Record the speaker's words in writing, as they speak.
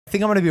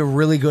think I'm going to be a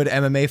really good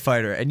MMA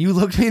fighter. And you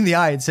looked me in the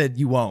eye and said,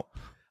 you won't.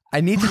 I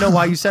need to know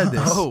why you said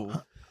this.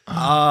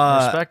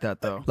 I respect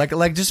that, though.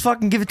 Like, just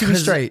fucking give it to me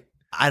straight.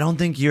 I don't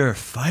think you're a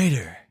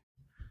fighter.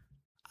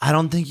 I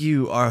don't think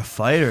you are a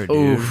fighter,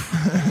 dude.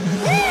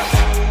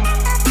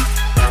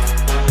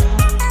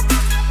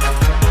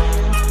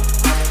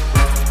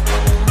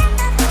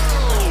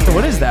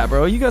 What is that,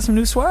 bro? You got some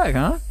new swag,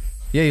 huh?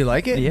 Yeah, you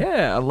like it?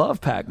 Yeah, I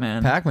love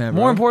Pac-Man. Pac-Man,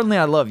 bro. More importantly,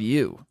 I love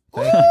you.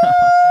 Thank you.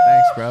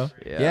 Thanks, bro.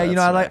 Yeah, you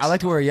know, that's I like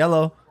to wear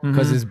yellow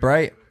because it's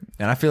bright.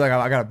 And I feel like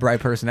I got a bright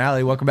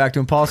personality. Welcome back to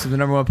Impaulsive, the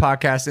 #1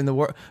 podcast in the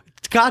world.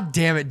 God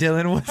damn it,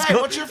 Dylan.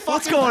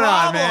 What's going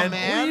on, man? What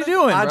are you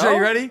doing, Andre, bro?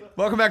 you ready?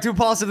 Welcome back to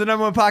Impaulsive, the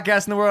 #1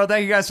 podcast in the world.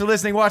 Thank you guys for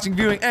listening, watching,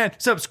 viewing, and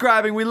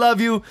subscribing. We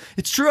love you.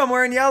 It's true, I'm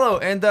wearing yellow.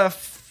 And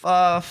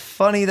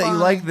funny that you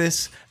like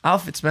this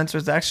outfit, Spencer.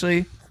 It's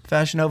actually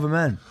Fashion Nova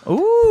Men.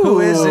 Ooh. Who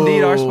is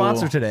indeed our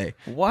sponsor today.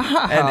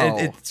 Wow. And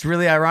it's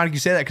really ironic you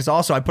say that because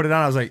also I put it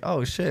on. I was like,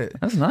 oh, shit.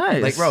 That's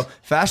nice. Like, bro,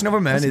 Fashion Over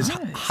Men is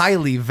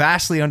highly,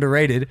 vastly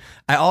underrated.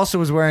 I also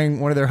was wearing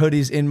one of their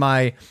hoodies in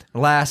my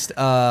last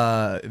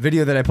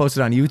video that I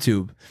posted on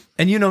YouTube.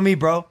 And you know me,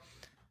 bro.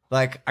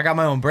 Like, I got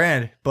my own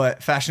brand,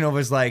 but Fashion Nova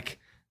is like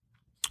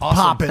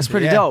awesome. Poppin'. That's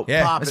pretty dope.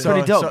 Yeah. That's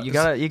pretty dope. You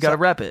gotta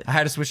rep it. I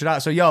had to switch it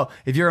out. So, yo,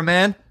 if you're a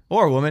man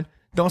or a woman,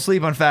 don't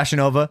sleep on Fashion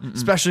Nova,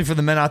 especially for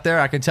the men out there.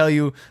 I can tell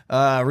you,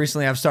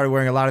 recently I've started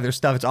wearing a lot of their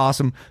stuff. It's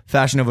awesome.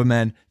 Fashion Nova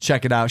Men.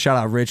 Check it out. Shout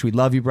out Rich. We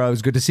love you, bro. It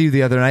was good to see you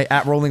the other night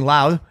at Rolling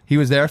Loud. He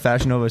was there.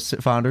 Fashion Nova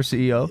founder,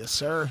 CEO. Yes,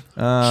 sir.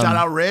 Shout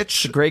out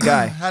Rich. Great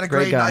guy. Had a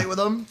great night with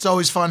him. It's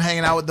always fun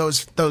hanging out with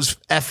those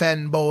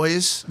FN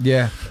boys.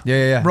 Yeah.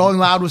 Rolling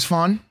Loud was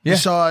fun. Yeah.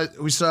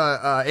 We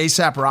saw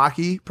ASAP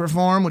Rocky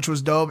perform, which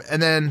was dope.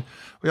 And then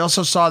we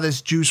also saw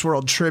this Juice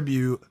WRLD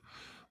tribute,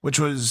 which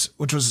was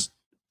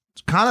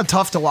kind of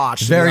tough to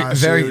watch. Very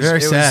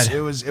sad.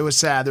 It was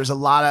sad. There's a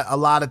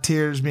lot of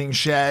tears being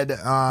shed.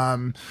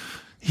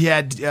 He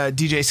had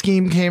DJ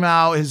Scheme came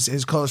out,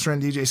 his close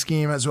friend DJ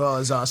Scheme, as well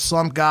as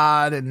Slump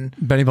God and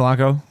Benny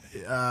Blanco.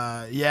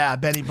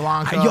 Benny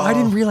Blanco. Yo, I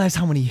didn't realize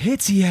how many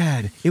hits he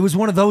had. It was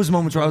one of those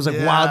moments where I was like,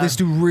 wow, this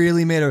dude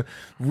really made a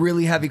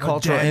really heavy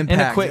cultural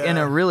impact. In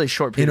a really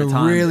short period of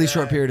time. In a really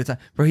short period of time.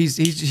 Bro,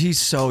 he's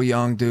so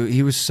young, dude.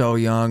 He was so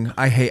young.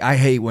 I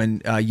hate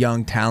when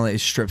young talent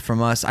is stripped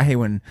from us. I hate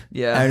when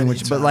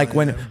but like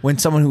when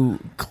someone who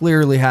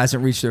clearly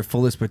hasn't reached their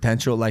fullest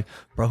potential, like,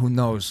 bro, who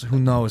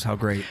knows how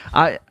great.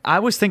 I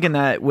was thinking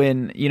that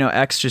when,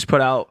 X just put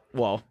out,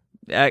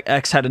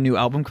 X had a new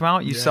album come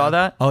out. You saw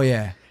that? Oh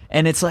yeah.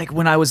 And it's like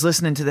when I was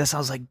listening to this, I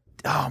was like,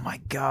 oh my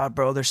God,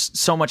 bro, there's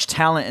so much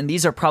talent. And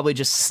these are probably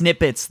just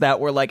snippets that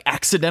were like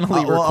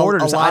accidentally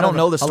recorded. I don't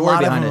know the story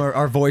behind it. A lot of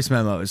them are voice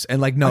memos and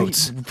like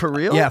notes. For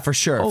real? Yeah, for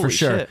sure. Holy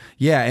shit.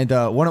 Yeah. And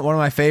one of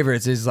my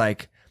favorites is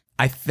like,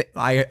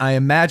 I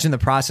imagine the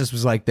process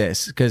was like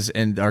this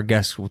and our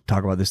guest will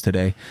talk about this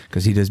today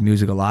because he does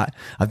music a lot.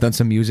 I've done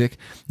some music.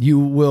 You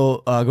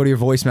will go to your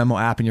voice memo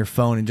app in your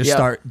phone and just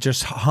start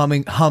just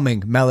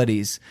humming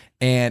melodies.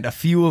 And a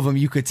few of them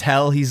you could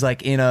tell he's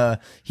in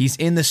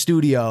the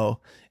studio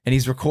and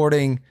he's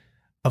recording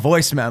a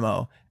voice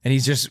memo and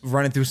he's just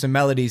running through some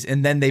melodies,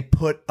 and then they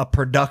put a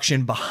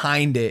production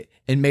behind it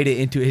and made it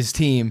into his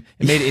team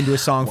and made it into a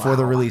song for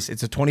the release.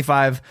 It's a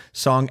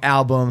 25-song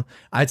album.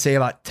 I'd say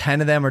about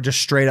 10 of them are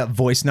just straight up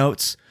voice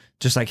notes,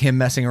 just like him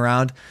messing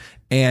around.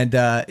 And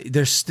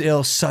there's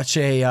still such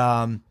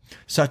a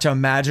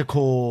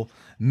magical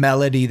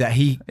melody that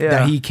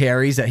he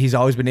carries that he's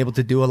always been able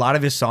to do. A lot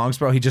of his songs,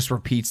 bro, he just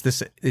repeats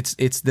this.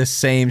 It's the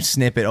same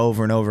snippet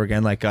over and over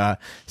again, like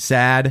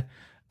Sad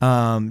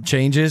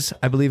Changes,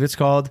 I believe it's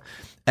called.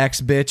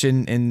 X Bitch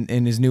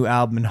in his new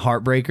album and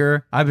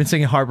Heartbreaker. I've been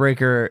singing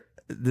Heartbreaker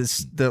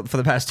for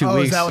the past 2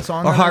 weeks. Is that what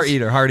song? Or Heart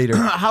Eater.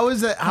 How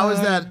is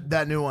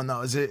that new one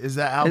though? Is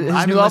that album?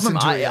 His new album?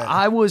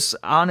 I was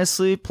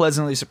honestly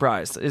pleasantly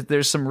surprised.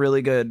 There's some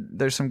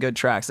good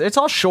tracks. It's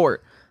all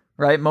short,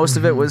 right? Most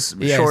of it was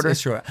shorter.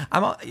 It's short.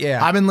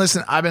 I've been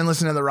listening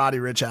to the Roddy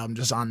Ricch album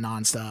just on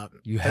nonstop.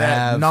 You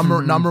have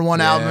number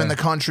one album in the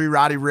country.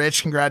 Roddy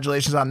Ricch,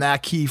 congratulations on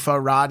that.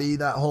 Kifa, Roddy,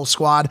 that whole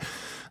squad.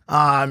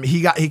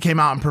 He came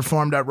out and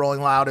performed at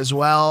Rolling Loud as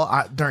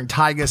well during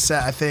Tyga's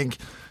set. I think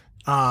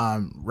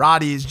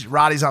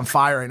Roddy's on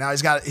fire right now.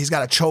 He's got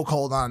a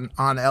chokehold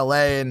on LA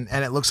and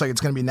it looks like it's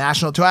going to be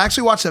national too. I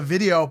actually watched a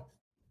video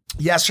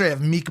yesterday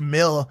of Meek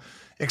Mill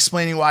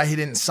explaining why he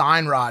didn't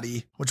sign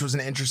Roddy, which was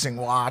an interesting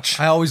watch.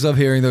 I always love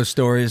hearing those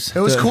stories. It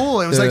was cool.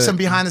 It was like some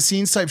behind the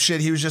scenes type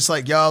shit. He was just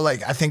like, yo,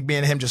 like, I think me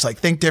and him just like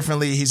think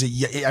differently.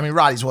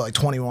 Roddy's like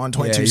 21,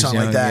 22, something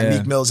young, like that. Yeah.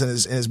 Meek Mill's in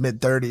his mid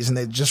 30s and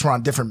they just were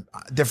on different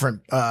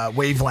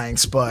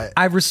wavelengths. But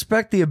I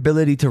respect the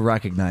ability to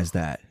recognize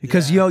that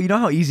because you know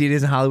how easy it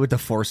is in Hollywood to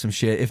force some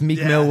shit. If Meek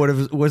Mill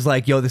was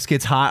like, yo, this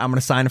kid's hot, I'm going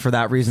to sign him for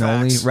that reason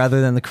only, rather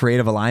than the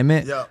creative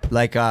alignment.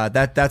 Like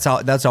that's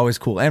always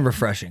cool and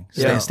refreshing.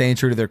 Staying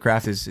true to their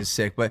craft is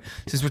sick. But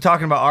since we're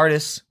talking about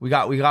artists, we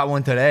got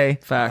one today.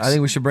 Facts. I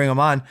think we should bring him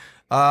on.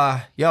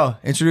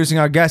 Introducing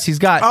our guest. He's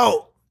got.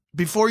 Oh,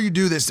 before you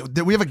do this,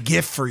 we have a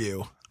gift for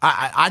you.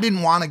 I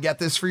didn't want to get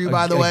this for you,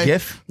 by the way. A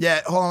GIF?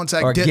 Yeah, hold on one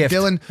sec. Or a gift.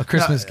 Dylan, A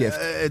Christmas gift.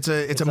 It's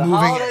a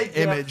moving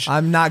image.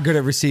 I'm not good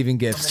at receiving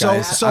gifts,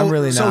 guys. I'm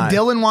really not. So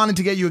Dylan wanted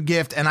to get you a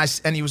gift, and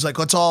he was like,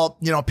 let's all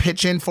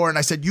pitch in for it. And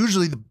I said,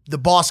 usually the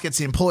boss gets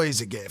the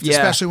employees a gift,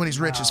 especially when he's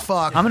rich as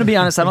fuck. I'm gonna be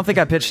honest. I don't think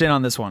I pitched in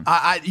on this one.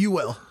 You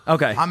will.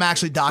 Okay. I'm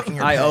actually docking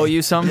your I pay. owe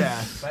you some.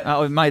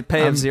 Yeah. My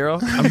pay of 0.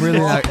 I'm really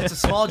not. It's a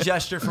small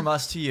gesture from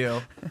us to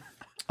you.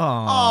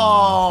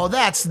 Oh,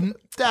 that's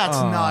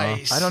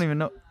nice. I don't even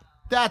know.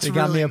 That's They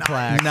got really me a nice.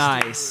 plaque.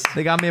 Nice.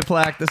 They got me a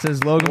plaque that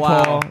says Logan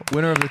Wow. Paul,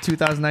 winner of the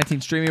 2019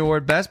 Streaming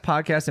Award, Best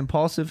Podcast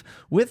Impulsive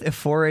with a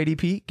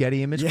 480p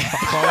Getty Image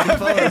quality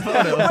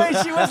photo. Wait,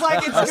 she was like,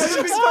 it's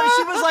gonna be.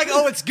 She was like,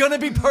 oh, it's gonna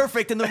be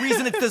perfect, and the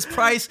reason it's this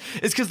price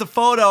is because the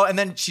photo. And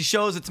then she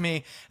shows it to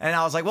me, and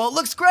I was like, well, it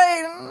looks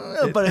great,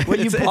 but What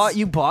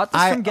you bought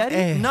this from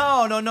Getty?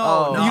 No.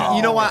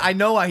 You know why? I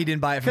know why he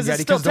didn't buy it from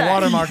Getty, still because the tagged.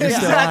 watermark is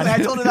still on. Exactly. I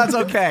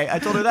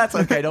told her that's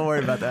okay. Don't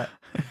worry about that.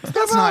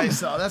 That's nice,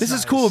 though. That's This nice.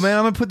 is cool, man.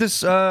 I'm gonna put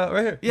this right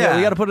here. Yeah,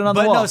 we got to put it on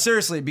the wall. But no,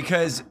 seriously,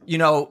 because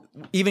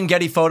even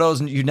Getty photos,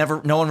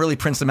 no one really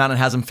prints them out and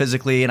has them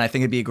physically, and I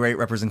think it'd be a great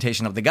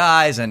representation of the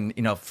guys, and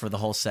for the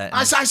whole set.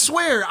 I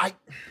swear,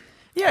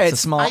 Yeah, it's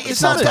small.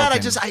 it's not that.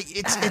 token.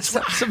 It's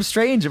something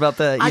strange about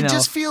the. I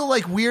just feel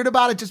like weird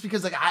about it, just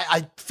because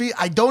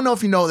I don't know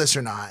if you know this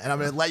or not, and I'm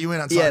gonna let you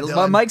in on something. Yeah,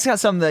 Dylan. Mike's got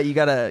something that you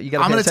gotta. I'm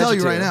gonna tell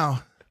you right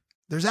now.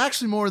 There's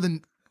actually more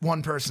than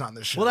one person on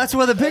this show. Well, that's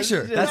where the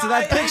picture. That's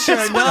that picture.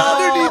 But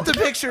underneath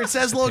the picture, it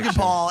says Logan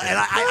Paul, and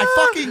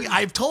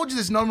I've told you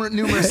this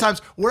numerous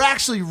times. We're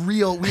actually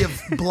real. We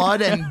have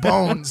blood and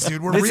bones,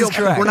 dude. We're This real. is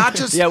correct. We're not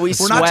just. Yeah, we're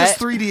sweat. not just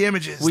 3D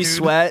images. We dude.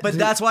 sweat. But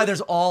that's why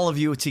there's all of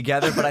you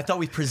together. But I thought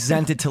we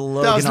presented to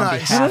Logan was on nice.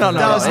 behalf. No, of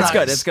That was it's nice.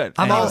 good. It's good.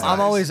 I'm Anyways.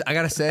 always. I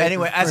gotta say.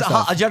 Anyway, as first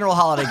off, a general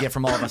holiday gift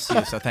from all of us to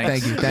you. So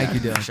thanks. thank you,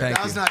 Dylan. Thank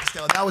That was you. nice,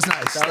 Dylan. That was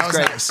nice. That was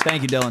Great. nice.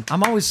 Thank you, Dylan.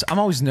 I'm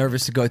always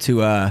nervous to go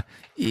to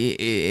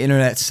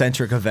internet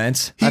centric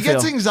events. He I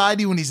gets feel-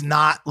 anxiety when he's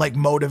not like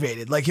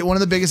motivated. Like one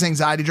of the biggest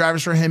anxiety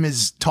drivers for him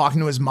is talking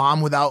to his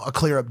mom without a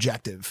clear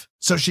objective.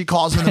 So she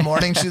calls him in the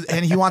morning,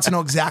 and he wants to know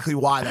exactly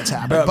why that's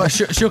happening. But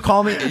she'll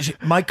call me.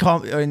 Mike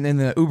called me in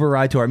the Uber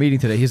ride to our meeting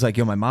today. He's like,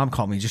 "Yo, my mom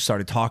called me. Just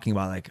started talking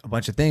about like a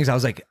bunch of things." I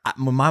was like,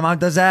 "When my mom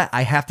does that,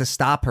 I have to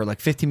stop her like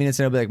 15 minutes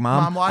in. I'll be like,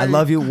 Mom, why I are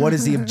love you. What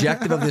is the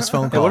objective of this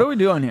phone call? What are we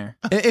doing here?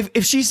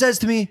 If she says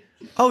to me,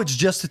 "Oh, it's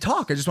just to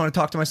talk. I just want to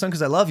talk to my son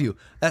because I love you,"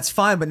 that's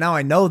fine. But now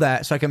I know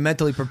that, so I can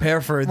mentally prepare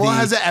for the. Well,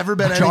 has it ever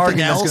been jargon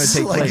anything that's else?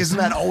 gonna take Like, place. isn't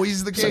that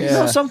always the case?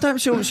 No,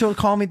 sometimes she'll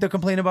call me to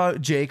complain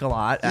about Jake a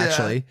lot,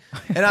 actually,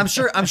 and I'm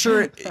sure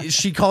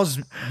she calls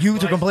you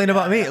to complain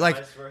about me. Like,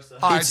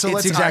 All right, it's, so it's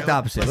let's- the exact all right,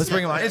 opposite. Let's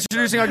bring him on.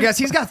 Introducing our guest.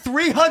 He's got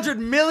 300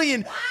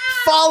 million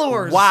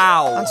followers.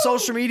 Wow. On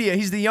social media.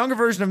 He's the younger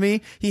version of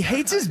me. He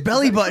hates his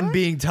belly button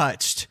being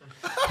touched.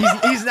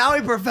 He's now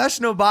a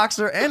professional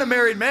boxer and a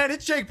married man.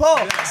 It's Jake Paul.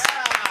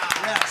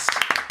 Yes.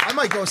 I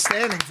might go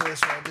standing for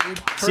this one, dude.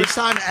 First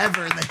time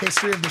ever in the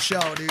history of the show,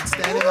 dude.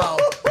 Standing O.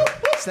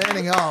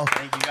 Standing O.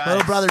 Thank you, guys.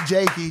 Little brother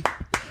Jakey.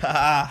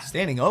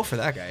 Standing O for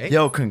that guy. Eh?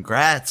 Yo,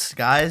 congrats,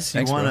 guys!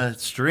 Thanks, you won bro. a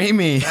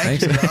streamy.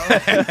 Thanks, bro.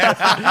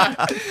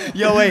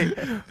 Yo, wait.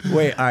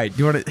 All right. Do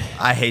you want to?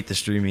 I hate the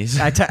streamies.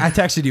 I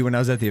texted you when I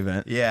was at the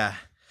event. Yeah,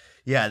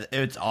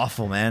 it's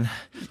awful, man.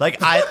 Like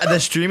the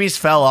streamies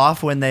fell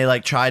off when they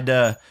like tried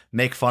to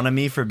make fun of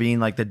me for being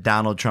like the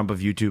Donald Trump of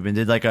YouTube and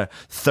did like a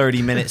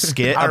 30-minute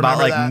skit I about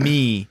remember like that.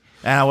 me,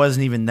 and I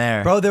wasn't even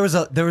there. Bro, there was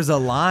a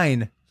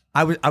line.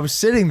 I was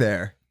sitting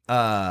there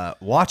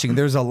watching.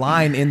 There was a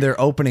line in their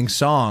opening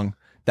song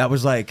that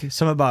was like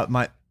something about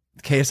my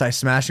KSI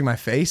smashing my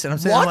face, and I'm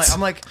saying, What?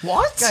 I'm like,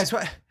 What? guys?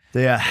 What?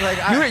 Yeah,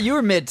 Like You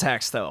were mid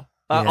text though.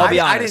 I'll be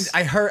honest.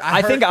 I heard.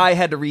 I think I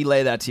had to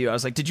relay that to you. I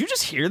was like, "Did you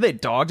just hear they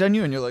dogged on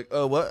you?" And you're like,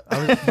 "Oh, what?"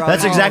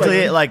 that's exactly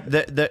it. Like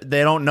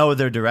they don't know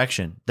their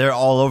direction. They're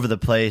all over the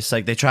place.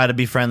 Like they try to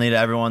be friendly to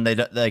everyone. They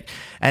like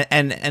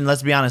and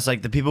let's be honest.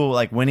 Like the people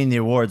like winning the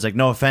awards. Like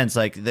no offense.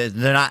 Like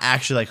they're not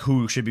actually like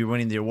who should be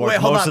winning the award. Wait,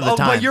 hold most on. of the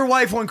time. But your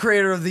wife won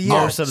Creator of the Year.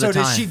 Most of the so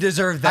does time. she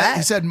deserve that?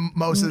 He said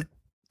most of the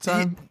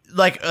time.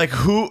 like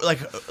who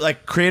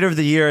like creator of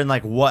the year and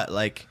like what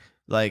like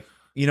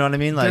you know what I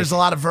mean? Like There's a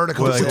lot of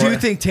vertical. Well, So to do you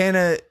it. think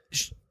Tana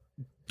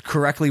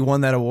correctly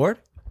won that award?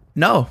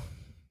 no.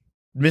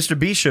 Mr.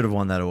 B should have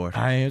won that award.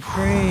 I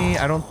agree.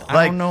 I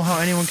don't know how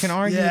anyone can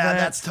argue Yeah, that.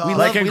 that's tough. We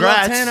Like love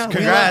congrats, Tana. We love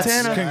congrats,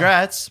 Tana.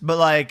 congrats. But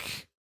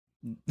like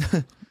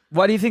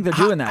Why do you think they're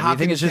doing that? Do how you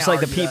think can it's you just like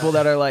the argue people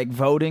that are like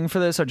voting for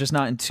this are just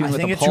not in tune I with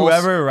think the it's pulse?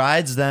 whoever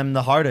rides them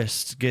the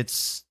hardest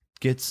gets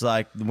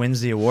like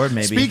wins the award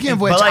maybe. Speaking of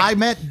which, But, like, I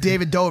met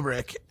David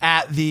Dobrik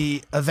at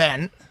the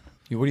event.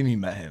 What do you mean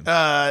met him?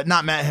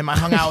 Not met him. I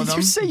hung out with Did him.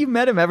 you say you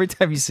met him every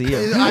time you see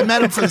him? I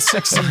met him for the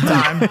 16th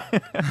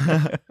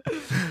time.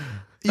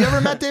 You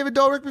ever met David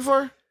Dobrik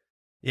before?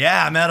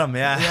 Yeah, I met him.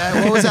 Yeah.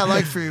 Yeah, what was that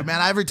like for you,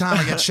 man? Every time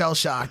I get shell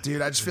shocked,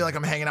 dude, I just feel like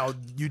I'm hanging out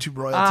with YouTube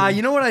royalty.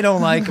 You know what I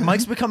don't like?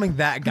 Mike's becoming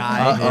that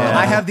guy.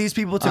 I have these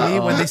people to me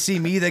when they see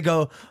me, they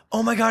go,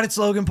 "Oh my god, it's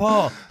Logan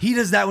Paul." He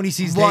does that when he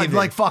sees David,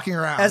 like fucking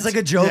around as like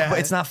a joke, but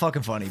it's not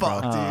fucking funny,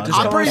 Fuck, bro. dude. Just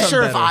I'm come pretty with sure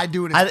something if better. I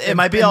do it, It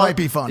might be it all, might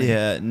be funny.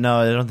 Yeah, no,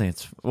 I don't think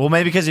it's. Well,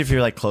 maybe because if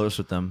you're like close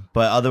with them,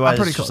 but otherwise, I'm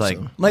pretty it's just close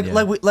like to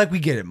them. Like we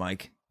get it,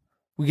 Mike.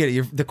 We get it.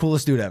 You're the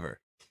coolest dude ever,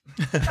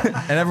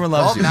 and everyone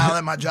loves Well, you. now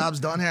that my job's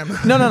done here,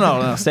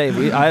 No.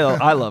 Stay.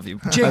 I love you.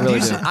 Jake, I really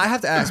do. I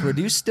have to ask, bro.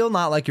 Do you still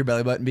not like your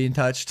belly button being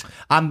touched?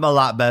 I'm a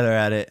lot better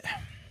at it.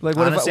 Like,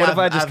 what Honestly, if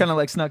I I've- just kind of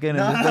like snuck in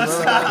and just,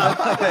 you know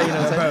what I'm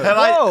saying? Have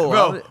I- Whoa.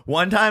 bro,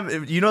 one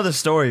time, you know the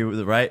story,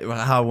 right?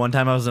 How one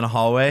time I was in a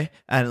hallway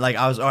and like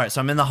I was, all right,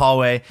 so I'm in the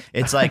hallway.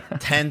 It's like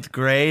 10th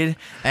grade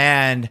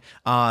and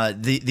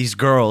these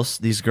girls,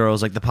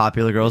 like the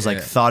popular girls, like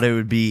thought it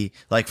would be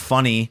like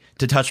funny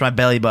to touch my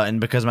belly button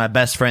because my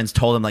best friends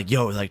told them like,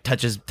 yo, like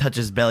touch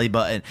his belly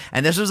button.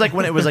 And this was like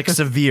when it was like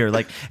severe.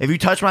 Like if you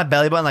touch my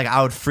belly button, like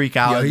I would freak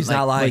out. Yo, he's like,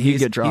 not lying. like, he'd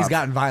he's, get dropped. he's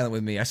gotten violent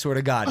with me. I swear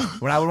to God.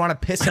 When I would want to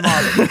piss him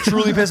off,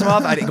 truly piss him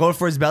off, I'd go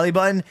for his belly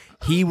button.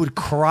 He would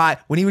cry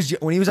when he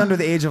was under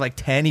the age of like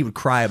 10. He would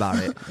cry about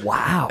it.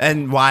 Wow.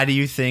 And why do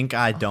you think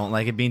I don't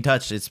like it being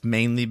touched? It's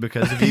mainly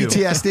because of you.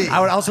 PTSD. I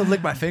would also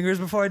lick my fingers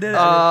before I did it.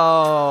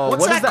 Oh,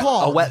 What's what is that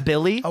called? A wet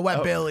billy? A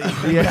wet billy.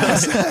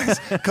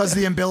 Because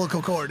the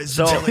umbilical cord is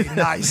really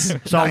nice.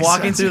 So I'm Nice.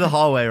 walking through the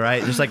hallway,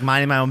 right? Just like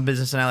minding my own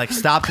business, and I like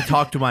stop to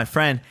talk to my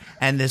friend,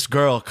 and this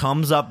girl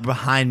comes up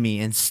behind me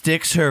and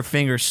sticks her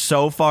finger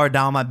so far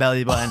down my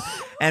belly button.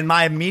 And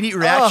my immediate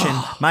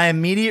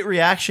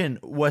reaction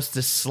was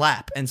to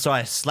slap, and so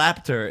I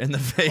slapped her in the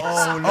face.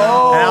 Oh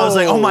no! And I was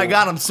like, "Oh my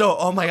god, I'm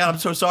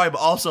so sorry." But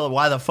also,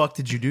 why the fuck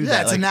did you do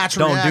that? it's a Like,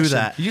 natural Don't do reaction.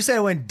 that. You said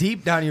it went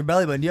deep down your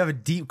belly button. Do you have a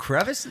deep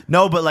crevice?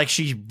 No, but like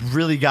she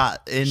really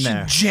got in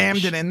there.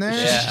 Jammed it in there.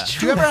 Yeah.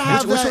 Do you ever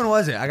have Which that? one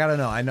was it? I gotta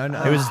know. I know.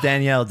 It was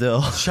Danielle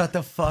Dill. Shut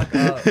the fuck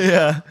up.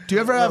 Yeah. Do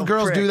you ever have Little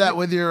girls prick. do that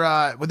with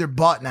your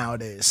butt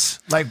nowadays?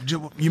 Like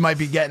you might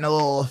be getting a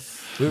little.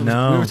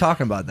 No. We were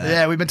talking about that.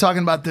 Yeah, we've been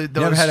talking about You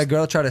ever had a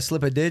girl try to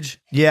slip a didge?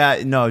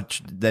 Yeah. No,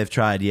 they've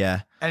tried.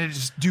 Yeah. and it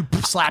just do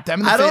you slap them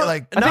in the I face don't-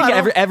 like.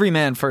 I think every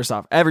man, first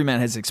off, every man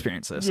has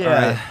experienced this. Yeah.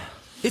 All right?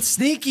 It's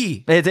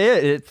sneaky.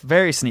 It's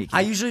very sneaky.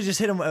 I usually just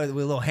hit him with a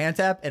little hand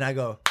tap, and I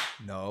go,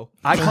 no.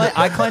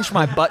 I clench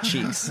my butt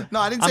cheeks. No,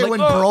 I didn't I'm say like,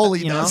 when "Oh," Broly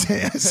you know?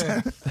 does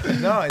it.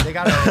 No, they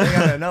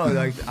gotta know.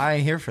 Like, I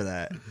ain't here for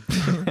that.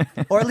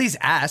 Or at least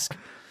ask.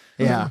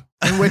 Yeah.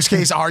 In which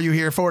case, are you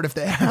here for it if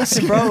they ask?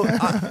 Listen, bro,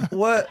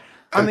 what?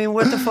 I mean,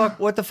 what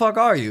the fuck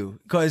are you?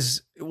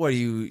 Because what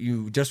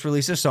you just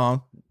released a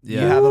song.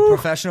 Yeah. You have a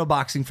professional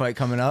boxing fight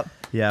coming up.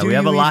 Yeah, Do we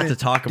have you a lot to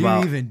talk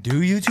about. Do you even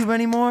do YouTube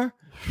anymore?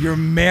 You're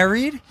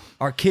married?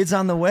 Are kids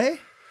on the way?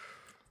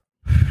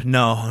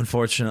 No,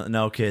 unfortunately,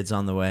 no kids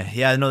on the way.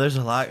 Yeah, no, there's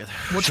a lot.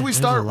 What should we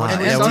start? What should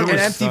we Yeah, start we An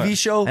would with? MTV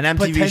show, An MTV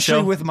potentially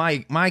show? with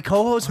my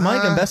co-host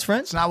Mike and best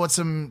friends. It's not what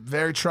some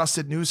very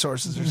trusted news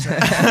sources are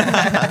saying.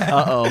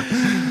 Uh-oh.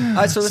 All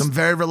right, so Some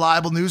very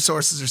reliable news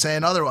sources are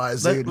saying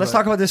otherwise. Dude, let's but-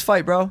 talk about this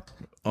fight, bro.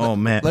 Oh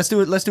man, Let's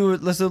do it. Let's do a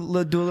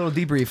little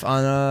debrief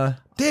on.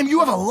 Damn, you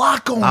have a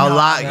lot going on. a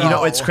lot. You know,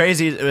 bro. it's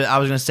crazy. I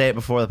was gonna say it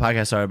before the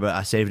podcast started, but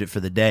I saved it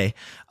for the day.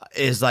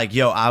 Is like,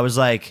 yo, I was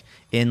like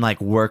in like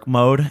work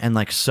mode and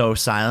like so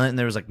silent, and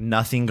there was like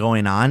nothing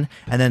going on,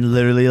 and then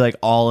literally like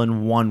all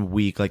in 1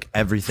 week, like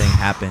everything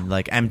happened.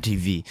 Like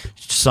MTV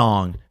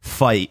song,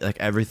 fight, like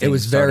everything. It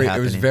was started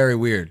very happening.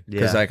 weird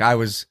because Yeah. like I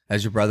was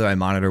as your brother, I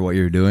monitor what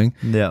you were doing.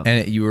 Yeah.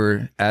 and you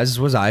were as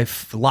was I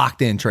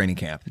locked in training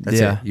camp. That's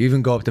Yeah. it. You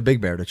even go up to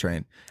Big Bear to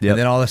train, Yep. and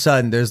then all of a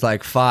sudden there's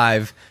like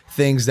 5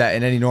 things that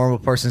in any normal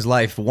person's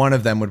life, one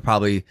of them would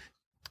probably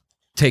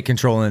take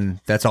control, and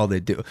that's all they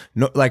do.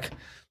 No, like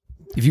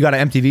if you got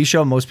an MTV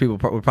show, most people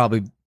would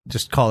probably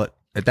just call it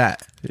at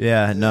that.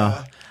 Yeah,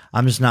 no,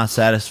 I'm just not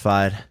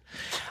satisfied.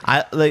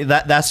 I like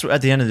that. That's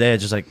at the end of the day,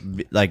 it's just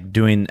like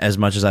doing as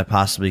much as I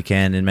possibly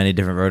can in many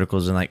different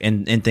verticals and like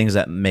in things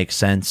that make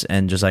sense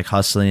and just like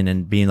hustling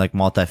and being like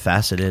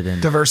multifaceted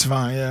and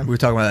Diversifying, yeah. We were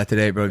talking about that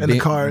today, bro. the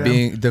car, yeah.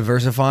 Being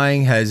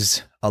diversifying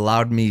has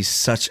allowed me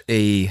such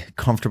a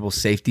comfortable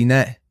safety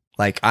net.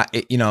 Like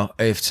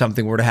if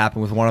something were to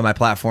happen with one of my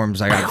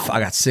platforms, I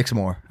got 6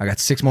 more. I got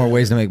 6 more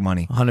ways to make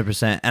money.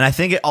 100%. And I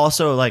think it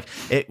also like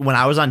when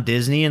I was on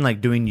Disney and like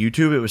doing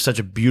YouTube, it was such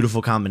a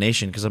beautiful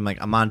combination because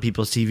I'm on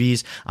people's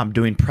TVs, I'm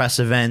doing press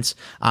events,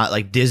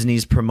 like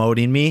Disney's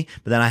promoting me,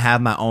 but then I have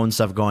my own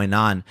stuff going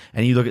on.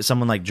 And you look at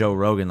someone like Joe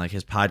Rogan, like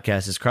his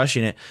podcast is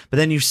crushing it, but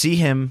then you see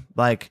him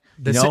like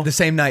The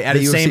same night at a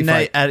UFC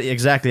fight. at a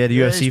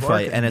UFC he's fight,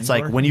 working, and it's he's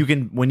like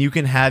working. when you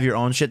can have your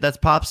own shit that's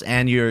pops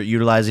and you're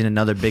utilizing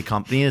another big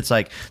company, it's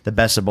like the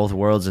best of both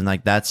worlds, and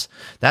like that's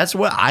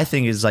what I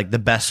think is like the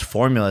best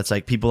formula. It's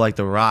like people like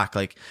The Rock,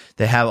 like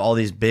they have all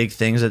these big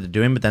things that they're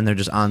doing, but then they're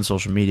just on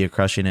social media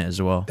crushing it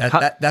as well.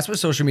 That's what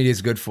social media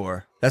is good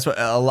for. That's what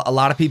a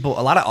lot of people,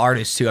 a lot of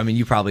artists too. I mean,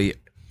 you probably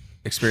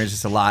experience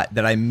this a lot,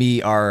 that I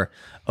meet are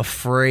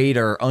afraid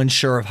or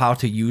unsure of how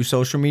to use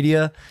social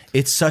media.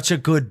 It's such a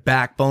good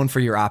backbone for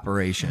your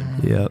operation.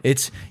 Yeah,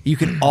 you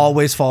can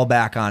always fall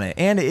back on it,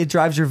 and it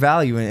drives your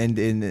value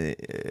and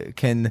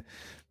can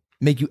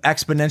make you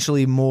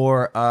exponentially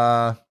more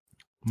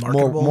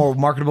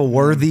marketable,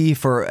 worthy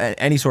for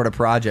any sort of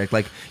project.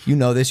 Like, you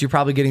know this, you're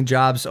probably getting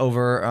jobs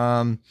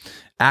over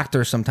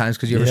actors sometimes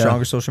because you have a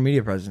stronger social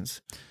media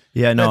presence.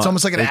 Yeah, no, it's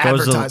almost like an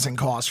advertising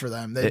cost for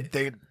them.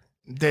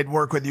 They'd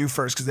work with you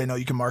first because they know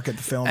you can market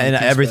the film. And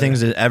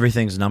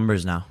everything's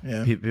numbers now.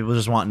 Yeah. People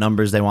just want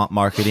numbers. They want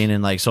marketing,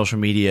 and like social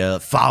media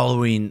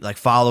following, like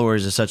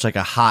followers is such like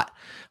a hot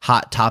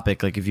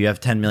topic. Like if you have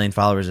 10 million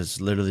followers,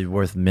 it's literally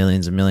worth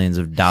millions and millions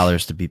of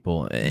dollars to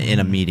people in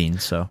a meeting.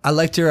 So I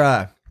liked your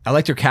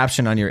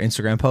caption on your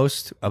Instagram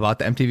post about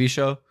the MTV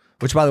show.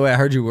 Which, by the way, I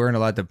heard you weren't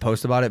allowed to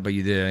post about it, but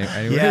you did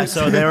anyway. Yeah,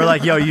 so they were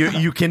like, yo,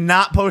 you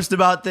cannot post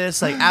about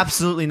this. Like,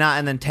 absolutely not.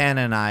 And then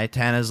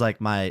Tana's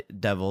like my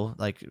devil.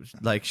 You're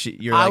like,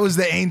 I was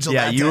the angel.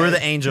 Yeah, that you day. were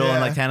the angel,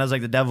 and like Tana's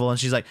like the devil. And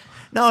she's like,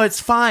 no, it's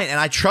fine. And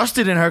I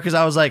trusted in her because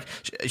I was like,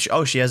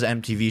 she has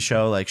an MTV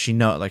show. Like, she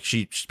knows.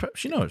 It's fine.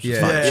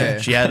 Yeah.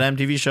 She had an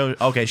MTV show.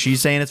 Okay,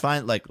 she's saying it's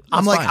fine. Like,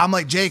 I'm fine.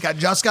 like, Jake, I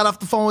just got off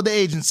the phone with the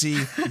agency.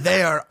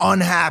 They are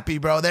unhappy,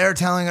 bro. They're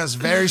telling us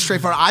very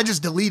straightforward. I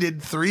just deleted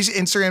 3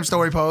 Instagram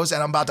story posts,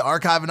 and I'm about to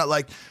archive it.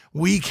 Like,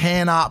 we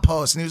cannot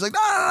post. And he was like,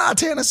 no.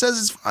 Tana says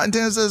it's fine.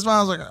 I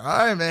was like, all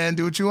right, man,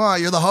 do what you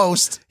want. You're the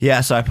host. Yeah,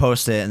 so I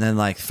posted it, and then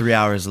like 3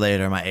 hours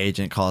later, my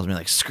agent calls me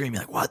like screaming,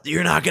 like, what?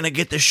 You're not going to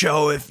get the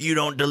show if you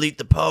don't delete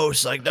the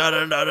post. Like,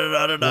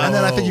 da-da-da-da-da-da. And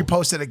then I think you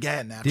posted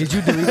again after Did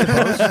you delete the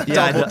post?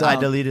 Yeah, I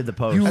deleted the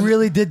post. You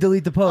really did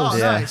delete the post. Oh,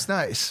 Yeah. nice.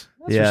 That's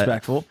Yeah.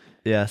 respectful.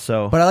 Yeah,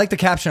 so. But I like the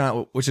caption on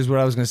it, which is what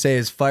I was going to say,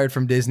 is fired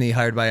from Disney,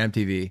 hired by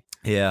MTV.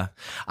 Yeah,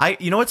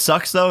 you know what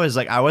sucks though is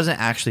like I wasn't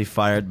actually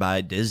fired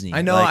by Disney.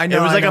 I know, Like, I know.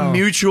 It was like a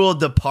mutual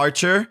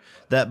departure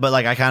but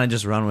like I kind of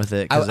just run with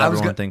it because I was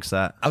everyone gonna- thinks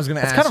that. I was going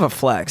to That's ask. kind of a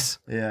flex.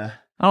 Yeah,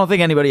 I don't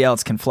think anybody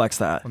else can flex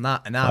that. Well,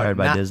 now Fired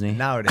by Disney.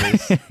 Now it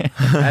is.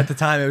 At the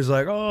time, it was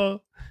like,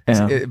 oh.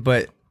 Yeah.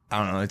 But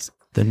I don't know. It's,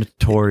 the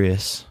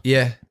notorious.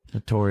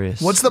 Notorious.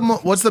 What's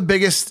the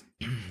biggest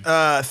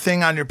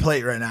thing on your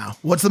plate right now?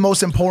 What's the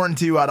most important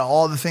to you out of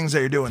all the things that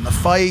you're doing? The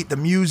fight, the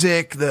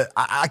music,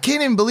 I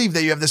can't even believe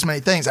that you have this many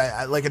things.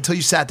 I like, until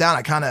you sat down,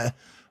 I kind of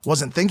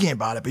wasn't thinking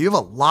about it, but you have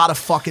a lot of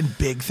fucking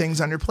big things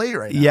on your plate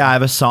right now. Yeah, I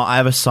have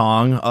a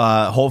song.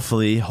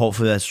 Hopefully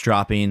that's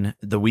dropping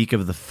the week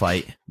of the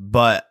fight.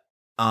 But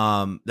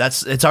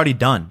it's already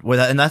done.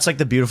 And that's like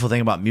the beautiful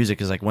thing about music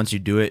is like once you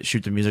do it,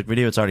 shoot the music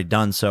video, it's already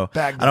done. So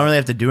I don't really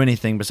have to do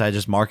anything besides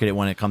just market it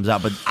when it comes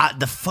out. But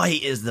the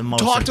fight is the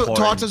most important.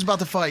 Talk to us about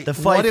the fight. The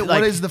fight,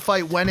 what is the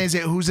fight? When is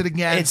it? Who's it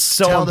against? It's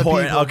so Tell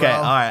important. The people, Okay, bro.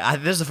 all right.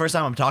 This is the first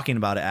time I'm talking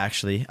about it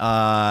actually.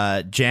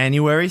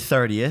 January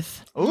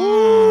 30th.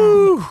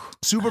 Ooh.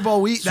 Super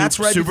Bowl week. That's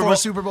right Super before Bowl-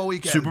 Super Bowl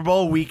weekend. Super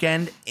Bowl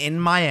weekend in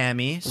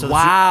Miami. So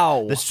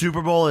Wow. the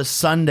Super Bowl is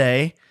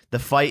Sunday. The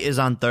fight is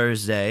on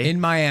Thursday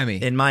in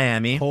Miami? in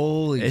Miami.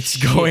 Holy it's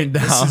shit. going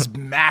down. This is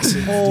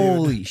massive,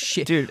 Holy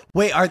shit. Dude.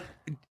 Wait,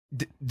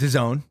 the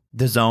Zone?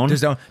 The Zone. The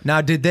Zone.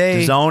 Now, did they...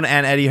 The Zone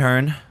and Eddie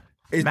Hearn.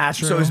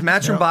 Matchroom. So is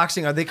Matchroom Yep.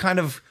 Boxing, are they kind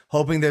of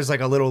hoping there's like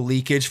a little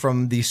leakage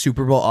from the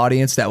Super Bowl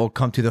audience that will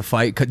come to the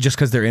fight just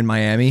because they're in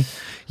Miami?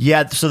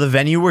 Yeah, so the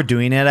venue we're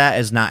doing it at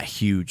is not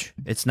huge.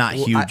 It's not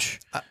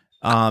huge.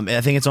 I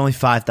think it's only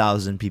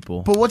 5,000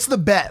 people. But what's the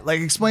bet? Like,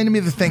 explain to me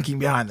the thinking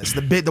behind this.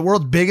 The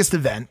world's biggest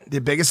event,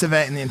 the biggest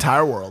event in the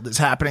entire world, is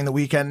happening the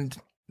weekend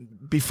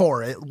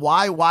before it.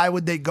 Why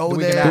would they go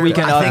weekend there? after. The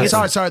weekend I think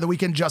after. sorry, the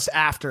weekend just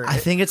after. I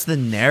think it's the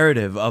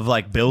narrative of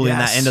like building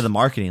Yes. that into the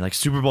marketing, like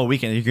Super Bowl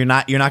weekend. You're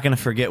not going to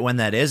forget when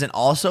that is, and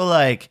also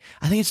like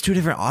I think it's two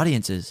different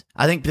audiences.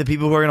 I think the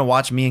people who are going to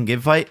watch me and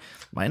Gib fight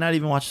might not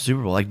even watch the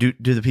Super Bowl. Like, do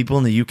the people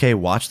in the UK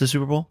watch the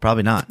Super Bowl?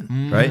 Probably not,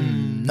 right?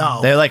 No,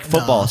 They like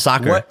football,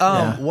 soccer.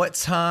 What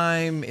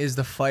time is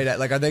the fight at?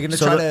 Like, are they going to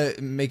So try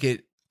to make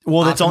it?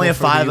 Well, it's only optimal a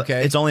for the five. UK?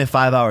 It's only a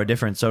 5 hour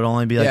difference, so it'll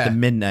only be like Yeah. the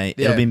midnight.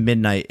 Yeah. It'll be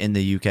midnight in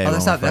the UK. Oh,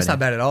 that's not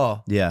bad at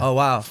all. Yeah. Oh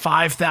wow.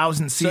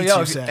 5,000 seats. yo,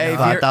 you if- said, hey,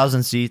 huh? if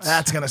 5,000 seats.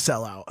 That's gonna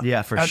sell out.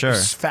 Yeah, for That's sure.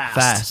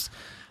 Fast.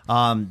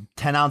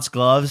 10-ounce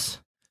gloves,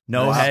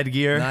 no Nice.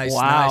 headgear. Nice.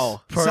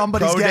 Wow.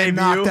 Somebody's getting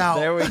knocked out.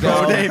 There we Pro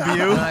go.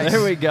 debut. Nice.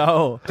 There we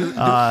go. Do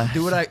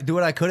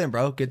what I couldn't,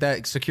 bro.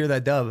 Secure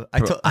that dub.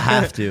 I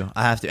have to,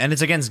 and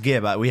it's against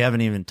Gib. We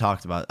haven't even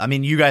talked about. I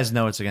mean, you guys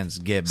know it's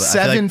against Gib, but I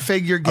feel like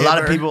Seven-figure A lot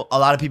of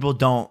giver. people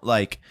don't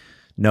like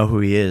know who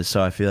he is,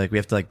 so I feel like we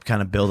have to like kind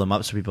of build him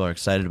up so people are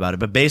excited about it.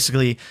 But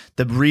basically,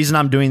 the reason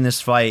I'm doing this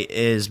fight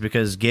is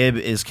because Gib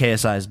is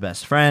KSI's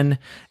best friend,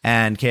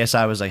 and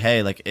KSI was like,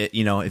 "Hey, like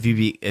if you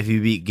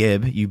beat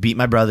Gib, you beat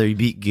my brother, you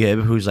beat Gib,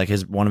 who's like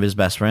one of his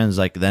best friends.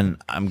 Like then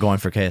I'm going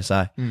for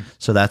KSI.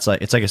 So that's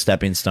like it's like a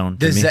stepping stone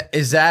to me.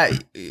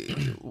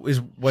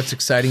 Is what's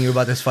exciting you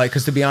about this fight?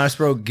 Because to be honest,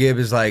 bro, Gib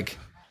is like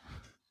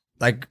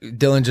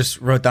Dylan just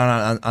wrote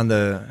down on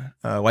the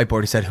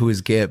whiteboard. He said, "Who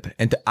is Gib?"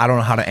 And I don't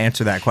know how to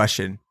answer that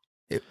question.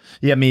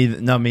 Yeah, me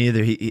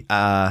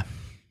either.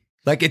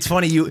 Like it's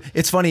funny.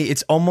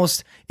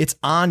 It's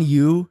on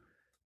you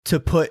to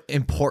put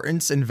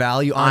importance and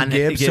value on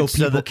Gibbs so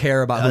people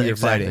care about who you're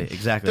fighting.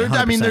 Exactly.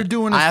 They're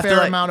doing a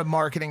fair amount of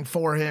marketing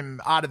for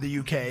him out of the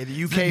UK.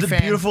 The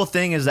beautiful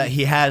thing is that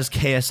he has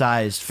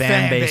KSI's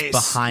fan base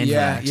behind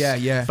him.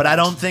 Yeah. But I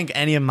don't think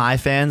any of my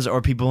fans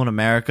or people in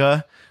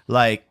America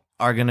like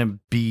are gonna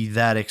be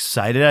that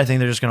excited. I think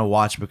they're just gonna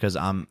watch because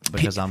I'm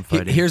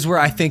fighting. Here's where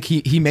I think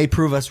he may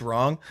prove us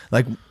wrong.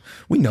 Like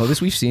we know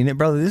this, we've seen it,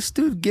 brother. This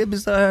dude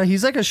Gibbs,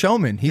 he's like a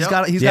showman. He's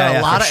got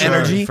a lot of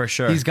energy for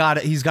sure. He's got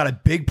a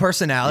big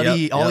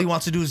personality. All he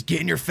wants to do is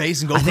get in your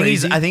face and go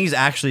crazy. I think he's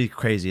actually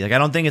crazy. Like I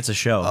don't think it's a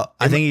show.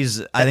 I think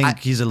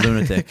he's a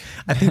lunatic.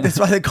 I think that's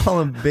why they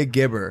call him Big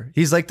Gibber.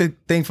 He's like the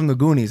thing from the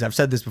Goonies. I've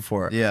said this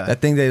before. Yeah,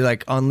 that thing they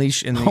like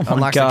unleash and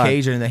unlocks the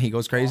cage and then he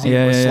goes crazy.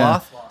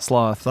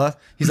 Sloth.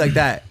 He's like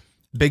that.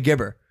 Big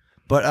Gibber.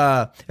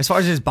 But as far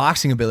as his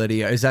boxing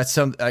ability, is that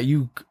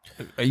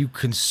are you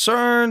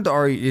concerned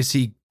or is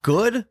he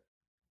good?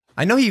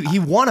 I know he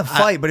won a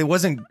fight, but it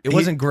wasn't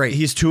great.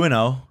 He's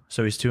 2-0,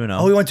 so he's 2-0.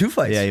 Oh, he won 2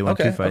 fights. Yeah, he won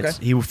 2 fights.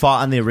 Okay. He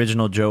fought on the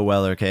original Joe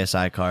Weller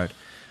KSI card.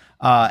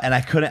 And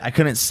I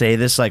couldn't say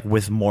this like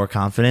with more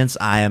confidence.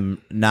 I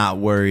am not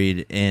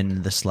worried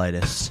in the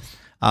slightest.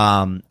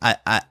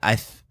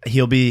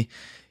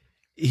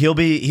 He'll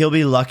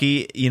be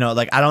lucky, you know,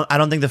 like I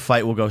don't think the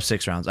fight will go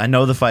 6 rounds. I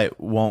know the fight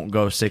won't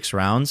go 6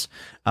 rounds.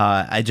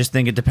 I just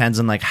think it depends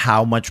on like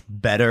how much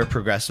better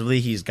progressively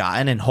he's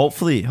gotten, and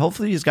hopefully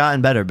he's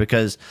gotten better,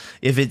 because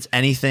if it's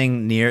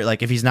anything near,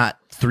 like if he's not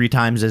 3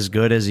 times as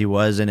good as he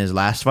was in his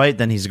last fight,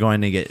 then he's going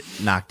to get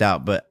knocked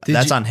out. But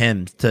that's on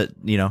him to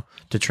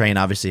train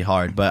obviously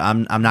hard. But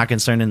I'm not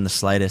concerned in the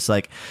slightest.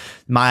 Like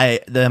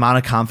the amount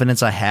of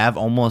confidence I have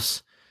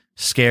almost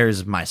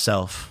scares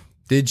myself.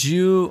 Did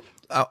you?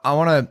 I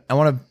want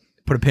to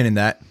put a pin in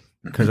that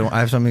because I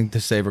have something to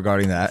say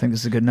regarding that. I think this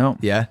is a good note.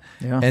 Yeah.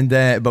 And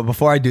then, but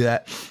before I do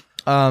that,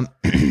 what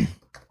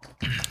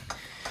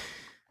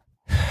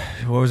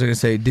was I gonna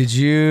say? Did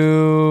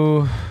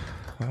you?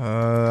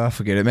 I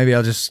forget it. Maybe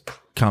I'll just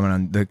comment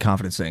on the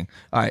confidence thing.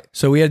 All right.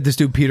 So we had this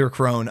dude Peter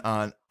Crone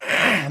on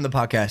the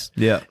podcast.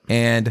 Yeah.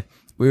 And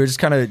we were just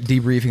kind of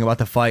debriefing about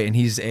the fight, and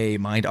he's a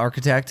mind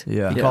architect.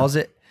 Yeah. He calls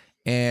it.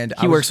 And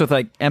he works with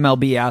like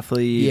MLB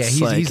athletes.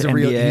 Yeah, he's a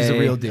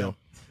real deal.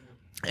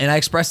 And I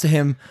expressed to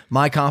him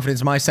my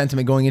confidence, my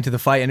sentiment going into the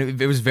fight,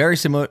 and it was very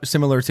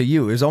similar to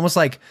you. It was almost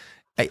like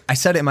I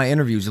said it in my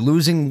interviews.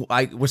 Losing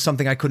was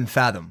something I couldn't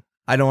fathom.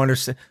 I don't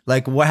understand.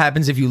 Like, what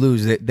happens if you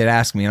lose? They'd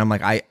ask me, and I'm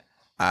like,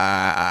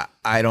 I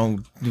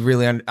don't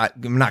really. I'm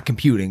not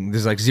computing.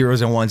 There's like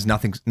zeros and ones.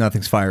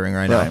 Nothing's firing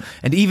right now.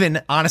 And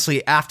even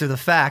honestly, after the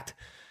fact,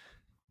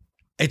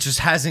 it just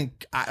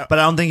hasn't. But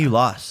I don't think you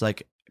lost.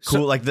 Like.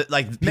 Cool, like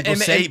people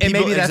say, and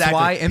maybe that's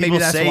why. And maybe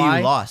that's why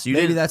you lost.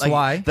 Maybe that's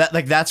why.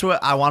 That's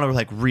what I want to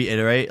like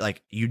reiterate.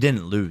 Like you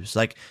didn't lose.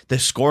 Like the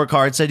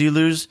scorecard said you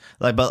lose.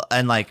 Like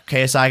like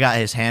KSI got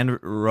his hand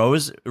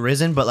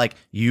risen, but like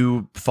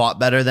you fought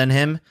better than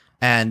him.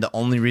 And the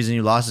only reason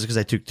you lost is because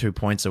I took 2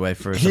 points away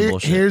for some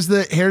bullshit. Here's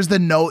the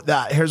note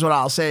here's what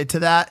I'll say to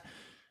that.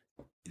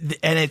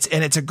 And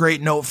it's a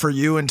great note for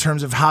you in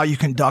terms of how you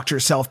conduct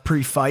yourself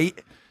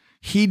pre-fight.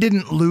 He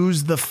didn't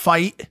lose the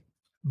fight,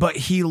 but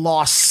he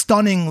lost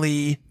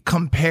stunningly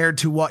compared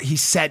to what he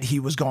said he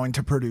was going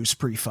to produce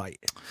pre-fight.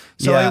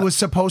 So it was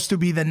supposed to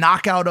be the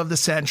knockout of the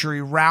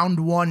century, round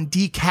 1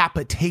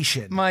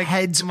 decapitation.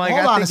 Heads. Hold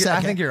on a second.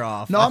 I think you're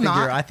off. No, I'm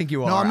not. I think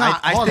you are. No, I'm not.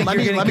 I think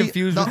you're getting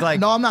confused with like.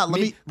 No, I'm not.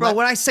 Bro,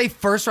 when I say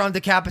first round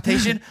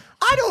decapitation,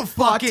 I don't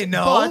fucking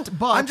know.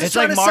 But I'm just it's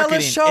trying like to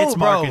marketing. sell a show, It's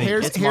bro. marketing.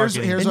 Here's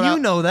and what you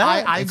know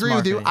that. I agree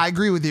with you. I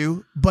agree with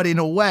you. But in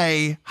a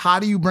way, how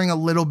do you bring a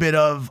little bit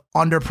of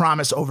under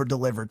promise, over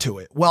deliver to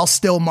it while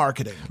still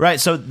marketing? Right.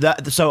 So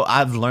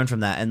I've learned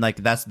from that, and like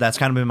that's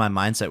kind of been my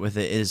mindset with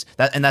it, is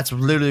that, and that's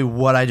literally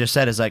what I just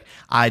said, is like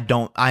I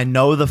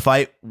know the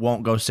fight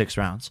won't go 6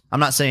 rounds. I'm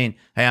not saying,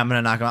 hey, I'm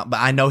gonna knock him out, but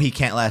I know he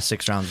can't last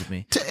 6 rounds with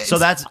me. So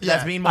that's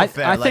being more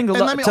fair. I think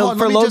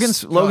for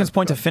Logan's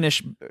point to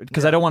finish,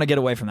 because I don't want to get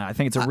away from that. I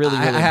think it's a really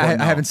important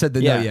note. I haven't said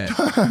the note yet.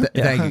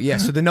 Thank you. Yeah.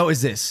 So the note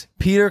is this: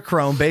 Peter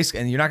Crone,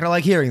 basically, and you're not gonna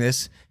like hearing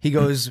this. He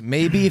goes,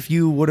 maybe if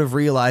you would have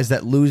realized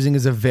that losing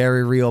is a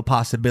very real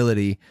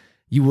possibility,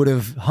 you would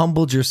have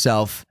humbled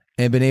yourself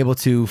and been able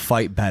to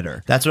fight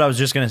better. That's what I was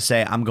just gonna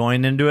say. I'm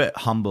going into it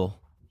humble.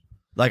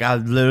 Like I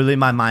literally,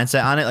 my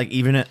mindset on it, like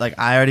even like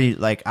I already,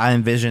 like I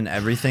envision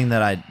everything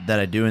that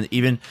I do, and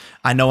even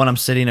I know when I'm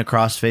sitting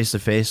across face to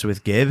face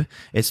with Gib,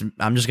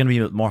 I'm just gonna be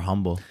more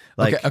humble.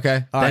 Like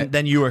okay.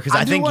 Than you were, because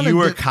I think you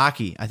were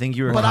cocky. I think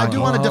you were. But cocky. I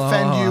do want to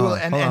defend you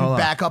and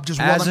back up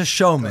just as a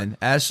showman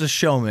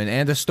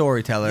and a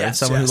storyteller, and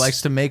someone who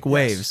likes to make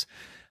waves.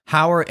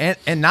 Howard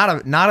and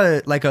not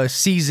a like a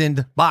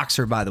seasoned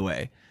boxer, by the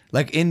way.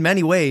 Like in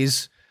many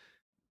ways,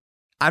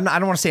 I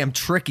don't want to say I'm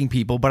tricking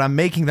people, but I'm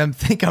making them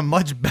think I'm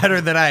much better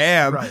than I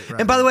am. Right,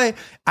 and by the way,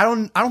 I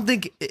don't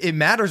think it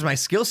matters my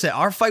skill set.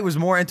 Our fight was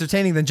more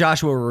entertaining than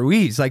Joshua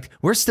Ruiz. Like,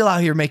 we're still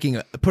out here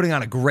putting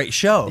on a great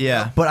show.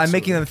 Yeah, but I'm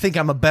making them think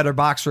I'm a better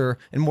boxer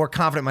and more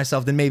confident in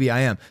myself than maybe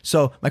I am.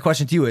 So my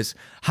question to you is,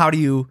 how do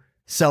you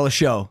sell a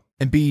show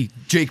and be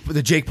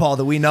the Jake Paul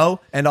that we know,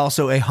 and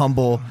also a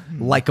humble,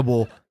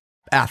 likable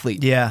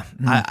athlete? Yeah,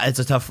 it's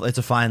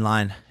a fine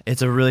line.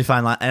 It's a really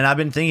fine line, and I've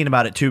been thinking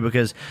about it too,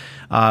 because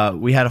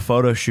we had a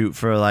photo shoot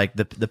for like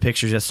the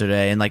pictures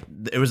yesterday, and like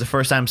it was the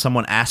first time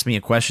someone asked me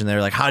a question. They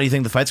were like, "How do you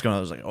think the fight's going?" I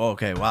was like, "Oh,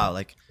 okay, wow."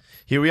 Like,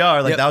 here we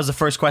are. Like, that was the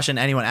first question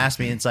anyone asked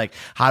me. And it's like,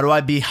 how do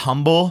I be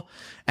humble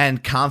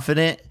and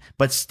confident,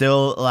 but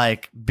still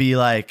like be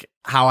like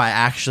how I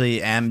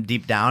actually am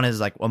deep down, as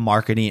like a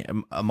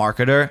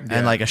marketer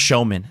and like a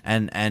showman.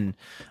 And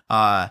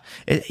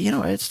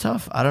it's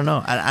tough. I don't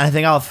know. I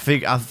think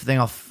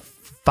I'll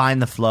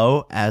find the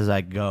flow as I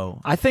go.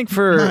 I think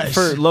for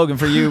Logan,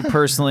 for you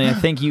personally, I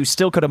think you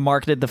still could have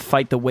marketed the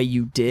fight the way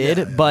you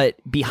did, but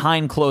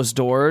behind closed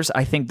doors,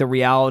 I think the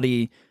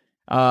reality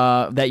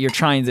that you're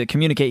trying to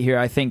communicate here,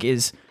 I think,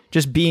 is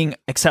just being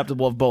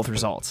acceptable of both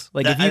results.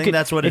 Like, I think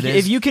that's what it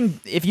is.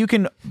 If you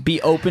can be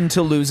open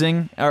to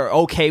losing, or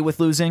okay with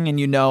losing, and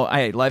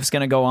hey, life's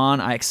gonna go on,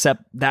 I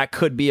accept that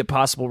could be a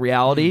possible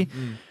reality.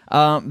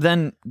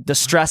 Then the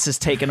stress is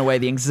taken away,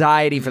 the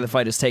anxiety for the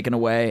fight is taken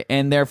away,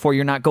 and therefore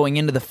you're not going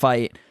into the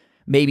fight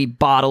maybe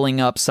bottling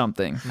up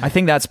something. I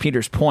think that's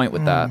Peter's point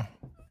with that.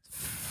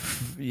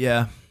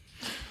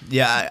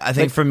 Yeah, I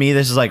think for me,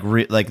 this is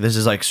this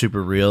is like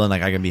super real, and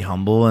like I can be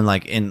humble, and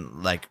like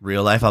in like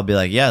real life, I'll be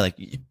like, yeah, like,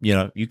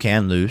 you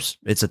can lose.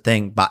 It's a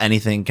thing, but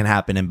anything can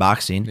happen in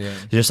boxing,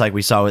 just like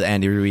we saw with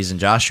Andy Ruiz and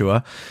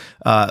Joshua.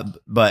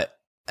 But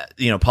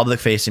public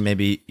facing,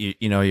 maybe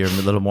you're a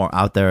little more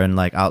out there and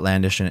like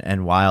outlandish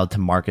and wild to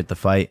market the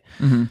fight.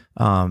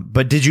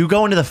 But did you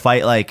go into the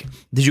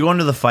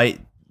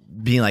fight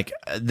being like,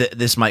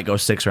 this might go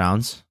 6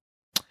 rounds?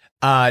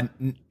 A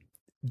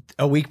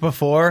week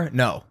before,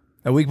 no.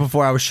 A week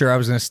before, I was sure I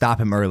was going to stop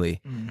him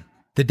early.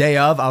 The day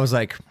of, I was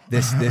like,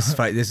 this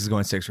fight, this is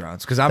going 6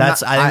 rounds. Because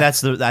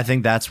I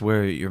think that's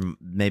where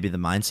maybe the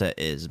mindset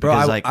is.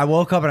 Because bro, I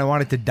woke up and I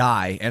wanted to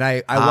die,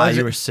 and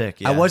you were sick.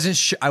 Yeah.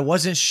 I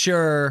wasn't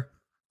sure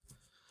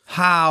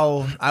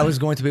how I was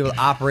going to be able to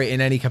operate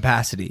in any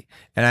capacity,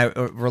 and I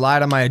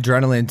relied on my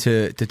adrenaline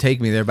to take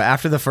me there. But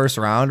after the first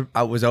round,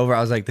 I was over.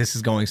 I was like, this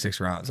is going 6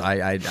 rounds.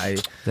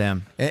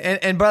 Damn.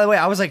 And by the way,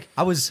 I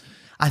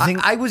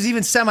think I was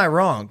even semi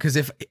wrong, because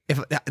if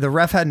the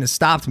ref hadn't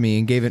stopped me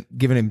and given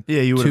him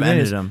you would have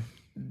ended him.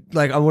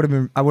 Like, I would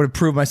have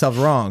proved myself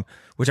wrong,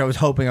 which I was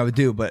hoping I would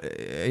do. But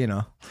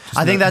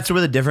I think that's where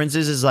the difference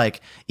is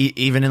like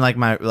even in like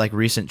my like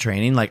recent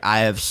training, like I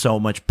have so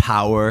much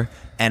power,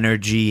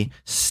 energy,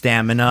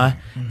 stamina,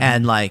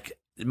 and like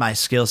my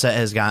skill set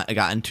has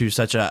gotten to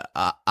such a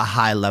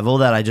high level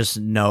that I just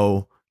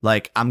know.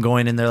 Like, I'm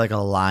going in there like a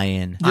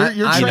lion.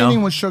 You're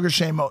training with Sugar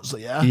Shane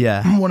Mosley, yeah?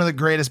 Yeah. One of the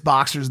greatest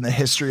boxers in the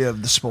history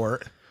of the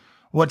sport.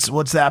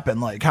 What's that been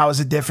like? How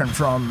is it different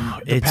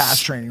from the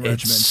past training regimen?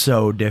 It's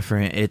so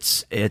different.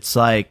 It's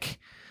like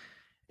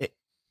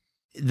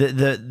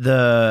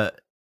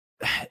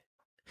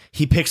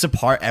he picks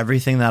apart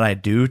everything that I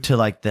do to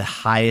like the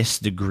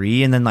highest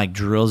degree, and then like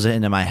drills it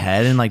into my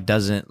head, and like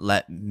doesn't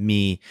let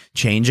me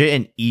change it.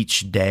 And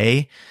each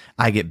day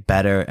I get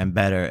better and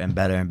better and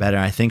better and better.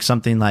 And I think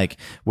something like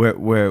where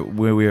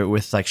we were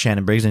with like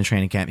Shannon Briggs in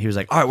training camp, he was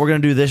like, all right, we're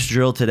going to do this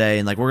drill today,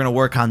 and like we're going to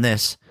work on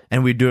this.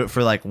 And we do it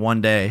for like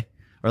 1 day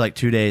or like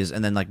 2 days,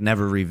 and then like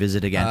never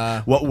revisit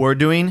again. What we're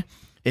doing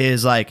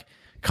is like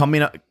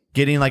coming up,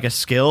 getting like a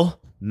skill,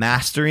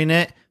 mastering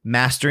it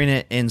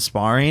in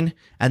sparring,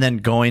 and then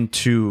going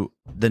to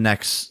the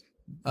next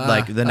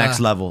next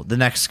level, the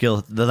next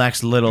skill, the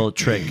next little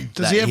trick.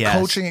 Does he have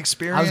coaching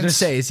experience? I was gonna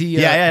say, is he?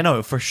 Yeah,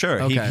 no, for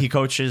sure. Okay. He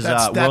coaches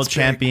that's world big.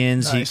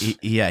 champions. Nice.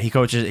 He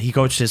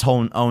coached his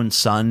own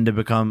son to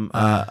become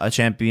a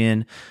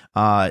champion.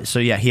 So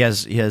yeah, he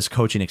has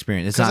coaching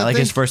experience. It's not like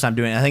his first time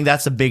doing it. I think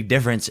that's the big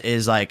difference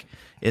is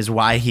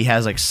why he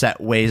has like set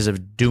ways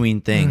of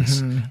doing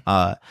things.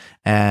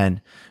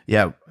 And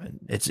yeah,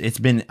 it's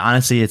been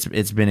honestly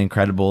it's been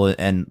incredible,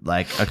 and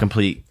like a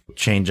complete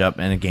change up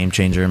and a game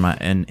changer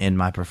in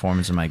my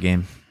performance in my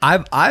game.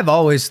 I've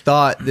always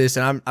thought this,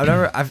 and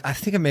I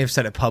think I may have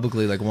said it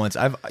publicly like once.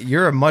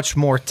 You're a much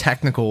more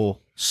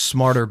technical,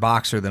 smarter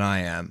boxer than I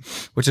am,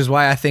 which is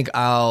why I think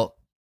I'll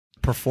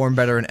perform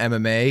better in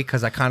MMA,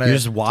 because I kind of you're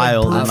just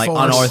wild and like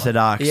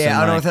unorthodox.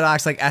 Yeah,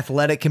 unorthodox, like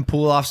athletic, can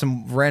pull off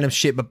some random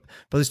shit, but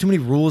there's too many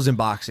rules in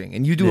boxing,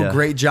 and you do a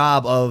great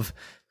job of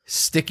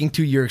sticking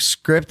to your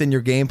script and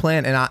your game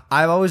plan. And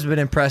I've always been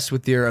impressed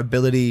with your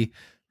ability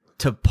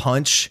to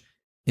punch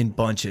in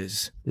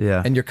bunches,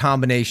 and your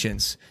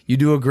combinations. You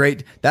do a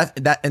great that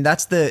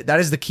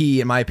is the key,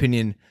 in my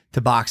opinion,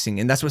 to boxing,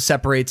 and that's what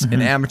separates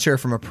an amateur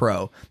from a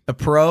pro.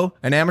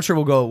 An amateur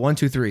will go 1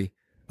 2 3.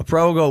 A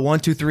pro will go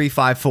 1 2 3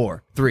 5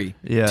 4 3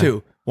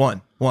 2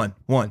 1 1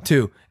 1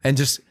 2, and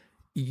just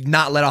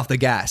not let off the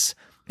gas.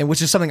 and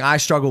which is something I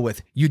struggle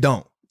with. You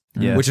don't.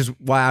 Yeah. Which is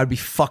why I would be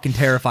fucking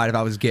terrified if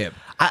I was Gib.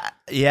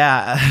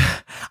 Yeah,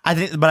 I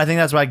think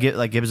that's why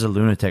Gibbs is a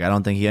lunatic. I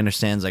don't think he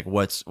understands like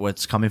what's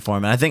coming for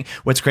him. And I think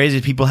what's crazy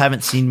is people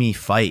haven't seen me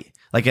fight.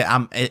 Like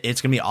it's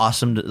gonna be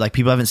awesome. Like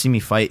people haven't seen me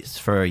fight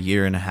for a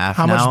year and a half.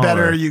 How now, much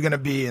better are you gonna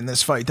be in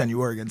this fight than you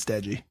were against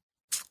Deji?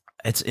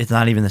 It's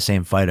not even the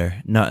same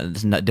fighter. No,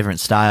 it's not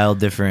different style,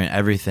 different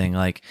everything.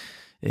 Like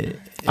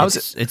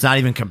it's not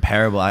even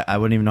comparable. I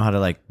wouldn't even know how to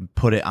like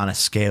put it on a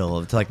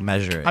scale to like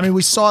measure it. I mean,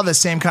 we saw the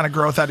same kind of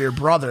growth out of your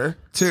brother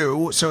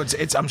too, so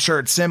it's I'm sure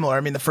it's similar.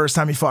 I mean, the first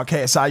time you fought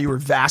KSI, you were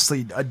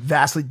a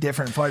vastly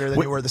different fighter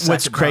than you were the second.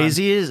 What's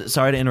crazy is,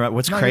 sorry to interrupt.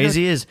 What's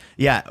crazy is,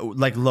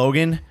 like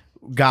Logan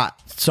got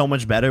so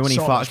much better when he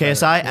fought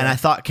KSI, and I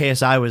thought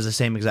KSI was the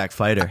same exact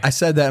fighter. I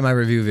said that in my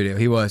review video.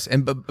 He was,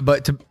 and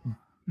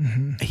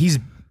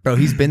but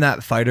he's been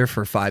that fighter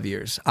for 5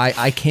 years.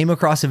 I came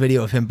across a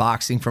video of him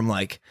boxing from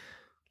like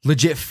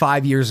legit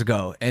 5 years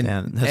ago, and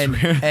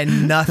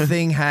and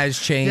nothing has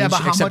changed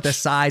except the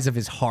size of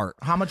his heart.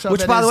 How much of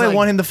which it by the is, way like,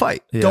 want him to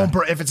fight. Don't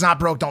if it's not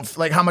broke, don't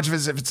like. How much of it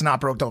is if it's not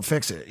broke, don't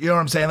fix it. You know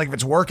what I'm saying? Like if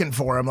it's working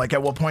for him, like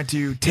at what point do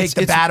you take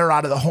the batter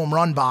out of the home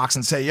run box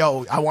and say,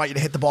 "Yo, I want you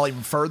to hit the ball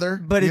even further"?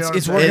 But it's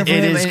working for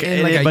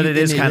him. But it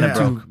is kind of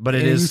broke. But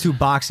it is a YouTube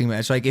boxing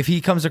match. Like if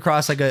he comes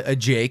across like a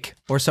Jake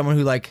or someone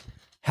who like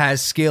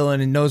has skill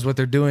and knows what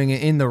they're doing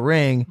in the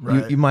ring,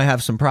 you might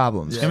have some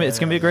problems. It's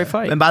gonna be a great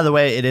fight. And by the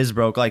way, it is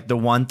broke. Like the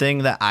one thing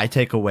that I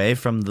take away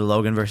from the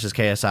Logan versus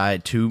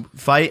KSI 2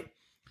 fight,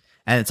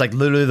 and it's like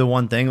literally the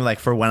one thing, like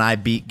for when I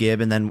beat Gib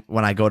and then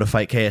when I go to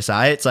fight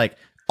KSI, it's like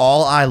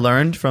all I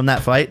learned from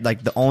that fight,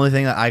 like the only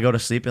thing that I go to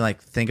sleep and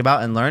like think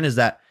about and learn is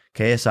that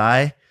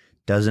KSI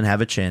doesn't have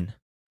a chin.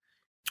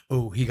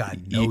 Oh, he got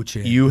no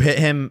chin. You hit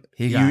him.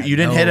 You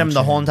didn't hit him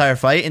the whole entire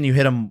fight, and you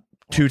hit him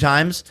 2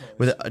 times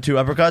with 2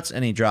 uppercuts,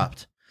 and he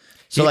dropped.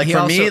 So like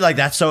for me, like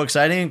that's so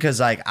exciting because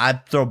like I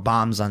throw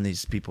bombs on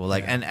these people,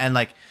 like and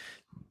like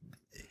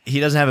he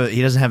doesn't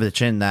have the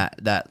chin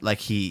that like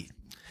he.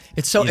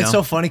 It's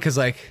so funny because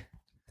like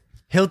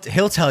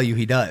he'll tell you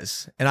he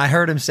does, and I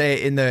heard him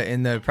say in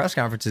the press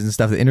conferences and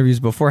stuff, the interviews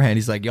beforehand,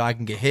 he's like, "Yo, I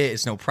can get hit.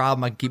 It's no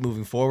problem. I can keep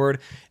moving forward."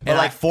 And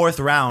like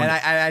 4th round,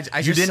 and I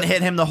you didn't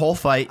hit him the whole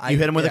fight. You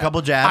hit him with a couple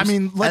jabs. I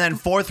mean, and then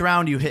 4th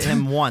round, you hit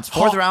him once.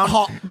 4th round,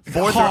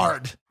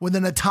 hard with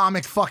an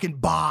atomic fucking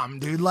bomb,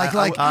 dude. Like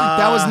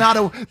that was not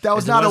a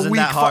weak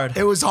hard.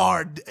 It was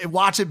hard.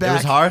 Watch it back. It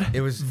was hard.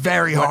 It was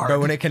very hard. But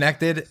when it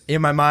connected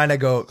in my mind, I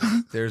go,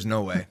 "There's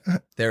no way.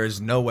 There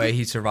is no way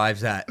he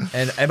survives that."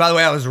 And by the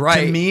way, I was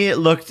right. To me, it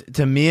looked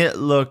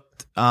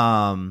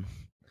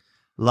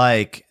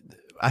like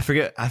I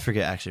forget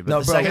actually. But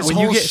no, bro.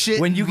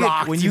 When you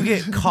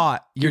get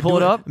caught, you pull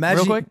it up imagine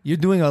real quick. You're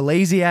doing a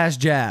lazy ass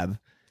jab,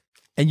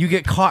 and you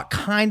get caught,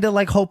 kind of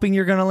like hoping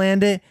you're gonna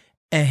land it,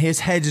 and his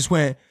head just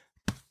went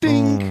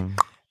ding.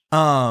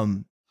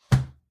 And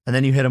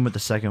then you hit him with the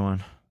second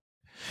one.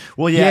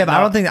 Well, yeah, but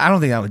I don't think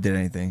that one did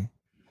anything.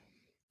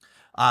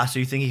 So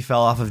you think he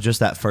fell off of just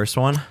that first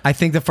one? I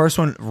think the first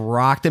one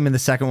rocked him, and the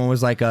second one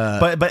was like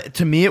a. But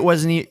to me, it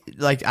wasn't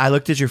like I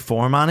looked at your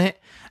form on it,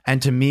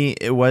 and to me,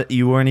 it was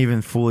you weren't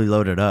even fully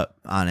loaded up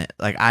on it.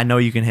 Like I know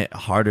you can hit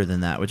harder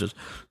than that, which is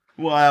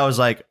why I was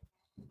like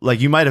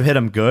you might have hit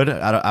him good.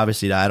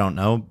 Obviously, I don't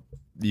know.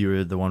 You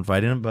were the one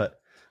fighting him, but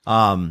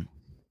I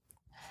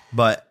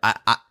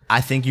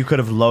think you could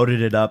have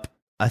loaded it up.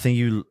 I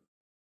think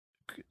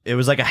it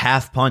was like a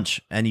half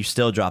punch, and you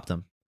still dropped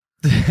him.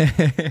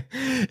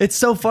 It's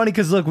so funny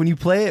because look, when you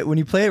play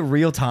it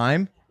real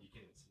time,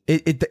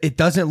 it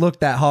doesn't look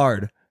that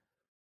hard.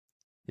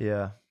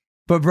 Yeah,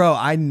 but bro,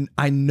 I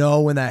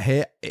know when that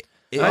hit,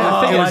 it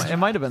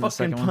might have been the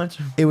second one.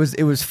 It was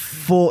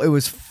full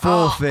fist.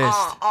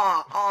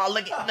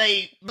 Look at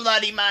me,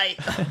 bloody mate,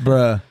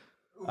 bruh.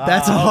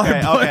 That's a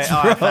hard punch,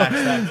 bro.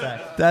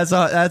 Facts. That's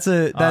all right.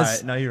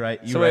 No, you're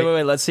right.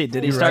 Wait. Let's see.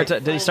 Did he start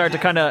to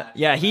kind of?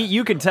 Yeah,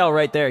 you can tell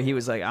right there. He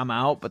was like, "I'm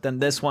out," but then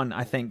this one,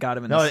 I think, got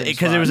him in the same spot.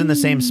 Because it was in the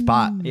same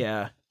spot.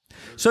 Yeah.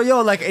 So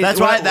yo, like that's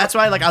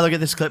why like I look at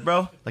this clip,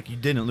 bro. Like you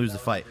didn't lose the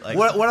fight. Like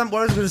what I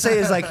was gonna say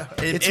is like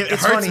it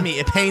hurts funny. Me,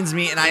 it pains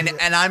me, and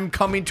I'm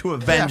coming to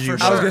avenge you.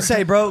 I was gonna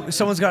say, bro,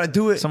 some's got to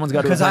do it. Someone's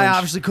got to because I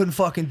obviously couldn't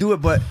fucking do it.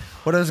 But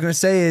what I was gonna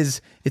say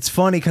is it's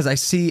funny because I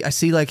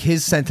see like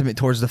his sentiment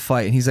towards the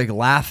fight, and he's like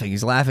laughing.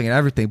 He's laughing at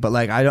everything. But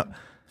like I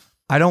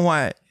don't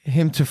want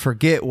him to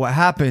forget what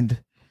happened,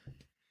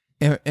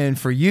 and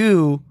for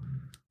you.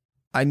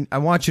 I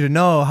want you to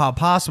know how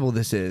possible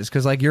this is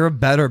because like you're a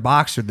better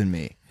boxer than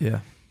me. Yeah.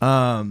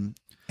 And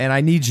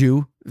I need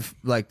you,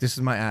 like this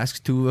is my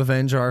ask to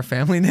avenge our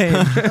family name.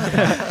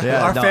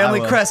 Our family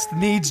crest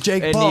needs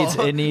Jake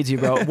Paul. It needs you,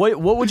 bro.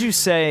 What would you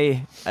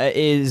say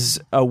is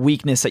a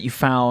weakness that you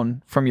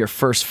found from your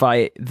first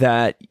fight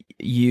that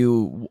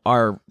you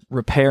are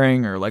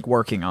repairing or like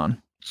working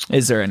on?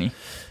 Is there any?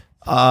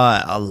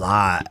 A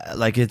lot.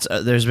 Like it's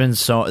there's been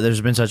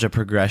such a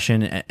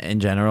progression in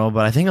general,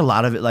 but I think a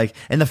lot of it, like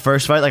in the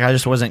first fight, like I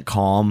just wasn't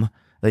calm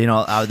You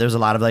know, there's a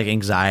lot of like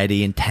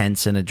anxiety and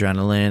tense and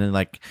adrenaline and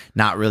like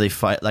not really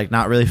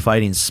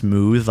fighting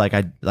smooth like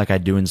I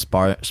do in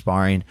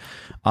sparring.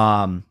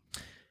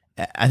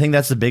 I think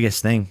that's the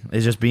biggest thing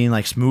is just being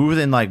like smooth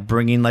and like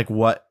bringing like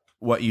what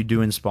you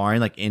do in sparring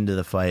like into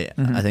the fight.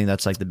 I think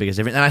that's like the biggest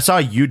difference. And I saw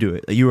you do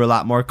it. You were a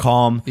lot more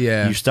calm.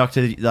 Yeah. You stuck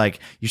to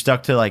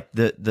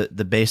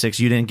the basics.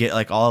 You didn't get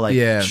like all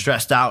like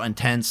stressed out and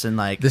tense and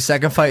like the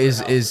second fight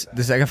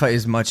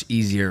is much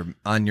easier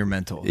on your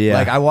mental. Yeah.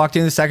 Like I walked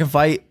in the second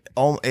fight,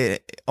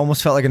 it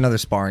almost felt like another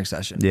sparring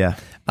session. Yeah.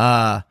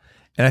 And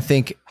I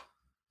think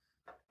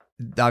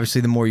obviously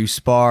the more you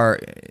spar,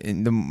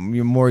 the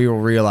more you'll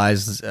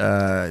realize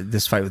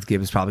this fight with Gibb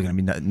is probably going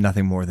to be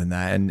nothing more than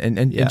that,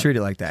 and treat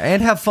it like that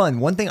and have fun.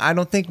 One thing I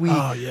don't think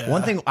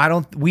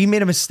we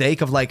made a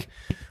mistake of like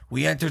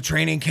we entered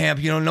training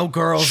camp, you know, no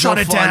girls, Shut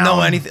no it fun, down.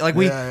 no anything. Like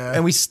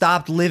and we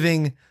stopped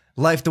living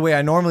life the way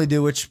I normally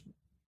do, which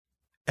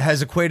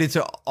has equated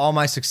to all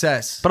my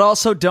success. But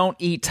also don't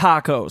eat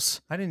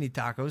tacos. I didn't eat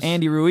tacos.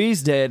 Andy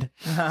Ruiz did.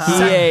 He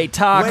ate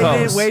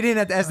tacos. Weighed in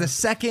as the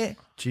second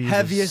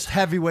heaviest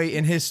heavyweight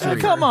in history.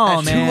 Come on,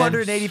 at man.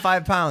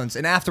 285 pounds.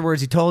 And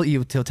afterwards,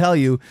 he'll tell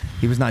you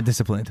he was not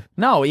disciplined.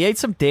 No, he ate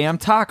some damn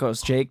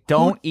tacos, Jake.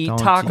 Don't eat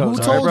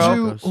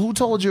tacos. Who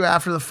told you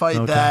after the fight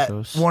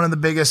one of the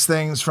biggest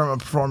things from a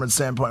performance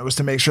standpoint was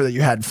to make sure that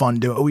you had fun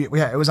doing it?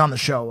 It was on the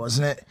show,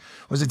 wasn't it?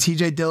 Was it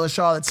TJ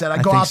Dillashaw that said,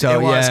 I go out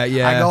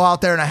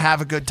there and I have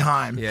a good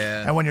time.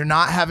 Yeah. And when you're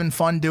not having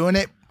fun doing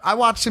it, I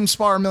watched him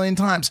spar a million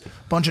times.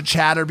 Bunch of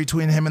chatter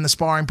between him and the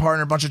sparring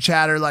partner. Bunch of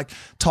chatter, like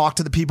talk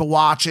to the people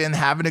watching,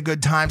 having a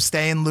good time,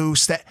 staying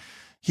loose.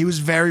 He was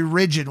very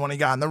rigid when he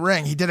got in the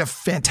ring. He did a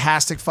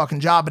fantastic fucking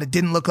job, but it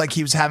didn't look like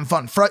he was having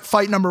fun.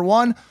 Fight number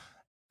 1,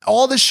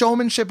 all the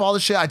showmanship, all the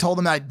shit I told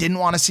him that I didn't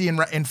want to see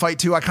in fight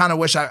 2. I kind of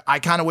wish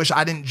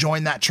I didn't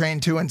join that train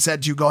too and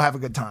said you go have a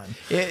good time.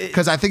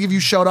 Because I think if you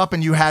showed up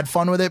and you had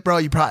fun with it, bro,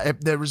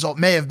 the result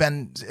may have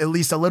been at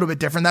least a little bit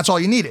different. That's all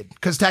you needed.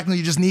 Because technically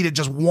you just needed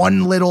just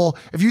one little.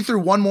 If you threw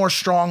one more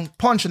strong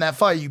punch in that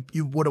fight,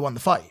 you would have won the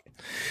fight.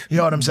 You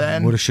know what I'm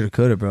saying? Woulda, shoulda,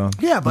 coulda, bro.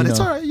 Yeah, but it's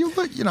all right.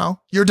 You know,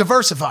 you're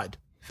diversified.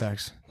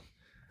 Facts.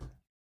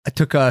 I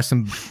took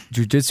some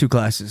jujitsu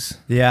classes.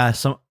 Yeah,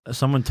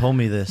 someone told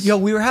me this. Yo,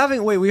 we were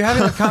having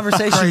a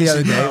conversation the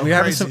other day. We were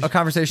having a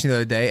conversation the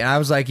other day, and I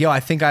was like, yo,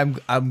 I think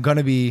I'm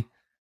gonna be.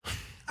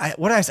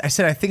 I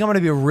said I think I'm gonna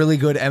be a really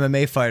good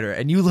MMA fighter,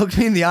 and you looked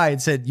me in the eye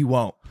and said you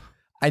won't.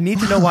 I need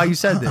to know why you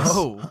said this.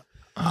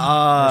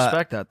 I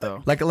respect that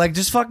though. Like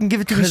just fucking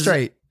give it to me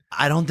straight.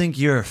 I don't think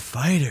you're a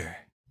fighter.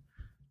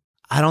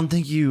 I don't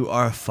think you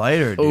are a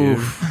fighter, dude.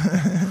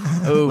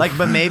 Like,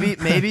 but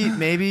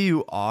maybe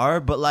you are,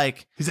 but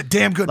like he's a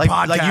damn good podcaster.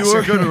 podcaster. Like you were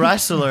a good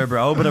wrestler,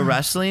 bro, but a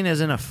wrestling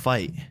isn't a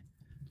fight.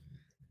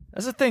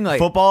 That's the thing. Like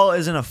football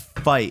isn't a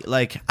fight.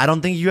 Like I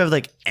don't think you have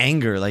like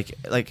anger. Like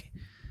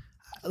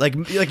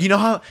you know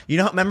how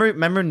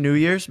remember New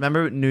Year's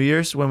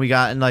when we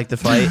got in like the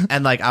fight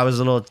and like I was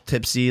a little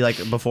tipsy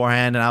like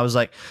beforehand and I was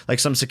like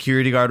some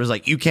security guard was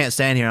like, you can't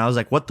stand here, and I was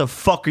like, what the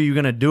fuck are you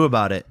gonna do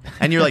about it?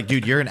 And you're like,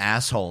 dude, you're an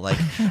asshole. Like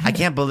I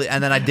can't believe.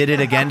 And then I did it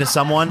again to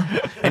someone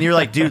and you're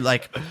like, dude,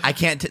 like I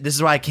can't. This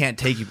is why I can't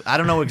take you. I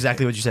don't know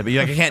exactly what you said, but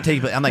you're like, I can't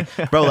take you. I'm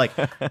like, bro, like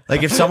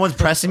if someone's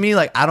pressing me,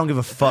 like I don't give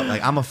a fuck.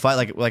 Like I'm a fight.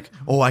 Like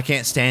oh, I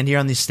can't stand here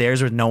on these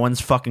stairs where no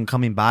one's fucking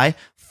coming by.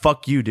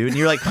 Fuck you, dude. And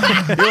you're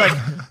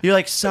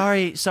like,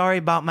 sorry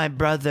about my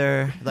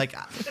brother. Like,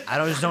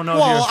 just don't know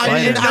if you're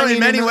a fighter.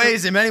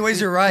 In many ways,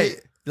 you're right.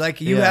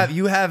 Like you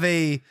have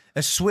a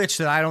switch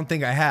that I don't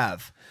think I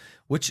have,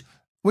 which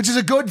is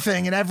a good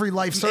thing in every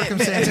life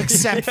circumstance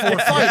except for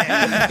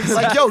fighting. It's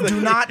like, yo,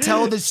 do not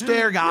tell the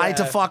stair guy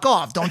to fuck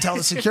off. Don't tell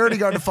the security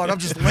guard to fuck off.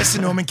 Just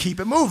listen to him and keep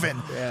it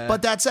moving. Yeah.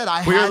 But that said,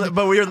 we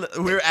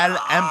were at an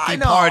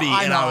empty party.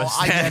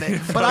 I get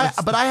it.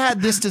 But I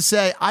had this to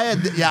say. I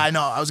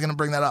was gonna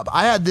bring that up.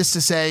 I had this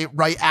to say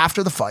right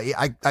after the fight.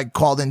 I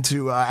called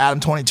into Adam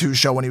 22's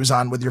show when he was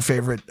on with your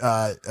favorite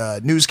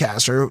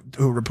newscaster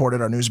who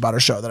reported our news about our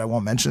show that I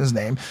won't mention his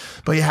name,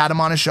 but he had him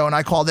on his show, and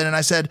I called in and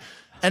I said.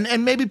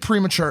 And maybe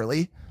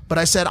prematurely, but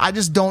I said, I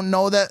just don't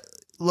know that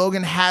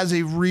Logan has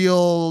a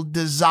real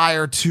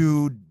desire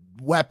to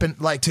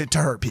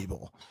hurt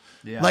people.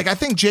 Yeah. Like, I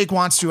think Jake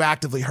wants to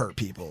actively hurt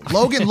people.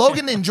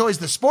 Logan enjoys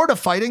the sport of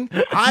fighting.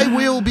 I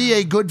will be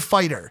a good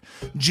fighter.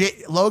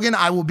 Logan,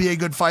 I will be a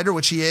good fighter,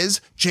 which he is.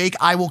 Jake,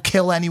 I will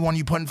kill anyone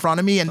you put in front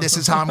of me, and this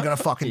is how I'm going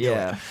to fucking do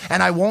it.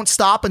 And I won't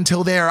stop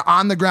until they're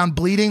on the ground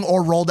bleeding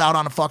or rolled out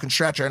on a fucking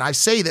stretcher. And I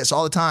say this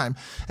all the time,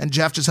 and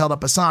Jeff just held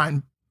up a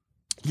sign.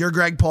 You're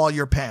Greg Paul,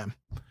 you're Pam.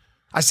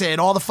 I say it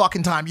all the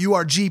fucking time. You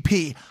are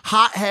GP,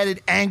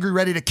 hot-headed, angry,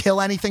 ready to kill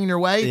anything in your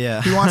way.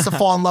 Yeah. He wants to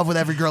fall in love with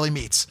every girl he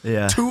meets.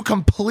 Yeah. 2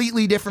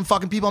 completely different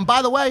fucking people. And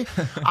by the way,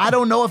 I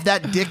don't know if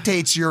that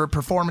dictates your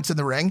performance in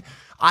the ring.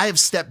 I have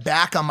stepped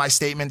back on my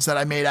statements that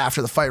I made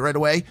after the fight right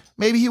away.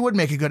 Maybe he would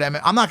make a good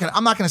MMA. I'm not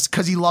gonna,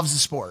 because he loves the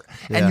sport.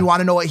 And you want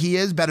to know what he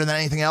is better than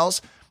anything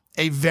else?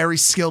 a very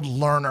skilled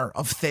learner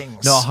of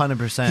things. No,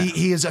 100%.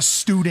 He is a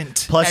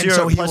student. Plus, and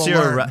so he you're will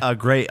learn. a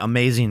great,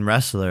 amazing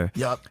wrestler.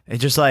 Yep.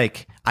 It's just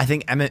like I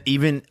think in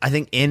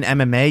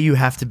MMA you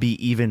have to be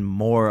even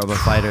more of a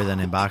fighter than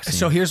in boxing.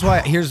 So here's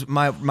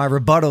my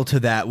rebuttal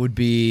to that would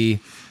be,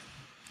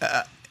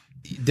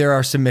 there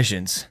are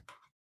submissions,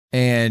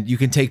 and you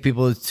can take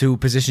people to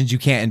positions you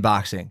can't in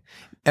boxing.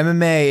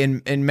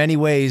 MMA in many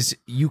ways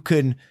you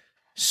can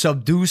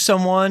subdue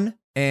someone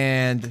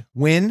and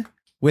win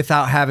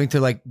without having to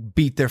like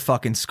beat their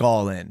fucking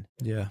skull in.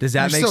 Yeah. Does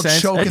that You're make still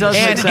sense? choking It does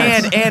the make shit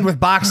sense. And with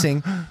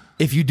boxing,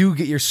 if you do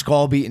get your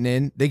skull beaten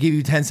in, they give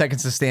you 10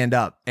 seconds to stand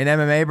up. In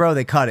MMA, bro,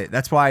 they cut it.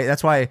 That's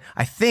why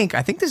I think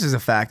this is a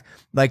fact.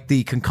 Like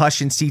the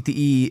concussion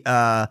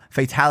CTE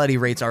fatality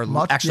rates are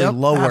actually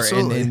lower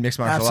in mixed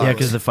martial arts. Yeah,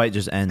 because the fight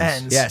just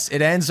ends. Yes,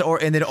 it ends, or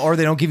they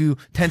don't give you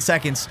 10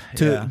 seconds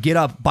to get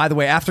up. By the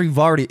way, after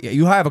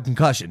you have a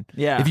concussion.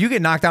 Yeah. If you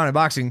get knocked down in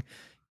boxing,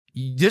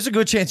 there's a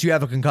good chance you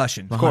have a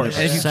concussion. Of course.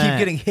 And if you keep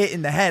getting hit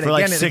in the head For again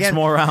like and 6 again,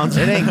 more rounds.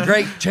 it ain't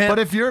great, champ. But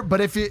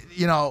if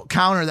you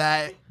counter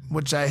that,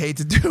 which I hate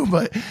to do,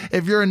 but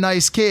if you're a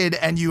nice kid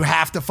and you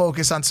have to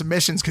focus on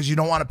submissions because you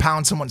don't want to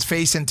pound someone's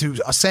face into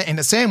a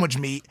sandwich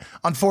meat,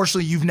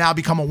 unfortunately, you've now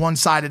become a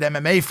one-sided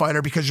MMA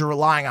fighter because you're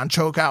relying on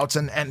chokeouts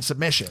and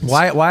submissions.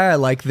 Why I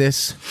like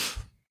this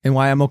and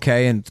why I'm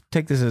okay, and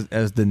take this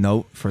as the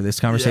note for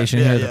this conversation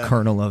the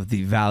kernel of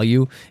the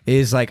value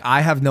is like I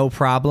have no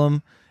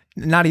problem,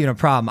 not even a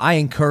problem. I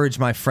encourage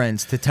my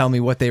friends to tell me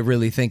what they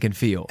really think and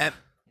feel.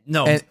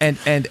 No.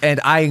 And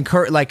I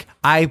encourage, like,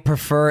 I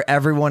prefer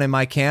everyone in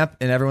my camp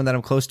and everyone that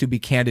I'm close to be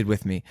candid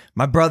with me.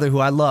 My brother, who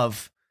I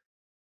love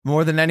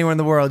more than anyone in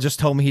the world, just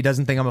told me he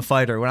doesn't think I'm a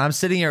fighter. When I'm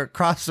sitting here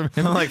across from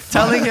him, like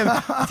telling him,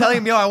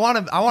 yo, I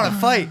want to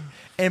fight.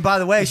 And by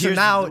the way, so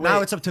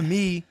now it's up to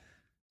me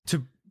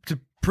to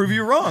prove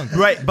you wrong.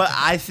 Right, but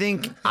I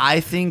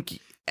think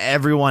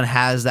everyone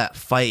has that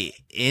fight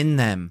in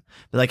them.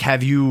 Like,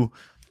 have you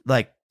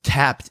like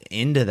tapped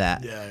into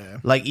that? Yeah.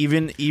 Like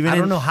even I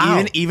don't know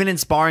how. Even in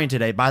sparring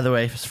today. By the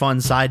way,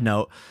 fun side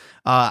note.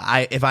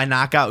 If I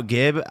knock out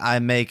Gib, I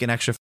make an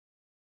extra.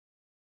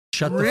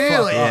 Shut the fuck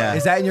Really? up. Yeah.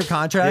 Is that in your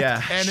contract?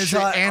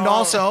 Yeah.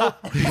 Also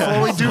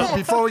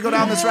before we go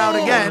down this route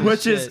again,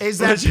 is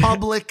that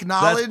public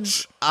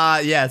knowledge?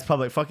 Yeah, it's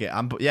public. Fuck it.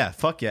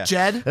 Fuck yeah.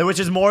 Jed? Which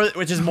is more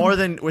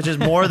than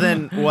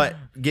what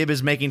Gib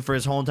is making for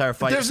his whole entire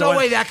fight. There's no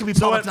way that can be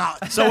public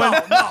knowledge.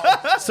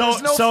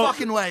 There's no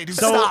fucking way. Dude,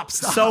 stop.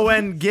 So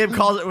when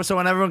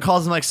when everyone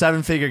calls him like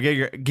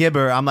 7-figure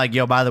Gibber, I'm like,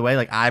 yo, by the way,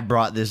 like I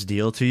brought this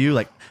deal to you.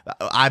 Like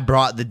I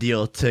brought the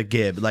deal to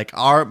Gib. Like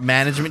our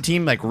management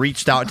team like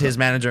reached out to his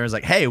manager and was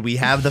like, hey, we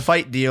have the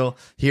fight deal.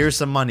 Here's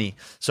some money.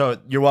 So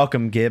you're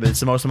welcome, Gib.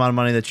 It's the most amount of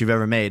money that you've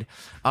ever made.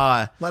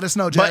 Let us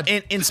know, Jed.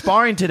 But in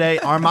sparring today,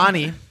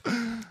 Armani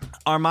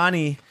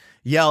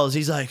yells,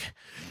 he's like,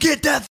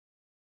 get that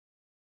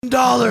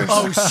 $1,000.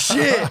 Oh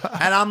shit.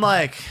 And I'm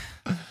like,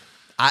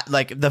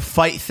 the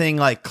fight thing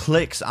like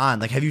clicks on.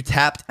 Like, have you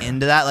tapped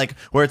into that? Like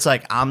where it's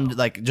like I'm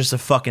like just a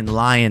fucking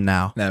lion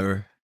now.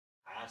 Never.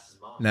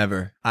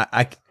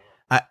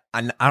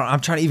 I'm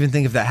trying to even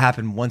think if that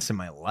happened once in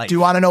my life. Do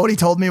you want to know what he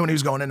told me when he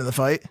was going into the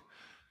fight?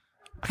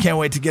 I can't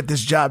wait to get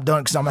this job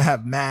done because I'm gonna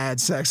have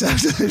mad sex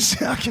after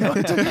this. I can't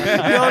wait to, you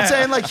know what I'm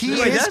saying? Like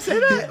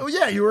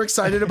yeah, you were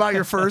excited about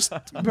your first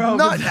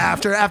nut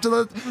after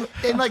the,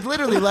 and like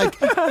literally like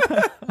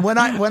when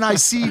I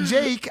see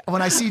Jake,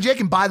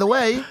 and by the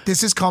way,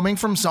 this is coming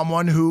from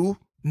someone who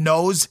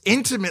knows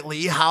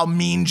intimately how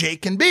mean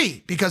Jake can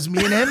be because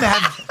me and him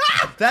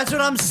have That's what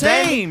I'm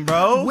saying,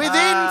 bro.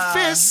 within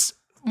fists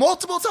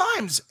multiple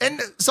times, and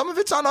some of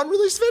it's on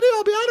unreleased video.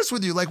 I'll be honest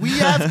with you. Like we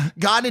have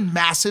gotten in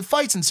massive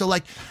fights, and so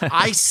like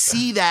I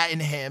see that in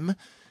him,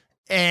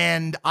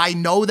 and I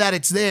know that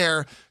it's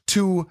there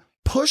to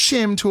push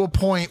him to a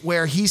point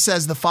where he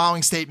says the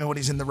following statement when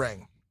he's in the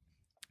ring: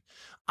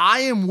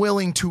 I am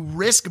willing to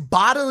risk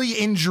bodily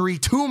injury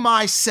to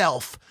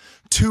myself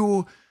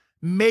to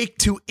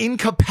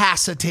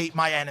incapacitate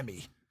my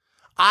enemy.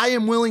 I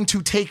am willing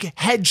to take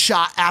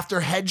headshot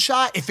after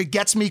headshot if it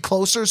gets me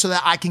closer so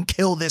that I can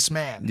kill this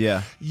man.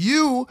 Yeah.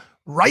 You,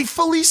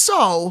 rightfully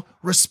so,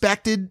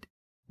 respected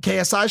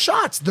KSI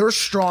shots. They're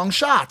strong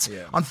shots.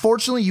 Yeah.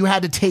 Unfortunately, you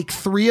had to take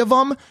 3 of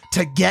them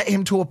to get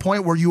him to a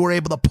point where you were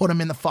able to put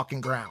him in the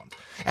fucking ground.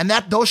 And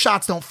those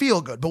shots don't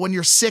feel good. But when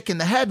you're sick in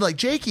the head like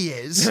Jakey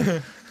is,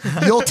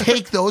 you'll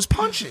take those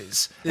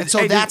punches. And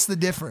so that's the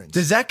difference.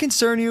 Does that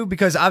concern you?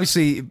 Because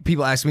obviously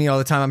people ask me all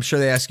the time. I'm sure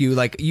they ask you,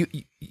 like,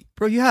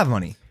 bro, you have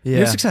money. Yeah.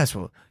 You're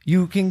successful.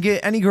 You can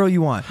get any girl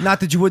you want. Not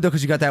that you would, though,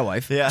 because you got that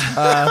wife.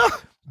 Yeah.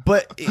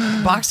 But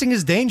boxing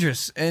is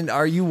dangerous. And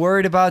are you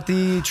worried about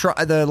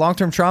the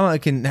long-term trauma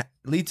it can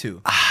lead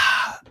to?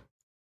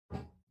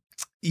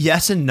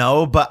 Yes and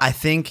no, but I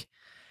think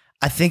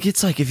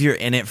it's like if you're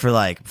in it for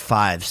like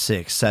 5,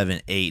 6,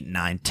 7, 8,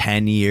 9,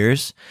 10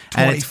 years.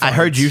 And I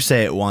heard you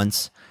say it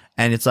once,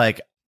 and it's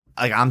like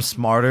like I'm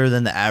smarter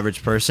than the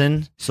average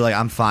person, so like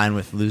I'm fine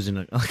with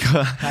losing.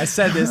 I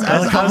said this.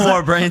 a couple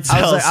more brain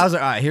cells. I was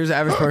like, all right, here's the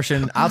average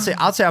person. I'll say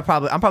I'm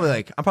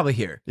probably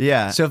here.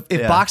 Yeah. So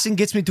if boxing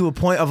gets me to a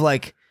point of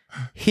like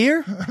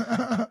here,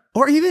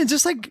 or even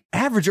just like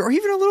average, or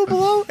even a little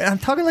below, and I'm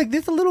talking like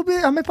this a little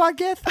bit on my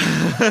podcast,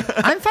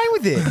 I'm fine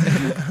with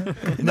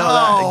it.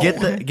 No,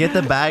 get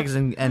the bags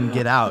and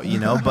get out, you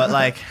know. But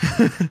like,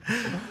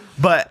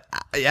 but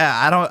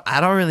yeah, I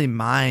don't really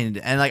mind.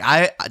 And like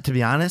to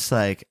be honest,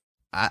 like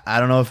I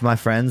don't know if my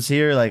friends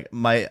here like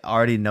might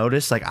already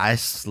notice. Like I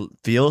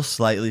feel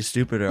slightly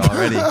stupider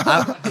already.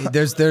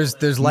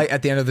 There's light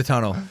at the end of the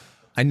tunnel.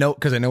 I know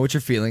because I know what you're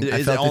feeling.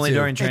 Is it only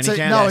during training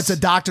camp? No, it's a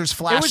doctor's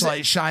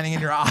flashlight shining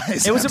in your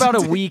eyes. It was about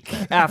a week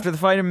after the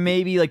fight, and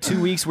maybe like 2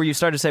 weeks, where you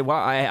started to say,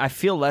 "Wow, I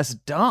feel less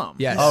dumb."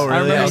 Yes. Oh, really? I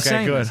remember you Okay,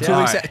 saying good. this, Two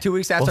yeah. weeks. 2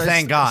 weeks after. Well,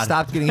 thank God.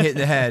 Stopped getting hit in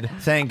the head.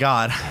 Thank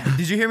God.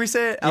 Did you hear me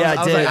say it? Yeah, I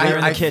was did. like, We were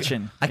in the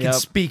kitchen. I can Yep.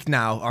 speak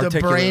now. The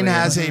Articulately. brain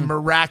has a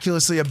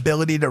miraculously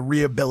ability to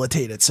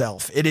rehabilitate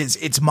itself.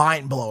 It's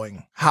mind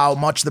blowing how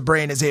much the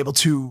brain is able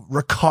to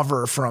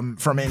recover from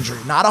injury.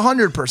 Not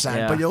 100%,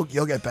 Yeah. but you'll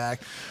get back.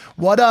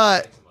 What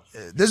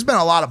there's been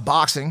a lot of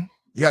boxing.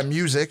 You got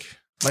music.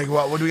 Like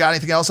what do we got?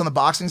 Anything else on the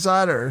boxing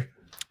side or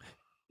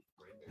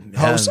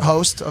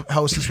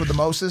hostess with the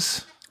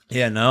Moses?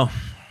 Yeah, no.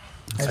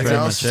 Anything pretty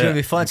else? much It's gonna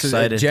be fun. So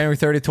Excited. January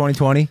 30th,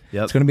 2020.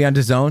 Yep. It's gonna be on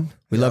DAZN.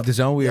 We love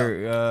DAZN. We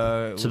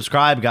are.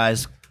 Subscribe,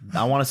 guys.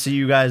 I want to see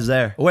you guys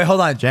there. Wait,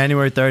 hold on.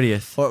 January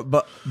 30th.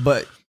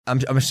 But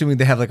I'm assuming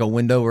they have like a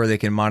window where they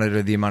can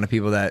monitor the amount of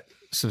people that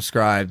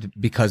subscribed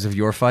because of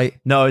your fight.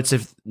 No, it's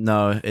His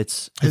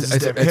is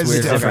it's different. His is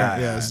weird. different.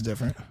 Okay. Yeah, it's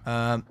different.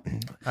 All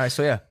right,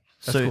 so yeah.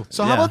 That's cool.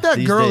 So how yeah, about that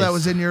these girl days. that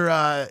was in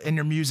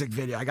your music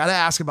video? I got to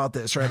ask about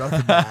this right off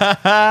the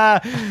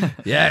bat.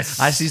 Yes.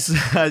 I see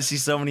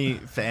so many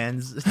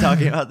fans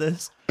talking about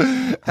this.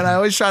 And I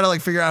always try to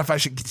like figure out if I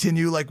should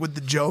continue like with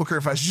the joke or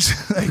if I should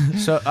just like.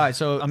 So all right,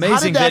 so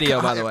Amazing that video,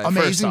 co- by the way.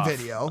 amazing first off.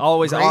 video.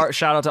 Always Great.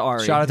 shout out to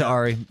Ari. shout out to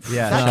Ari.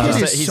 Yeah. That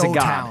kid is He's so a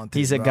god. talented.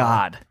 He's a bro.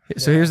 god.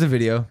 So here's the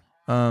video.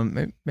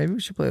 Maybe we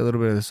should play a little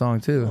bit of the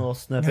song too. A little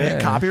snippet. Yeah,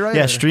 copyright.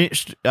 Yeah,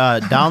 or-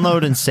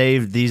 download and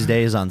save these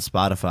days on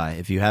Spotify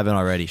if you haven't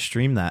already.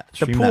 Stream that. The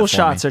Stream pool that for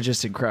shots me. are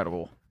just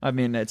incredible. I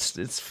mean, it's.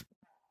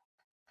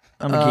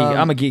 I'm a geek.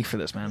 I'm a geek for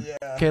this, man.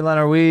 Kaylan,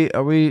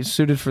 are we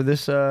suited for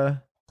this?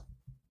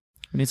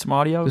 We need some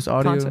audio. This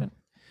audio? content.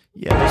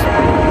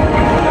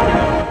 Yeah.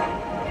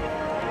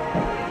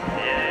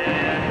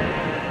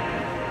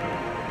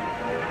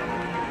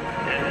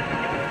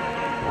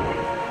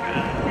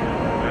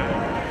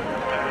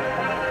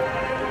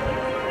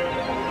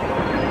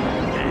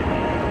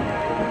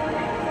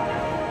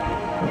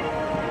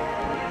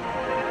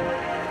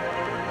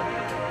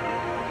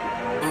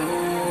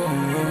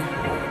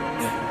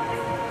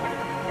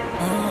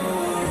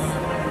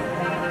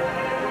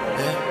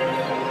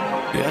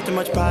 You have too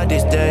much pride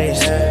these days,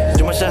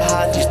 too much to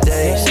hide these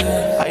days.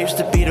 I used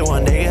to be the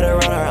one they get to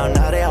run around,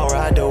 now they all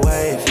ride the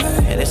wave.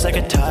 And it's like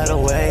a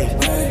tidal wave.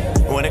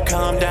 When it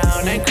calm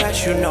down and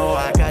crash, you know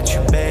I got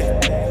you,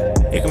 babe.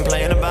 You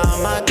complain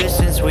about my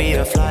distance, we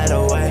a flight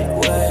away.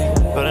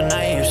 But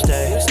tonight you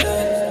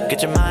stay,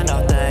 get your mind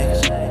off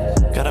things.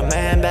 Got a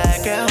man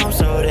back at home,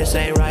 so this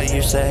ain't right,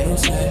 you say.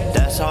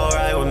 That's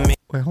alright with me.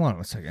 Wait, hold on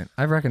a second.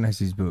 I recognize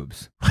these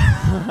boobs.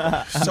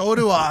 So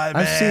do I, man.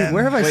 I've seen.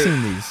 Where have I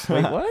seen these?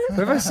 Wait, what?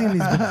 Where have I seen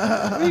these?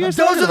 Boobs?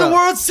 Those are the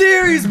World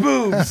Series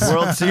boobs.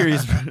 World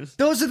Series.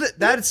 Those are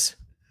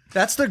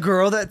that's the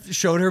girl that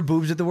showed her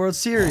boobs at the World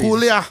Series.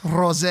 Julia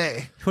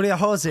Rosé. Julia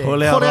Jose.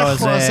 Julia Julia Rosé.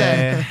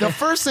 Rosé. The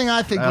first thing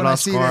I think when I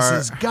see this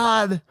is,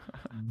 God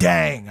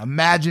dang,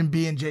 imagine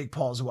being Jake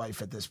Paul's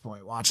wife at this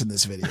point, watching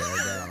this video,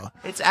 bro.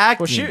 It's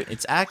acting. Well,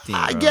 it's acting.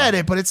 I bro. get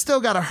it, but it's still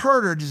got to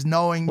hurt her just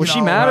knowing. Was you she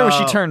know, mad or was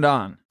she turned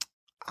on?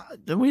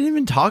 We didn't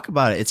even talk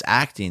about it. It's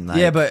acting. Like,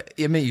 Yeah, but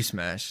it made you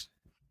smash.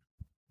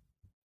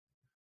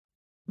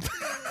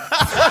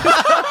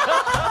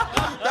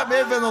 That may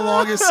have been the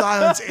longest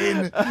silence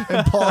in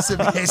Impulsive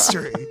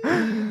history.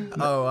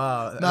 Oh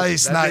wow!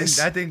 Nice, nice.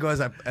 That didn't go as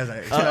I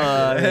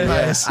expected.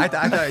 Nice. I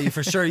thought you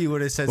for sure you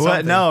would have said what?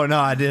 something. No,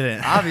 I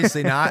didn't.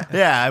 Obviously not.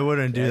 Yeah, I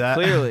wouldn't do that.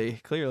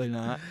 Clearly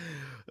not.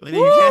 You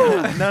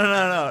can't-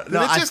 No. Did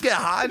it just get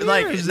hot in here?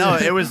 Like no,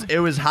 it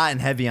was hot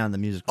and heavy on the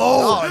music.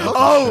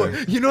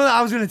 Oh, you know that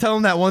I was gonna tell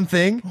him that one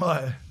thing.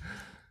 What?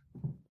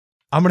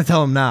 I'm gonna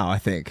tell him now. I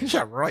think.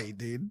 Yeah, right,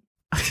 dude.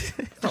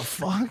 The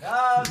fuck?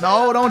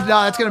 No, don't. No,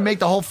 that's gonna make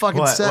the whole fucking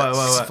What? set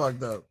What?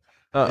 fucked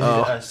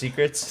up.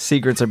 Secrets.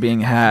 Secrets are being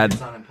had.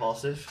 It's on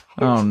Impulsive.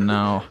 Oh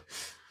no.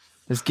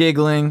 There's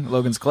giggling.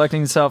 Logan's collecting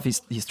himself.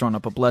 He's throwing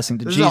up a blessing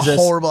to This Jesus. is a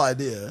horrible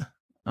idea.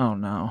 Oh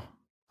no.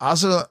 I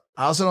also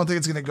don't think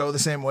it's gonna go the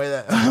same way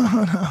that.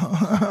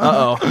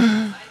 Uh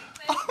oh.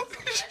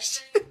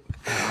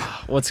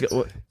 What?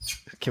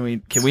 Can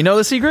we know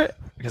the secret?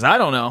 Because I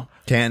don't know.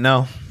 Can't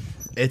know.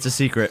 It's a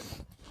secret.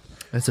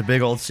 It's a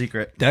big old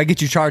secret. Did I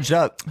get you charged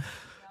up?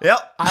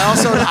 Yep. I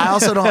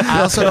also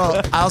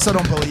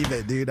don't believe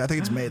it, dude. I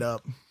think it's made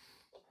up.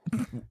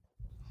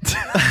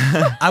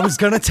 I was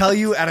gonna tell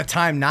you at a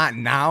time, not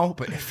now,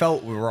 but it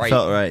felt right.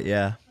 Felt right,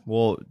 yeah.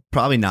 Well,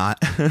 probably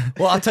not.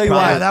 Well, I'll tell you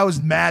Yeah, why. that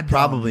was mad. dumb,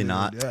 Probably dude.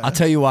 not. Yeah. I'll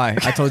tell you why.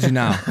 I told you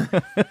now.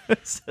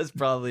 That's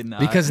probably not.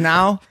 Because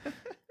now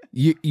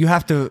you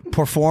have to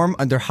perform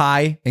under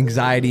high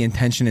anxiety and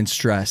tension and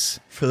stress.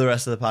 For the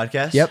rest of the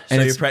podcast? Yep, So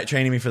and you're it's-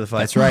 training me for the fight.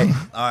 That's right.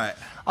 All right.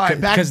 All right,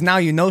 back. Because now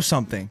you know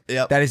something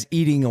Yep. that is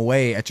eating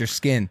away at your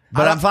skin.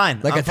 But I'm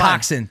fine. Like I'm a fine.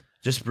 toxin.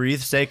 Just breathe,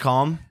 stay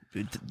calm,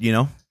 you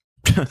know.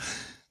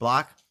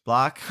 block,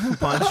 punch.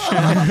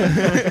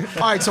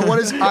 All right. So what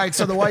is? All right.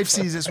 So the wife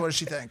sees this. What does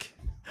she think?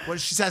 What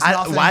she says?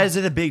 Nothing. Why is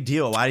it a big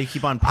deal? Why do you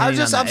keep on pinning on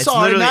that? I'm It's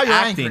sorry, literally now you're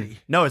acting. angry.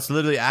 No, it's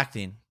literally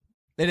acting.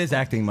 It is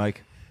acting,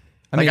 Mike.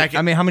 I Like, mean,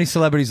 I mean, how many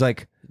celebrities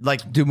like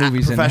Like do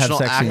movies and have professional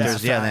sex scenes?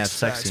 actors, yeah, and they have Facts,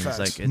 sex facts, scenes. facts.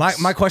 Like it's,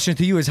 My question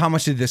to you is, how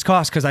much did this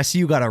cost? Because I see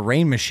you got a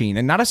rain machine,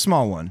 and not a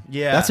small one.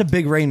 Yeah. That's a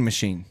big rain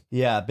machine.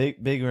 yeah,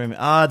 big room.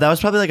 That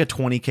was probably like a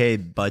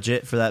 $20K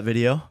budget for that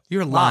video.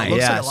 You're lying.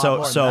 looks Yeah, like a lot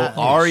more so than that.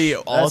 Ari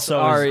also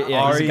Ari, is,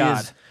 yeah, he's a Ari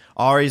god. is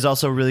Ari's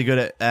also really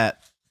good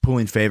at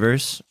pulling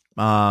favors.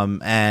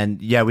 And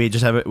yeah, we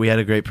had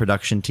a great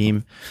production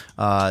team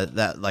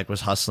that like was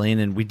hustling,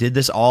 and we did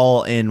this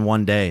all in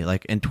one day,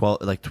 like in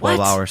 12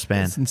 hour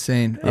span. It's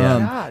insane.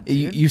 God,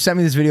 You sent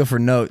me this video for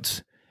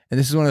notes, and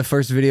this is one of the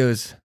first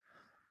videos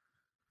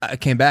I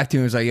came back to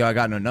and was like, yo, I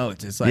got no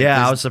notes. It's like, Yeah, I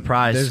there's- was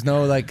surprised. There's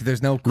no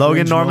Logan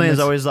cringe normally is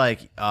moments. always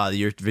like,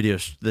 your video,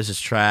 this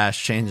is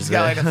trash, changes He's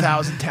got it. like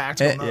 1,000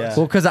 tactical notes.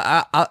 Well, because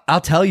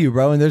I'll tell you,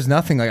 bro, and there's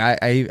nothing like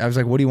I was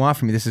like, what do you want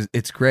from me?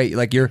 It's great.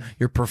 Like your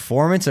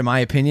performance, in my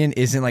opinion,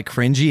 isn't like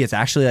cringy. It's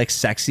actually like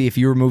sexy. If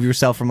you remove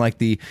yourself from like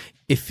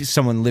if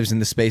someone lives in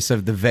the space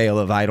of the veil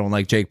of I don't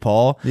like Jake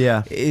Paul,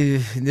 Yeah.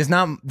 there's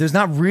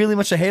not really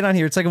much to hate on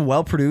here. It's like a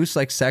well produced,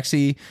 like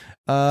sexy.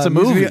 It's a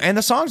music movie. video, and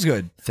the song's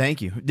good.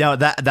 Thank you. No,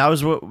 that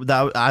was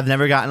I've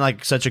never gotten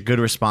like such a good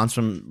response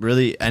from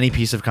really any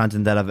piece of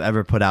content that I've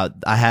ever put out.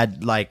 I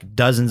had like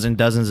dozens and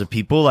dozens of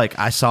people. Like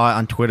I saw it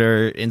on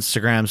Twitter,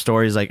 Instagram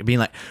stories, like being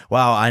like,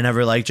 "Wow, I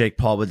never liked Jake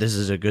Paul, but this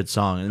is a good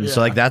song." And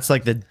so like that's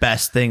like the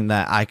best thing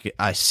that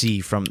I see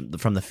from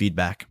the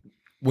feedback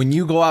When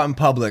you go out in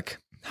public,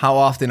 how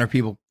often are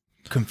people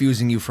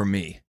confusing you for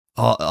me?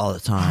 all the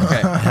time.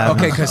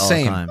 Okay, because All the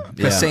same, time.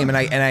 because Yeah. same,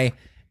 and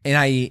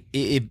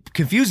it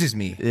confuses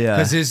me. Yeah.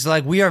 because it's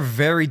like we are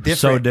very different,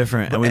 So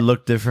different, and we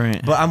look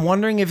different. But I'm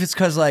wondering if it's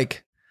because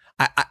like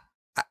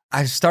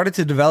I started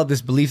to develop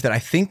this belief that I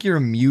think your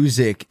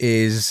music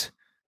is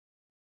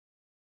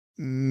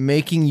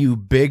making you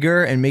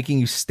bigger and making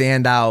you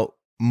stand out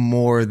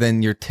more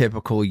than your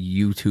typical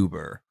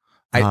YouTuber.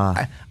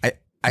 Yeah,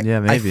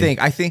 maybe.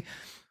 I think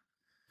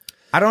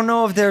I don't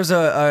know if there's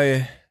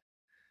a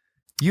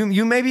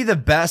you may be the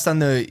best on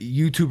the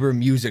YouTuber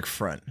music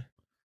front.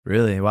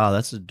 Really? Wow,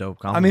 that's a dope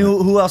I compliment.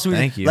 mean, who else?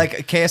 Thank you.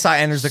 Like KSI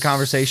enters the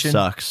conversation.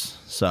 Sucks.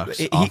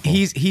 Awful.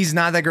 He's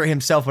not that great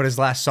himself, but his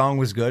last song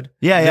was good.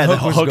 Yeah, the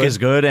was hook good. is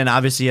good, and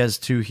obviously he has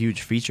 2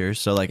 huge features,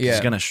 so like Yeah. he's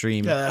gonna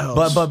stream. Yeah, that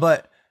helps.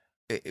 But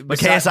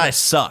KSI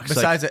sucks.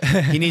 Besides Like,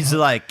 it- he needs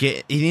to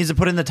he needs to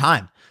put in the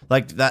time.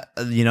 Like that,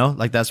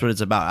 like that's what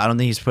it's about. I don't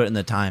think he's putting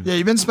the time. Yeah,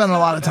 you've been spending a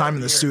lot of time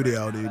in the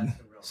studio, dude.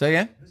 Say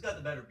again. Who's got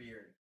the better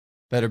beard?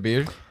 Better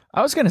beard.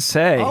 I was gonna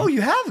say. Oh,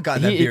 you have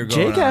got that beard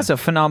going Jake has a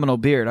phenomenal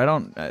beard. I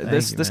don't.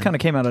 This you, man. kind of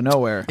came out of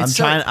nowhere.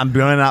 I'm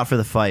going out for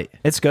the fight.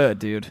 It's good,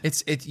 dude.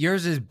 It's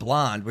yours is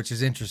blonde, which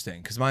is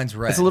interesting because mine's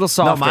red. It's a little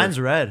softer. No, mine's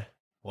red.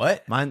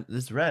 what? Mine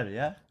is red.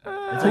 Yeah,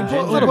 it's a like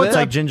ginger. little bit. It's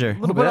like ginger.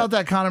 Little Put bit. out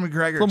that Conor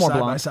McGregor little more side by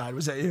blonde. side.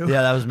 Was that you?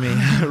 Yeah, that was me.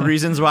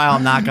 Reasons why I'll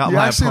knock out You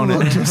my actually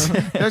opponent.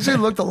 you actually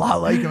looked a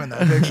lot like him in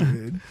that picture,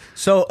 dude.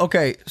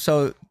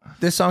 So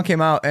this song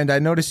came out, and I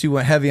noticed you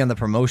went heavy on the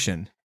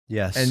promotion,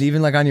 Yes, and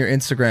even like on your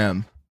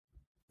Instagram,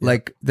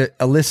 like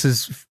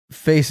Alyssa's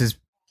face is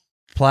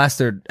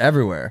plastered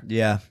everywhere.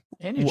 yeah.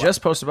 And you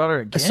just posted about her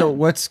again. So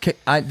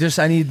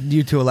I need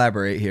you to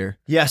elaborate here.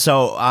 Yeah,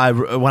 so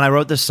when I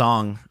wrote this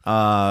song,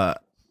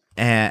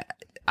 and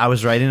I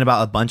was writing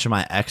about a bunch of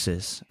my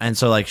exes, and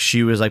so like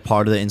she was like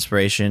part of the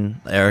inspiration.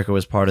 Erica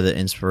was part of the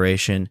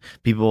inspiration.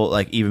 People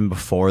like even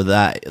before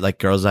that, like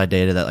girls I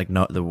dated that like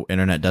the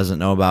internet doesn't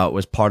know about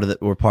were part of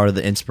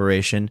the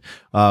inspiration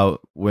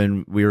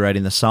when we were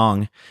writing the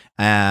song,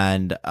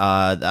 and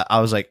I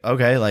was like,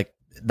 okay, like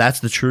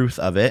that's the truth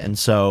of it, and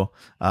so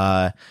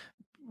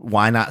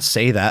why not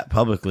say that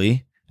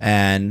publicly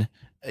and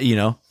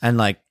and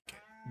like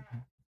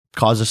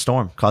cause a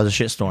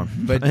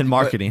shitstorm But in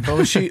marketing.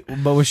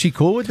 But was she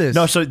cool with this?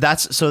 No, so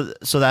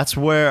that's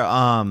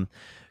where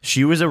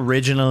she was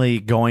originally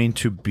going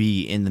to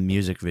be in the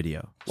music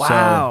video.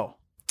 wow.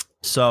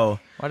 So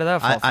Why did that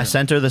fall I through?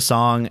 sent her the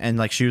song, and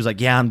like she was like,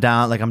 yeah, I'm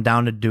down. Like I'm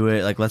down to do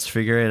it. Like let's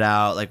figure it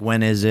out. Like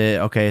when is it?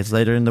 Okay, it's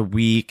later in the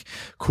week.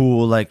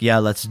 Cool. Like yeah,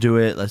 let's do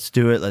it. Let's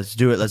do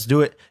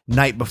it.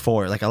 Night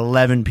before, like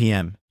 11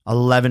 p.m.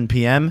 11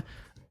 p.m.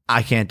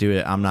 I can't do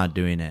it. I'm not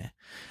doing it.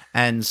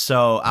 And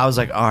so I was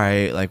like, all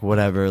right, like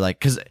whatever,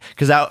 like because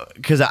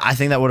I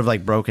think that would have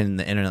like broken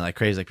the internet like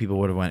crazy, like people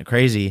would have went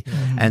crazy,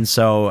 and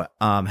so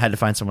had to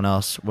find someone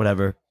else,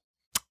 whatever.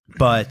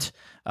 But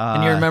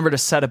And you remember a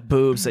set of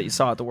boobs that you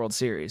saw at the World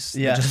Series.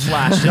 Yeah. That just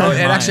flashed. No, in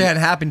it your actually mind.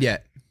 hadn't happened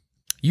yet.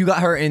 You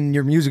got her in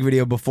your music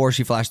video before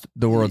she flashed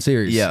the World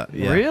Series. yeah.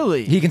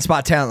 Really? He can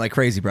spot talent like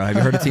crazy, bro. Have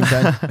you heard of Team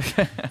 10?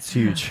 It's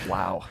huge.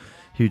 Wow.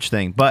 Huge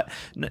thing. But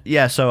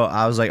yeah, so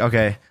I was like,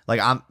 okay, like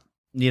I'm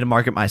need to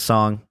market my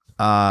song.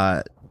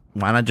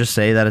 Why not just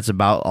say that it's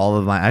about all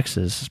of my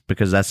exes,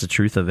 because that's the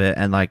truth of it,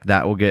 and like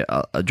that will get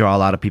draw a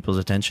lot of people's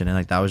attention, and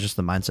like that was just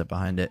the mindset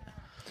behind it.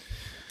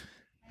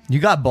 You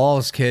got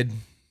balls, kid.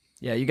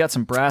 Yeah, you got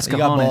some brass You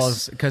got cojones.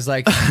 balls. Because,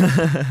 like,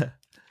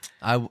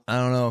 I don't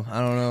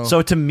know.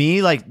 So to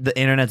me, like the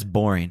internet's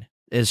boring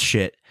as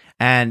shit.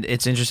 And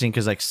it's interesting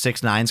because like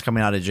 6ix9ine's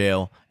coming out of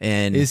jail,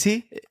 and Is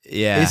he?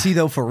 Yeah, Is he,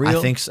 though, for real?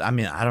 I think so. I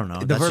mean, I don't know.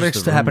 The That's just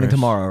verdict's the happening rumors.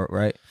 tomorrow,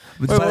 right?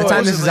 By the Wait,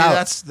 time this is supposedly, out,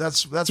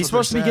 that's He's what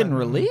supposed to they're be getting saying.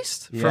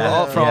 released for Yeah.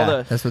 all Yeah.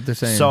 the. that's what they're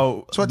saying.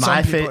 So That's what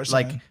my some people are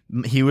like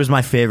saying. he was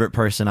my favorite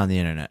person on the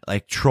internet.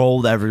 Like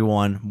trolled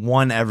everyone,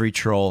 won every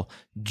troll,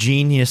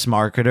 genius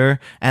marketer,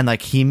 and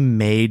like he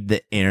made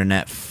the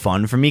internet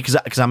fun for me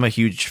because I'm a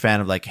huge fan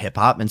of like hip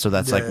hop, and so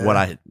that's like what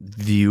I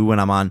view when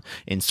I'm on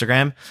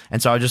Instagram,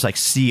 and so I would just like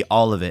see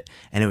all of it,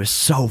 and it was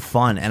so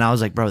fun, and I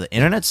was like, bro, the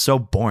internet's so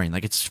boring,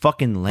 like it's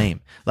fucking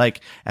lame, like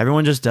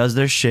everyone just does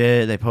their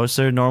shit, they post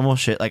their normal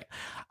shit, like.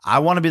 I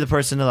want to be the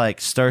person to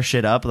like stir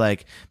shit up,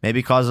 like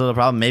maybe cause a little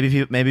problem,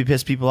 maybe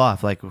piss people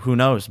off, like who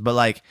knows? But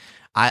like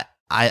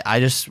I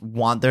just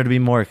want there to be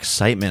more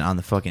excitement on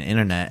the fucking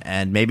internet,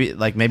 and maybe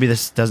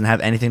this doesn't have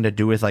anything to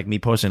do with like me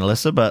posting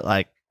Alyssa, but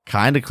like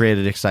kind of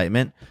created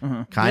excitement,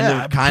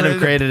 kind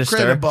of created a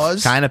stir,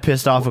 buzz, kind of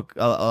pissed off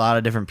a lot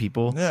of different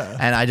people,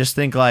 and I just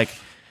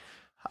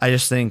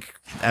think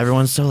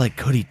everyone's so like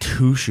goody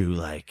two shoe,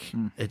 like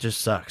it just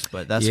sucks.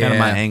 But that's kind of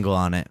my angle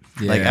on it.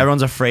 Like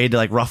everyone's afraid to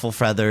like ruffle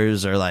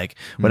feathers or like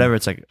whatever.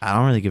 It's like I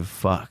don't really give a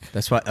fuck.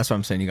 that's why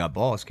I'm saying you got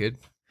balls, kid.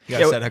 You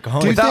got set a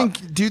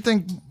cojones. Do you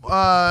think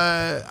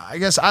I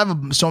guess I have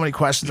so many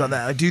questions on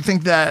that. Like, do you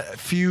think that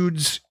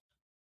feuds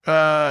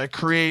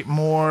create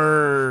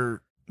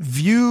more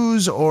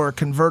views or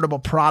convertible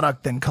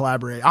product than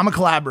collaborate? I'm a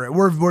collaborator.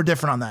 We're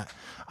different on that.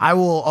 I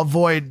will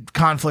avoid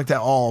conflict at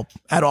all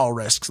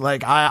risks.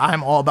 Like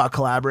I'm all about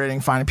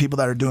collaborating, finding people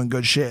that are doing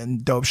good shit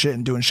and dope shit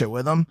and doing shit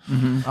with them.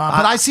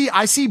 But I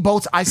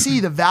see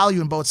the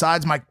value in both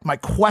sides. My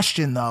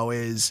question though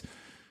is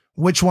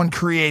which one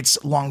creates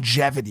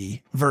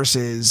longevity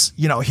versus,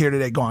 here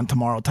today, gone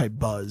tomorrow type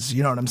buzz.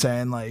 You know what I'm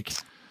saying? Like,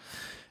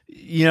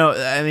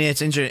 I mean,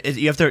 it's interesting.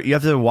 You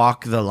have to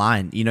walk the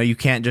line. You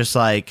can't just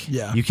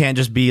you can't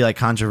just be like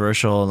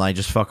controversial and like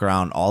just fuck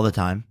around all the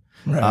time.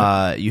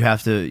 Right. You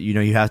have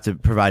to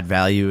provide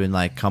value and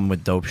like come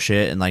with dope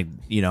shit and like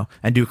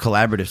and do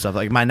collaborative stuff.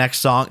 Like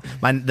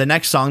the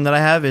next song that I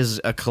have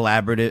is a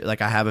collaborative.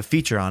 Like I have a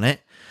feature on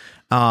it,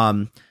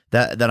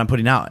 that I'm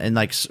putting out, and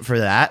like for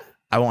that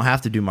I won't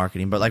have to do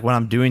marketing. But like when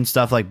I'm doing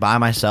stuff like by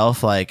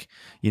myself, like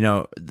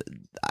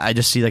I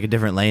just see like a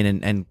different lane,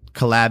 and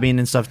collabing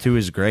and stuff too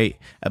is great.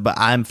 But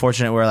I'm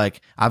fortunate where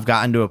like I've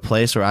gotten to a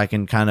place where I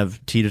can kind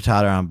of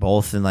teeter-totter on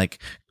both and like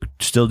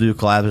still do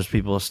collabs with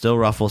people, still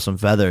ruffle some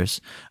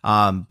feathers.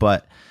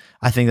 But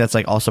I think that's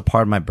like also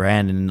part of my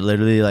brand, and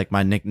literally like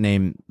my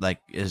nickname like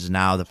is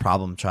now the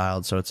problem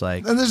child. So it's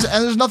like, and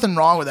there's nothing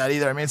wrong with that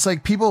either. I mean, it's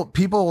like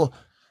people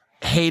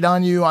hate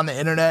on you on the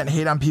internet and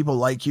hate on people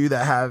like you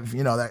that have,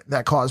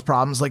 that cause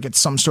problems. Like it's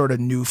some sort of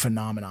new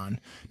phenomenon.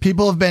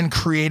 People have been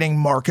creating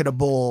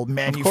marketable,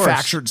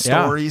 manufactured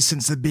stories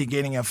since the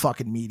beginning of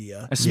fucking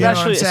media.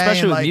 Especially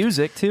with like,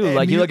 music too.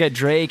 Like you look at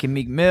Drake and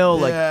Meek Mill,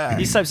 like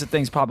these types of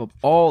things pop up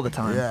all the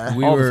time. Yeah.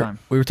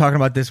 We were talking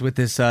about this with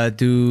this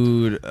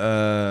dude,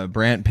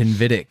 Brant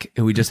Pinvidic,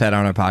 who we just had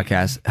on our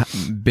podcast.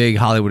 Big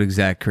Hollywood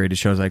exec, created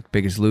shows like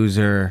Biggest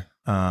Loser,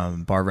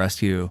 Bar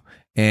Rescue,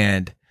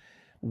 and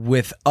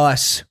with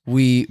us,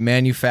 we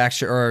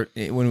manufacture, or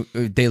when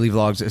daily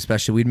vlogs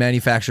especially, we'd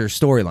manufacture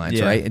storylines,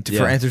 right?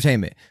 For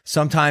entertainment.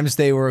 Sometimes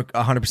they were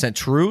 100%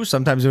 true.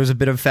 Sometimes there was a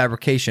bit of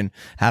fabrication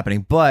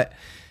happening. But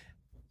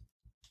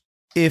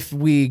if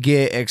we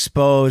get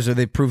exposed or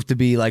they prove to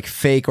be like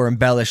fake or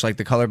embellished, like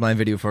the colorblind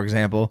video, for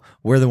example,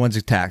 we're the ones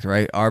attacked,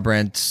 right? Our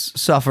brand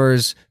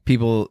suffers.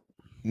 People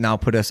now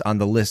put us on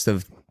the list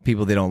of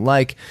people they don't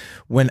like.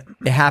 When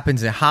it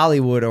happens in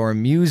Hollywood or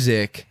in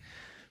music,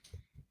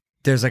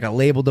 there's like a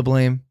label to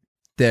blame.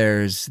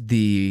 There's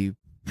the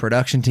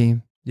production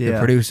team, the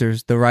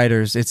producers, the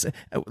writers. It's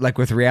like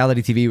with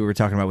reality TV we were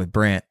talking about with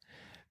Brant.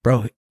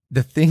 Bro,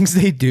 the things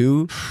they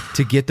do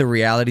to get the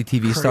reality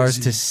TV stars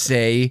to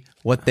say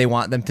what they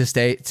want them to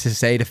say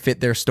to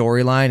fit their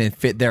storyline and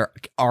fit their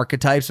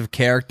archetypes of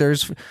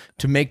characters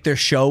to make their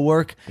show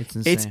work.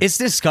 It's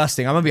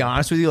disgusting. I'm gonna be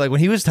honest with you. Like when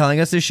he was telling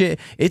us this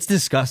shit, it's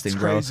disgusting,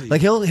 bro. Crazy.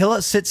 Like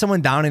he'll sit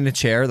someone down in a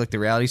chair, like the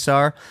reality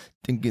star,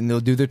 and they'll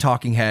do their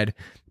talking head.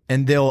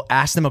 And they'll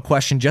ask them a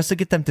question just to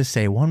get them to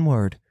say one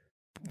word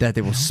that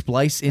they will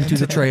splice into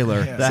the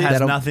trailer. that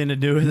has nothing to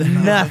do with it.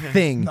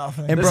 Nothing.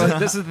 Nothing. And bro,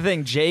 This is the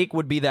thing. Jake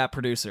would be that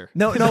producer.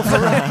 no, for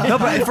real. No,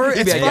 but for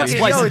He'd be it's like, fucking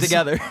splice it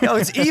together. No,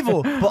 it's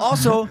evil. But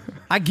also,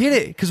 I get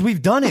it because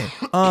we've done it.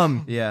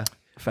 Yeah.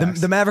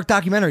 Facts. The Maverick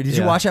documentary. Did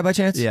you watch that by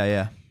chance?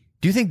 Yeah.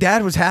 Do you think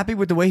Dad was happy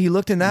with the way he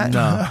looked in that?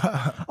 No.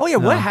 Oh yeah,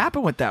 what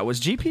happened with that? Was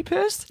GP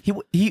pissed?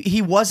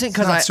 He wasn't,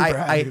 because Not super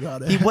happy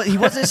about it. he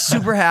wasn't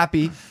super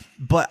happy,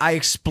 but I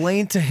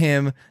explained to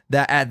him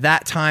that at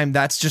that time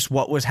that's just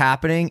what was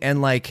happening,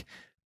 and like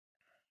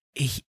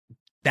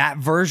that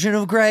version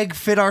of Greg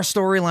fit our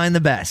storyline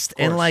the best,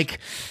 and like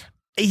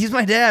he's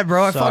my dad,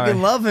 bro. I fucking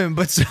love him,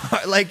 but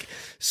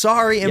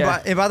sorry. And,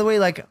 by the way,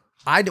 like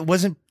I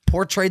wasn't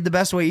portrayed the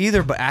best way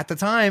either, but at the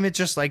time it's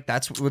just like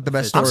that's what the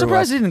best story I'm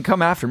surprised was. he didn't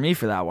come after me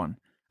for that one.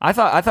 I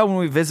thought when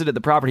we visited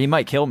the property he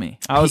might kill me.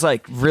 I was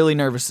like really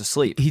nervous to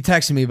sleep. He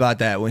texted me about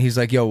that when he's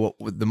like, "Yo,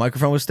 the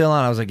microphone was still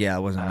on." I was like, "Yeah,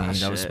 it wasn't me.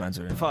 That was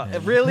Spencer."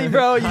 Really,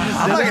 bro? You just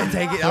I'm not gonna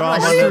take it.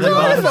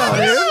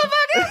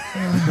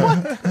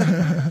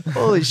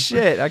 Holy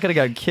shit! I could have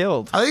gotten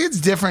killed. I think it's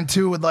different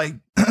too with like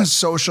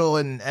social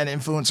and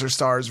influencer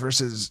stars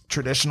versus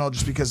traditional,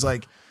 just because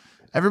like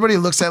everybody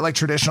looks at like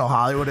traditional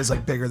Hollywood as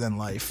like bigger than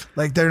life.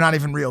 Like they're not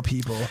even real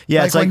people. Yeah,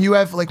 like it's when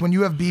like-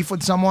 you have beef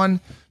with someone,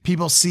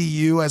 people see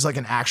you as like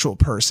an actual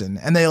person,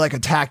 and they like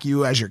attack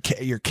you as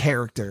your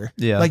character.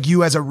 Yeah, like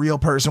you as a real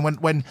person.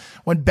 When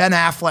Ben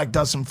Affleck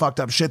does some fucked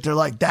up shit, they're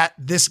like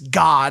this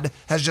god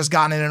has just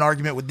gotten in an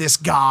argument with this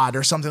god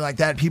or something like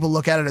that. People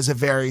look at it as a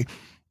very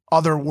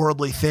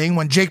otherworldly thing.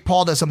 When Jake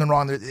Paul does something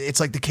wrong, it's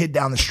like the kid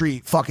down the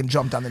street fucking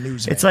jumped on the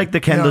news. It's like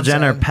the Kendall what I'm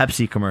Jenner saying?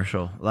 Pepsi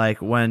commercial.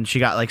 Like when she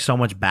got like so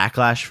much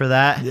backlash for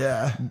that.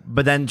 Yeah.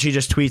 But then she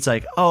just tweets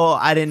like, "Oh,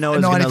 I didn't know it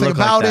was know going to anything look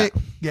about like it.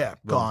 that." Yeah,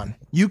 gone.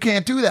 You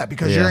can't do that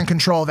because Yeah. you're in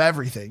control of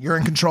everything. You're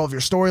in control of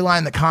your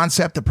storyline, the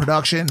concept, the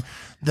production,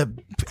 the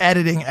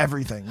editing,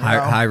 everything. You know?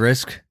 High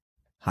risk,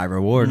 high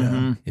reward.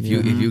 If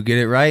you get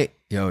it right,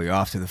 yo, you're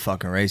off to the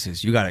fucking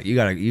races.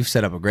 You've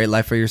set up a great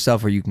life for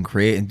yourself where you can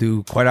create and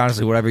do, quite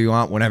honestly, whatever you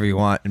want, whenever you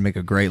want, and make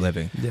a great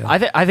living. Yeah.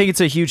 I think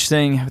it's a huge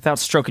thing. Without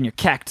stroking your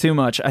cack too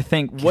much, I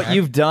think what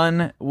you've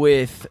done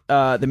with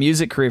the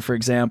music career, for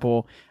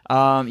example,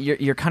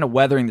 you're kind of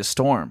weathering the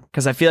storm.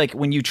 Because I feel like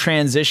when you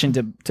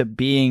transition to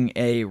being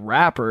a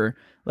rapper,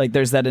 like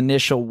there's that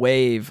initial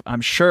wave. I'm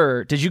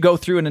sure. Did you go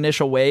through an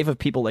initial wave of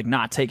people like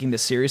not taking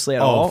this seriously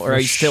at all, or are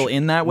you still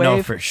in that wave?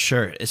 No, for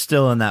sure. It's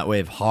still in that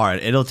wave hard.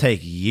 It'll take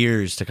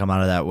years to come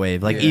out of that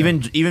wave. Like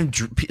even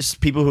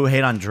people who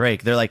hate on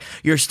Drake, they're like,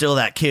 "You're still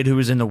that kid who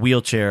was in the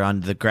wheelchair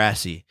on the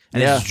Grassy,"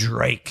 and it's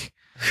Drake.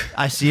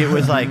 I see it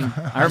with like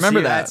I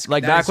remember that.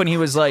 Like back is when he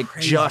was like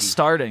crazy. just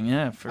starting.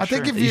 Yeah, for I sure.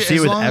 think if you see it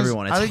as with long as-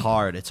 everyone. I It's think-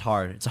 hard. It's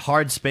hard. It's a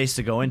hard space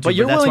to go into. But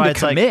you're that's willing why to it's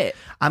commit. Like,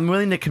 I'm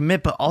willing to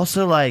commit, but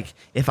also like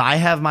if I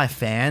have my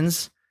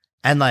fans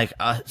and like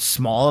a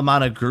small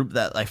amount of group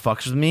that like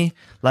fucks with me,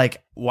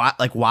 like why?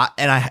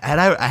 And I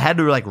had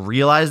to like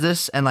realize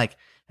this and like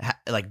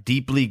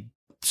deeply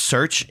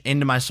search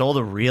into my soul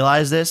to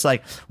realize this.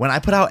 Like when I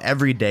put out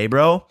every day,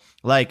 bro,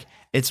 like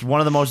it's one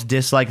of the most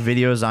disliked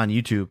videos on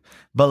YouTube,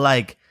 but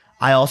like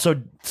I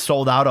also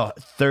sold out a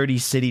 30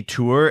 city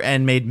tour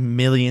and made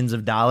millions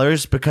of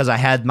dollars because I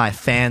had my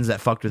fans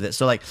that fucked with it.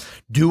 So like,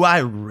 do I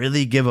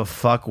really give a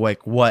fuck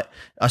like what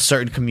a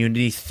certain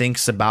community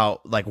thinks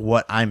about like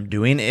what I'm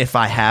doing? If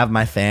I have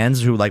my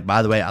fans who like,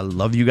 by the way, I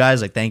love you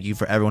guys. Like, thank you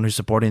for everyone who's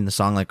supporting the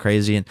song like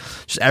crazy and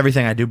just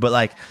everything I do. But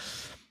like,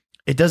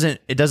 it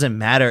doesn't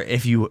matter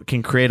if you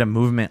can create a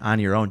movement on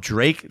your own.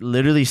 Drake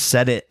literally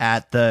said it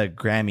at the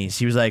Grammys.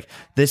 He was like,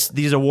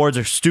 these awards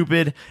are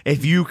stupid.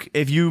 If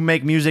you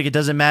make music, it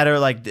doesn't matter.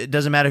 Like it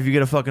doesn't matter if you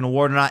get a fucking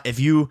award or not. If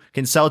you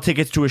can sell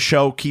tickets to a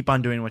show, keep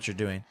on doing what you're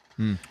doing.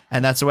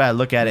 And that's the way I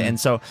look at it. And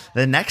so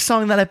the next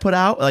song that I put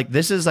out, like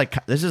this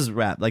is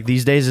rap. Like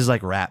these days is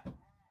like rap.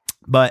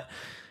 But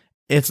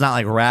it's not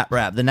like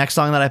rap. The next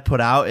song that I put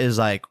out is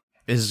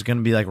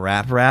gonna be like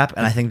rap.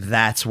 And I think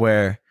that's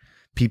where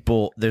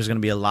there's going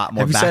to be a lot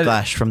more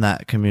backlash from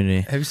that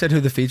community. Have you said who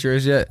the feature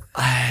is yet?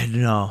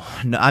 No.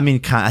 I mean,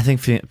 I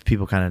think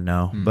people kind of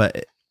know,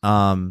 but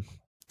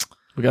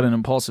we got an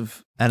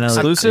Impulsive NLE,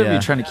 exclusive. yeah.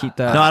 You're trying to keep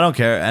that? No, I don't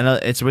care. And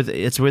it's with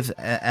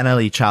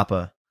NLE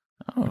Choppa,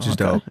 Which is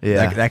dope.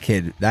 Yeah.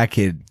 That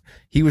kid,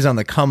 he was on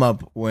the come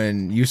up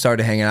when you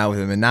started hanging out with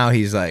him, and now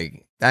he's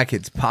like, that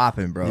kid's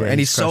popping, bro. Yeah, and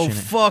he's so crushing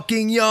it.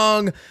 fucking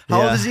young.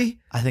 How old is he?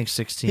 I think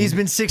 16. He's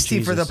been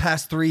 16 for the Jesus.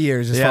 past 3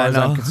 years, as Yeah, far I as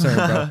I'm know.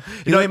 concerned,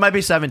 bro. He might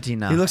be 17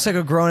 now. He looks like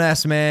a grown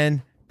ass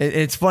man.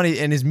 It's funny,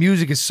 and his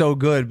music is so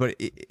good. But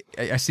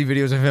I see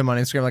videos of him on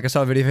Instagram. Like I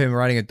saw a video of him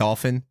riding a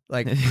dolphin.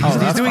 Like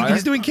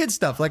he's doing kid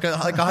stuff, like a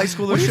high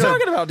schooler. What are you should.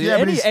 talking about, dude? Yeah,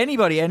 but he's-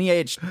 anybody, any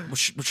age,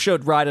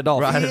 should ride a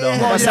dolphin. Ride a dolphin.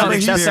 That sounds but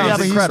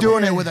he's incredible.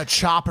 doing it with a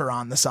chopper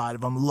on the side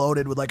of him,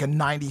 loaded with like a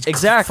 90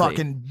 Exactly.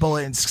 fucking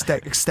bullet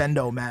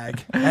extendo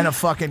mag and a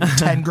fucking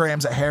 10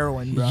 grams of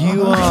heroin, bro.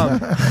 You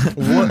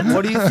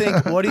what do you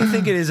think? What do you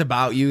think it is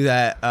about you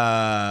that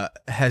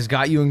has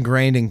got you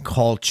ingrained in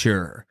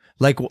culture?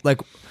 Like,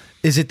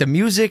 is it the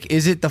music?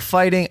 Is it the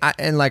fighting?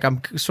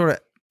 I'm sort of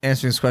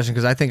answering this question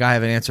because I think I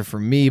have an answer for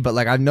me. But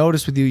like I've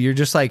noticed with you, you're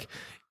just like,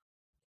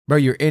 bro,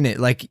 you're in it.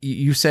 Like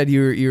you said,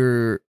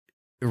 you're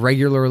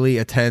regularly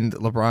attend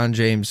LeBron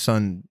James'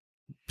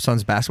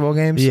 son's basketball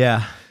games.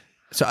 Yeah.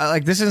 So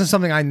like this isn't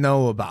something I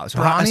know about. So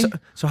Bronny?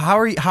 so how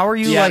are you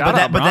Yeah, like? but Shout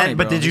out Bronny,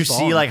 but bro. did you He's see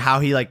balling. like how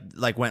he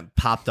like went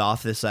popped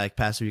off this like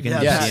past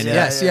weekend? Yeah, Did you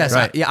yeah, see Yes, it? yes.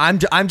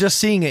 Right. I'm just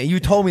seeing it. You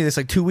told me this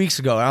like 2 weeks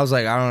ago, and I was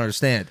like, I don't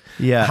understand.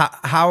 Yeah.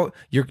 How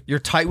you're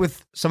tight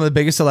with some of the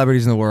biggest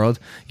celebrities in the world.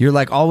 You're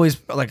like always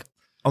like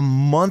a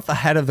month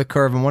ahead of the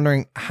curve. I'm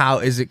wondering how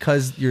is it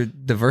because you're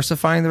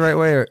diversifying the right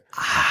way, or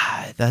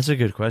That's a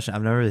good question.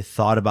 I've never really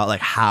thought about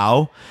like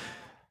how.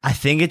 I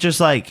think it's just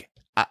like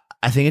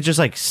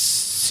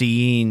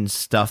seeing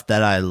stuff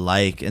that I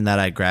like and that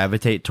I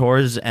gravitate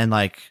towards, and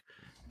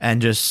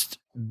just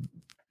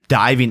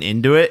diving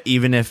into it,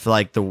 even if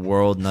like the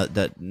world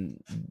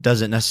that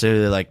doesn't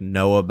necessarily like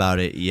know about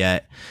it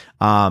yet.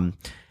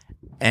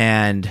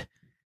 And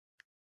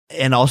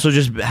also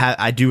just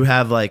I do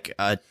have like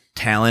a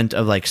talent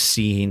of like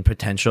seeing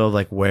potential of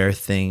like where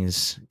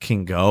things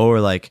can go,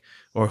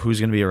 or who's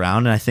going to be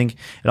around. And I think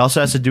it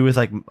also has to do with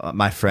like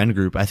my friend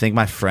group. I think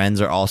my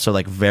friends are also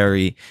like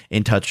very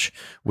in touch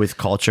with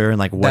culture and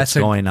like what's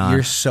going on.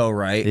 You're so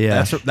right.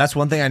 Yeah. That's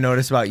one thing I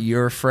noticed about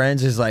your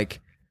friends is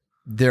like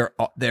they're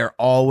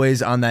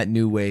always on that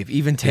new wave.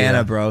 Even Tana,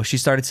 Yeah. bro, she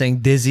started saying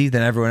dizzy,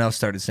 then everyone else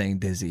started saying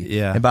dizzy.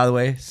 Yeah. And by the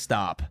way,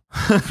 stop.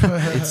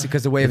 It's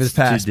because the wave is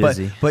past. too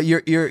dizzy. But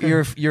you're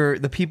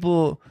the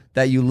people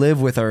that you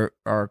live with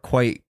are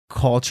quite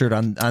cultured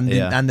on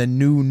the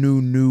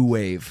new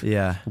wave.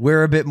 Yeah.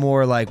 We're a bit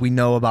more like we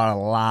know about a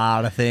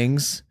lot of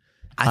things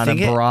on a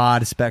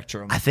broad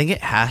spectrum. I think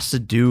it has to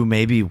do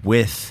maybe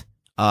with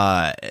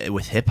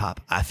hip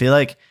hop. I feel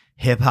like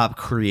hip hop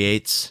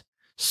creates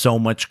so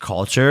much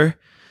culture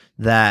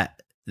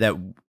that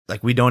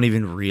like we don't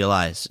even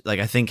realize. Like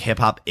I think hip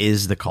hop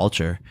is the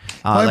culture.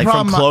 Like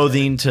from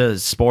clothing to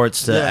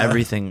sports to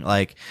everything.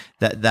 Like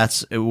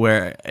that's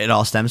where it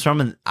all stems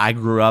from. And I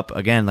grew up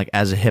again like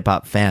as a hip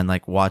hop fan,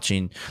 like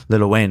watching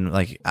Lil Wayne.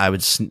 Like I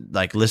would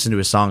like listen to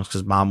his songs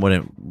because mom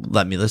wouldn't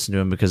let me listen to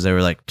him because they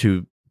were like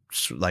too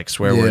like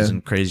swear words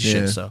and crazy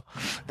shit. So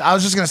I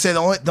was just gonna say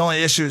the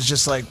only issue is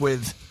just like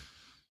with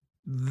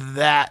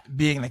that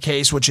being the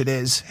case, which it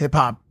is. Hip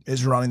hop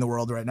is running the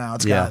world right now.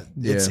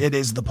 It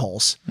is the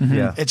pulse.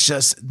 yeah. It's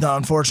just the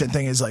unfortunate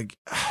thing is like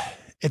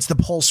it's the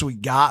pulse we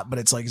got, but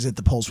it's like, is it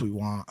the pulse we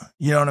want?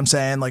 You know what I'm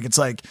saying? Like it's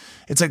like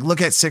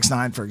look at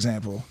 6ix9ine, for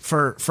example.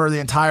 For the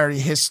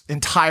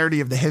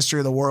entirety of the history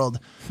of the world,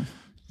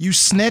 you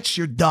snitch,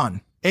 you're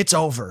done. It's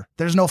over.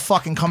 There's no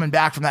fucking coming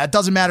back from that. It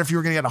doesn't matter if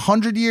you're going to get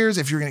 100 years,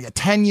 if you're going to get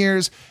 10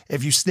 years.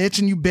 If you snitch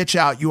and you bitch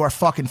out, you are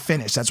fucking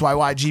finished. That's why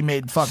YG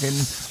made fucking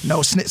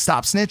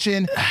stop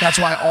snitching. That's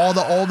why all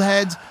the old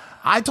heads.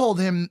 I told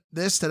him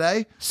this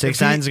today.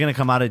 6ix9ine's going to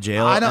come out of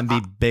jail and be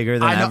bigger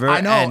than ever.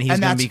 I know, and he's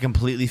and going to be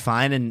completely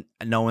fine, and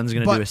no one's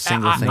going to do a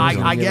single thing.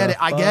 I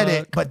get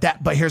it.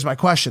 But here's my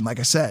question. Like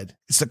I said,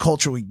 it's the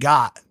culture we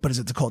got, but is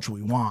it the culture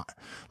we want?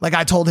 Like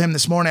I told him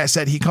this morning, I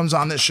said, he comes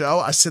on this show,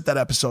 I sit that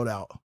episode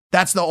out.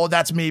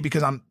 That's me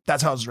because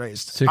that's how I was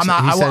raised.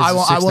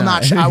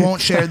 I won't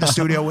share the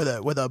studio with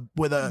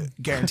a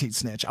guaranteed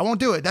snitch. I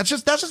won't do it. That's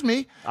just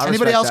me.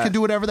 Anybody else can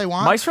do whatever they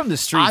want. Mike's from the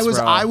streets, bro.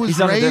 He's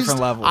raised on a different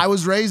level. I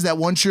was raised that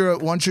once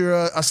you're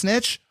a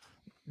snitch,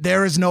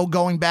 there is no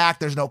going back.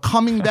 There's no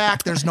coming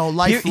back. There's no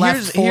life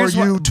left for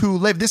you to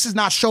live. This is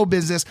not show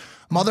business.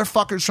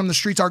 Motherfuckers from the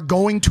streets are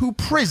going to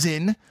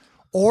prison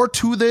or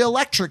to the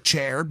electric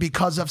chair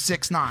because of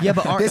 6ix9ine. Yeah,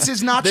 but this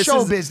is not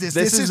show business.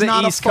 This is the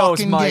not East a fucking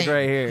Coast Mike game.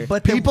 right here.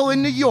 But people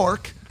in New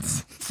York,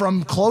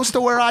 from close to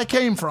where I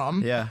came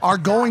from, Yeah. are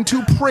going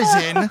to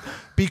prison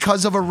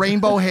because of a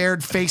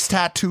rainbow-haired,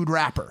 face-tattooed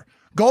rapper.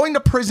 Going to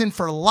prison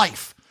for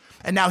life.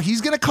 And now he's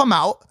going to come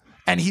out,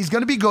 and he's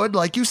going to be good,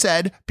 like you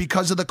said,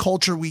 because of the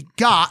culture we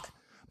got.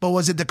 But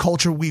was it the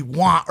culture we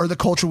want, or the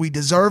culture we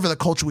deserve, or the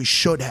culture we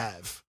should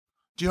have?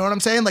 Do you know what I'm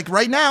saying? Like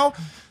right now.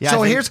 Yeah,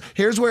 so here's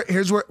where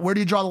do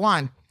you draw the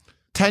line?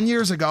 10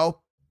 years ago,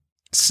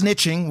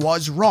 snitching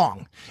was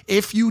wrong.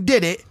 If you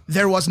did it,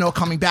 there was no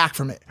coming back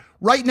from it.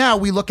 Right now,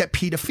 we look at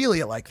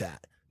pedophilia like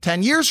that.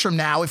 10 years from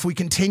now, if we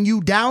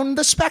continue down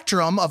the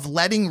spectrum of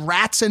letting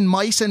rats and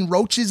mice and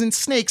roaches and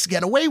snakes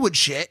get away with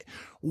shit,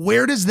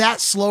 where does that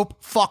slope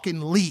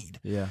fucking lead?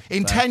 Yeah,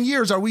 In 10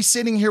 years, are we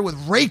sitting here with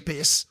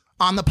rapists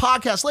on the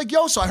podcast like,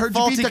 yo, so I heard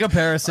you beat the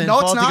comparison. No,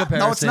 it's faulty not.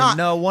 comparison. No, it's not.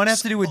 No, one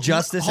has to do with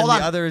justice, and the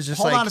other is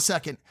just hold like on a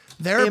second.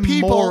 There are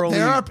people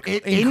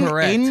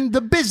incorrect. in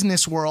the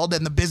business world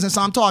and the business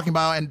I'm talking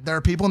about, and there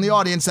are people in the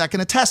audience that can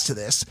attest to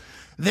this.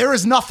 There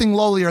is nothing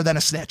lowlier than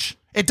a snitch.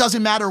 It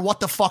doesn't matter what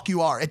the fuck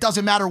you are. It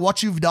doesn't matter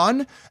what you've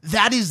done.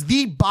 That is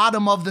the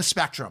bottom of the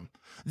spectrum.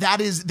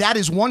 That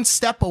is one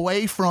step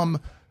away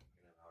from.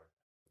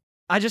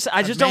 I just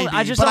But don't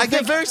I think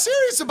get very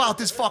serious about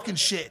this fucking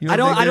shit. I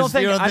don't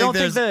think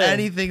there's the-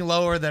 anything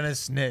lower than a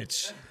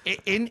snitch.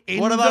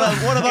 What about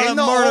a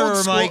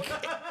murderer, Mike?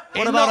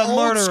 What about a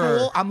murderer?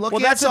 School, I'm looking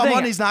at that's the someone.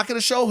 thing. He's not going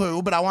to show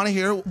who, but I want to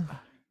hear.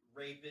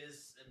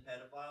 Rapists and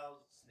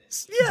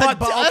pedophiles. Yeah,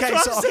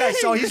 but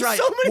so he's right.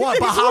 What?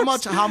 But how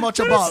much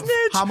above?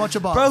 How much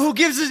above? Bro, who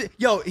gives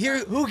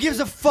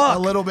a fuck? A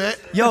little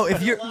bit. Yo,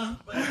 if you're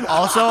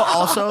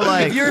Also,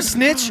 like if you're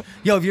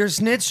a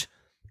snitch,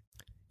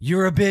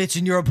 you're a bitch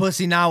and you're a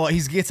pussy. Now what? He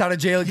gets out of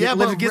jail, gets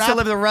to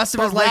live the rest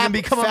of his life and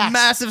become a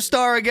massive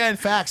star again.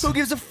 Facts. Who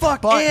gives a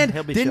fuck? But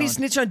and didn't he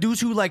snitch on dudes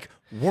who like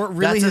weren't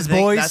really That's his the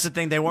thing. boys? That's the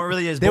thing. They weren't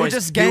really his boys. They were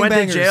just He went to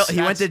gangbangers. jail. He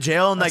went to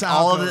jail, and like That's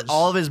how it goes.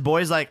 all of his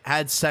boys like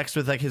had sex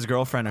with like his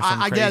girlfriend or something.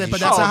 I get it,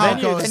 but crazy that's shit. not how then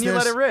it you, goes. then you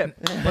let it rip.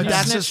 But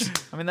that's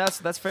just. I mean, that's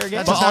fair game.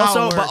 That's just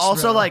how it But works,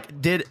 also, bro.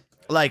 like, did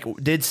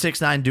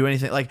 6ix9ine do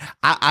anything? Like,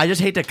 I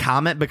just hate to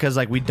comment because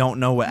like we don't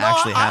know what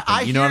actually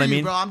happened. You know what I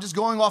mean? Bro, I'm just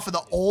going off of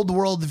the old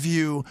world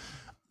view,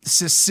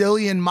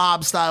 Sicilian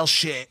mob style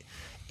shit.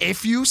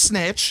 If you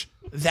snitch,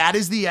 that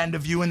is the end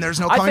of you, and there's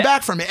no coming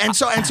back from it. And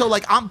so,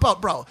 like,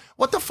 but bro,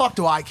 what the fuck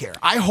do I care?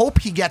 I hope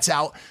he gets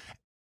out.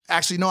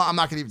 Actually, no, I'm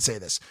not gonna even say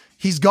this.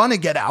 He's gonna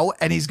get out,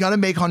 and he's gonna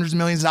make hundreds of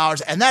millions of dollars,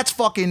 and that's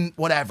fucking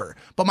whatever.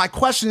 But my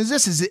question is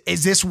this: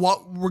 is this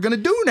what we're gonna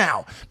do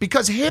now?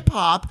 Because hip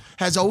hop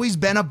has always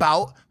been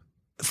about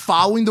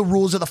following the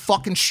rules of the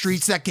fucking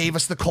streets that gave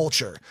us the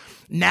culture.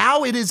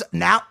 Now it is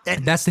now.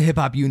 That's the hip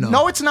hop you know.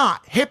 No, it's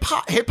not. Hip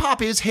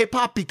hop is hip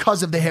hop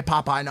because of the hip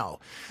hop I know.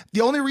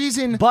 The only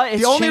reason, But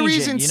it's the only changing,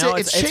 reason you know,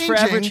 it's changing,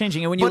 forever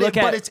changing. And when you but look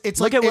at what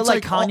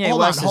Kanye hold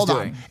West on, is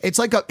doing.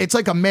 It's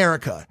like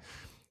America.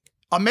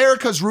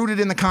 America's rooted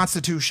in the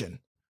Constitution.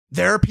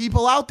 There are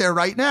people out there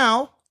right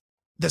now,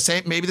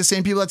 maybe the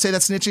same people that say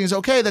that snitching is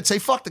okay, that say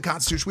fuck the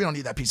Constitution. We don't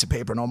need that piece of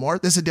paper no more.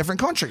 This is a different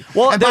country.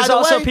 Well, and there's by the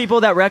also way,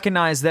 people that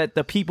recognize that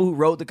the people who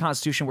wrote the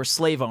Constitution were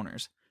slave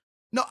owners.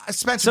 No,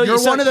 Spencer, So you're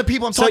so- one of the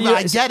people I'm so talking you-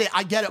 about.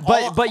 I get it.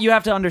 But you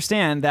have to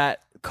understand that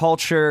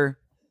culture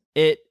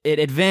it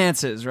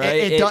advances, right?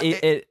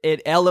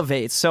 It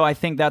elevates. So I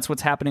think that's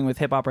what's happening with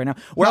hip hop right now.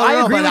 Where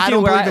I agree with you. I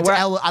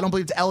don't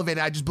believe it's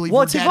elevated. I just believe Well,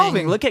 we're it's getting,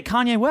 evolving. Look at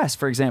Kanye West,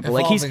 for example.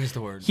 Like Evolving is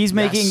the word. he's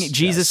making Yes,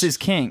 Jesus is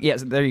king.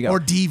 Yes, there you go. or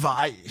divi.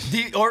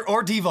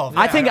 Or devolve.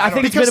 I think it's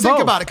Because been think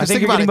both. about it. I Because think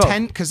think you're about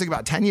getting it. both. Because think about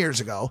it. 10 years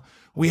ago,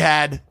 we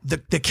had the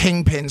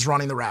kingpins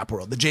running the rap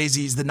world. The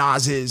Jay-Z's, the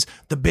Nas's,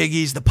 the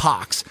Biggies, the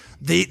Pacs.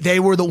 They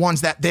were the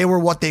ones they were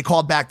what they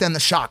called back then the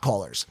shot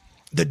callers.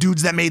 The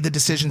dudes that made the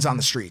decisions on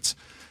the streets.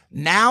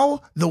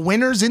 Now, the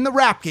winners in the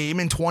rap game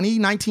in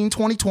 2019,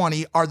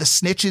 2020 are the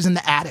snitches and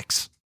the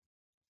addicts.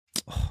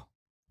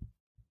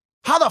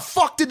 How the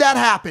fuck did that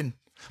happen?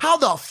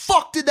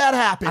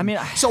 I mean,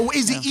 so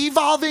is it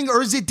evolving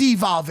or is it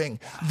devolving?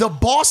 The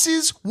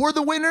bosses were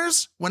the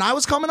winners when I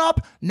was coming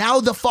up. Now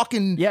the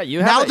fucking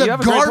you have a great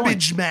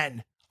garbage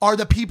men are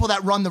the people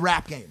that run the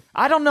rap game.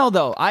 I don't know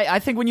though. I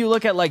think when you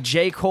look at like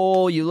J.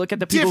 Cole, you look at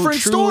the people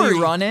Different who truly story.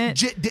 run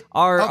it,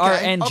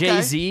 and Okay.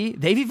 Jay-Z,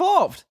 they've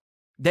evolved.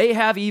 They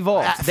have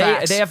evolved. They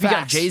have become.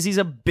 Facts. Jay-Z's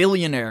a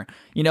billionaire.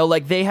 You know,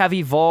 like they have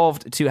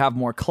evolved to have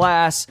more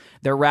class.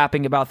 They're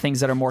rapping about things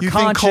that are more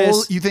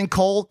conscious. You think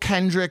Cole,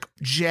 Kendrick,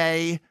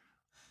 Jay,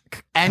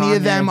 any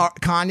of them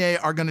Kanye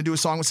are going to do a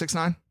song with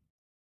 6ix9ine?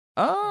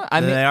 I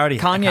mean, They already-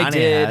 Kanye Kanye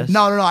did. has.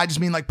 No. I just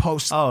mean like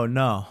post. Oh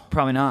no,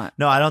 Probably not.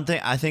 no, I don't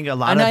think. I think a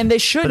lot And they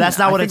shouldn't. But that's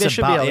not I what think it's they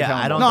should be about. able to Yeah, count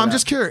I on don't. No, for I'm that.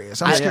 just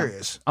curious. I'm just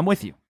curious. I'm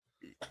with you.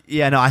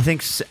 Yeah, no, I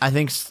think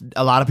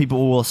a lot of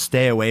people will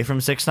stay away from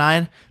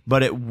 6ix9ine,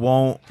 but it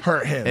won't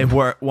Hurt him. It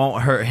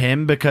won't hurt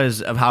him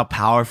because of how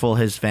powerful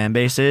his fan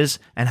base is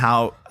and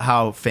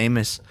how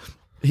famous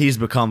he's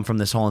become from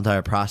this whole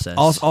entire process.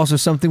 Also,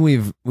 something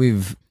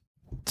we've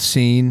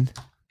seen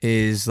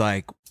is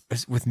like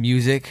with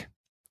music,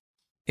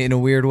 in a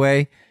weird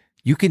way,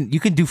 you can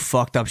do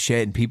fucked up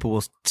shit and people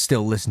will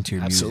still listen to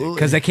your music Absolutely.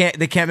 because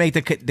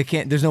they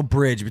can't. There's no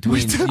bridge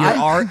between your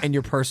art and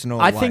your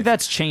personal. I life. think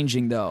that's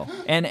changing though,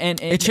 and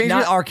it changed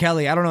with R.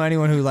 Kelly. I don't know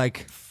anyone who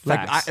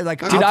Facts. dude.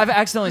 I've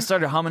accidentally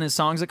started humming his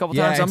songs a couple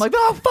Yeah, times. I'm it's- like,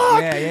 oh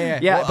fuck.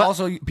 Yeah. But But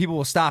also, people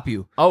will stop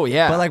you. oh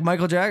yeah. But like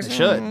Michael Jackson,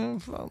 They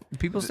should.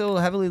 people still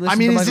heavily listen. I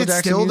mean, to is Michael it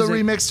Jackson still the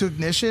music. remix to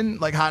Ignition,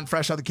 like Hot and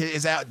Fresh Out the Kitchen?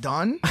 Is that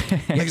done?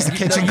 Like, is the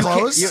kitchen You can't-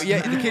 closed?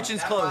 Yeah, the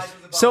kitchen's closed.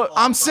 so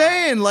I'm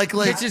saying, like,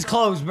 Kitchen's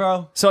closed,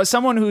 bro. So as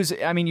someone who's,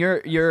 I mean, you're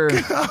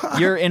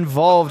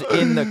involved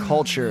in the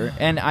culture,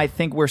 and I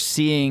think we're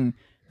seeing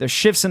the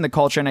shifts in the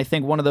culture, and I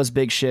think one of those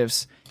big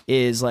shifts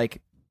is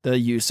like the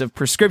use of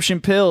prescription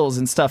pills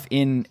and stuff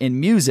in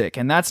music,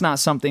 and that's not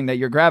something that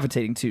you're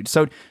gravitating to.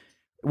 So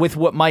with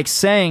what Mike's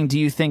saying, do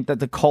you think that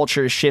the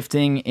culture is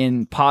shifting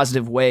in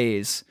positive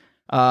ways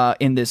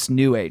in this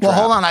new age? Well, rap?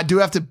 hold on. I do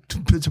have to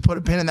put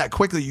a pin in that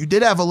quickly. You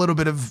did have a little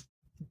bit of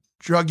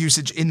drug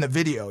usage in the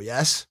video,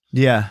 yes?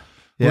 yeah.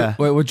 Wait,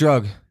 what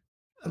drug?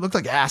 It looked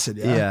like acid,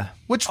 yeah. Yeah.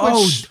 Which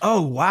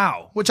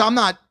wow. I'm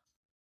not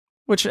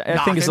Which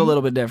I think is a knocking.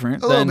 little bit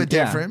different. a little than- bit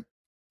yeah. different.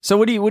 So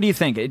what do you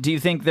think? Do you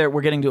think that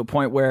we're getting to a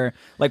point where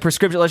like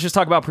prescription? Let's just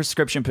talk about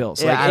prescription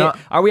pills. Yeah, Like, I don't-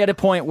 are we at a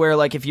point where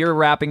like if you're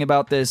rapping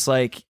about this,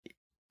 like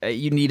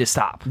you need to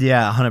stop?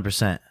 Yeah,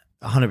 100%.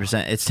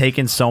 100%. It's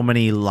taken so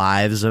many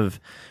lives of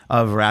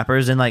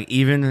rappers, and like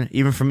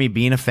even for me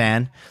being a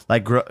fan,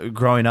 like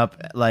growing up,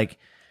 like,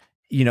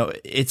 you know,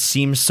 it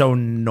seems so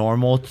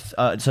normal,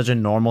 such a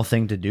normal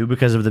thing to do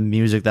because of the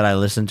music that I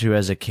listened to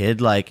as a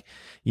kid. Like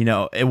you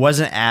know, it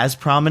wasn't as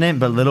prominent,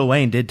 but Lil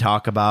Wayne did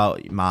talk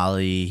about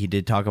Molly. He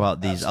did talk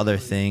about these other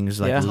things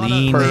like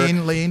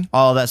lean,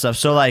 all that stuff.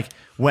 So like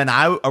when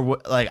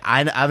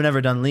I've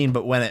never done lean,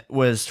 but when it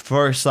was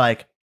first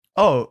like,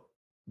 oh,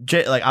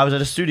 Jake, like I was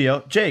at a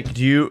studio, Jake,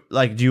 do you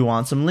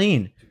want some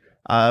lean?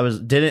 I was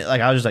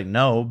just like,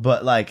 no,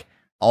 but like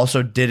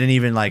also didn't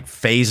even like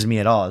phase me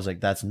at all. I was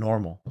like, that's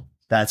normal.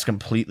 That's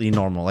completely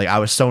normal. Like I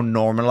was so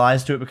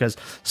normalized to it because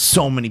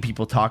so many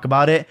people talk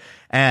about it.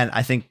 And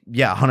I think,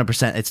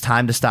 100%, it's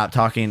time to stop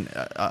talking.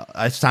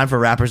 It's time for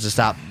rappers to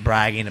stop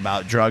bragging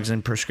about drugs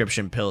and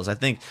prescription pills. I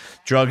think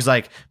drugs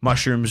like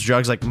mushrooms,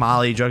 drugs like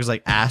Molly, drugs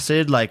like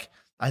acid, like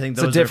I think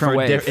those it's a different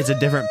wave. It's a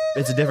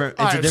different.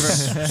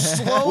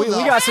 We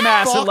got some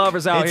acid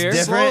lovers out here.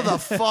 Slow the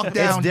fuck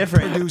down, It's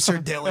different. producer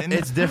Dylan.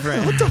 It's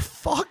different. What the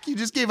fuck? You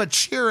just gave a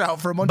cheer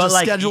out for a bunch of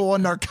like, Schedule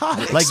 1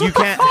 narcotics. Like you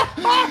can't.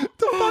 What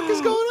the fuck is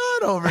going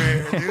on over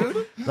here,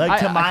 dude? Like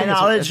to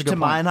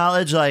my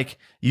knowledge, like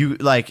you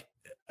like.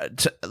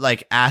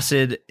 Like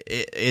acid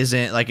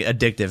isn't like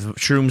addictive.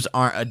 Shrooms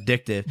aren't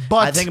addictive.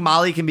 But I think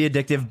Molly can be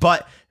addictive.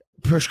 But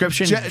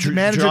prescription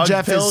Manager drug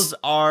Jeff pills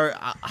are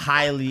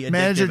highly addictive.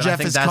 Manager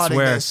Jeff is cutting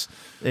this.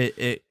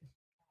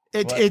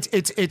 Let's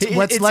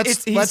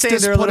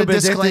just put a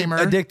disclaimer.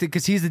 Addicted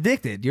because he's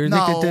addicted. You're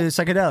addicted to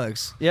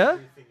psychedelics. Yeah.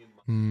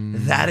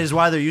 That is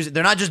why they're using.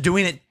 They're not just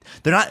doing it.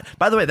 They're not.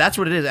 By the way, that's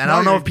what it is. And I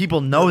don't know if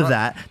people know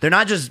that. They're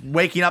not just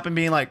waking up and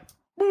being like,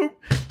 boop.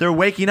 They're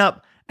waking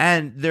up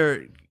and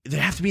they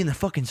have to be in the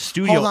fucking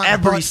studio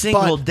every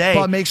single day.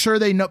 But make sure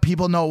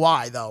people know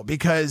why though,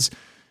 because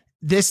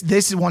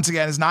this once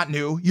again is not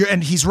new.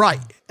 And he's right.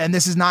 And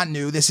this is not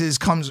new.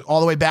 Comes all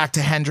the way back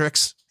to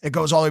Hendrix. It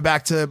goes all the way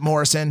back to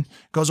Morrison,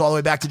 goes all the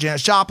way back to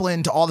Janis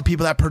Joplin, to all the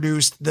people that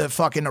produced the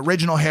fucking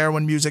original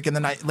heroin music in the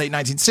late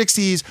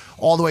 1960s,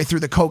 all the way through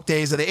the coke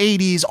days of the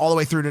 80s, all the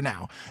way through to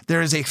now.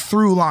 There is a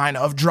through line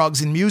of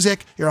drugs in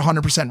music. You're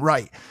 100%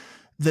 right.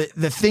 The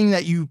thing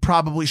that you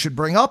probably should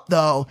bring up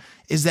though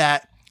is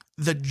that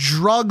the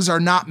drugs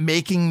are not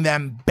making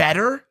them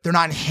better. They're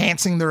not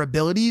enhancing their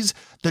abilities.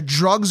 The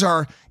drugs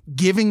are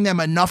giving them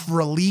enough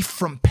relief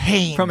from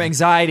pain, from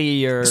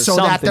anxiety, or so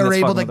something that they're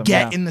able to them,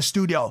 get in the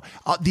studio.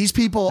 These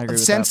people,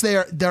 since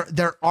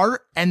their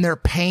art and their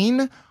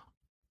pain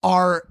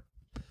are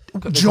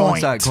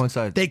joined,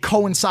 coincide. They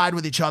coincide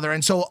with each other,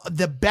 and so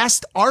the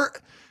best art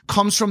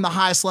comes from the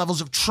highest levels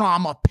of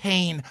trauma,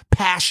 pain,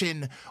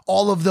 passion,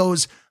 all of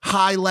those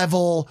high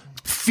level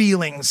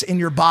feelings in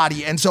your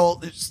body, and so.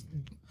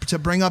 To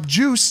bring up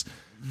Juice,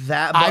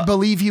 I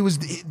believe he was,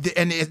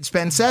 and it's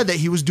been said that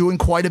he was doing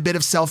quite a bit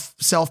of self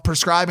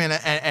prescribing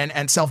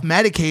and self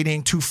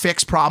medicating to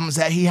fix problems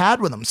that he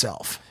had with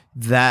himself.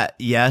 That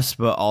yes,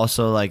 but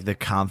also like the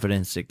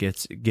confidence it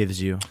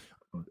gives you.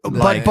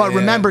 But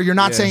remember, you're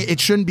not saying it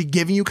shouldn't be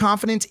giving you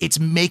confidence. It's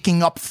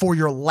making up for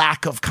your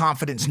lack of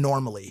confidence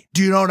normally.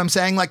 Do you know what I'm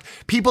saying? Like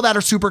people that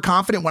are super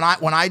confident when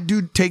I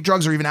do take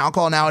drugs or even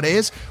alcohol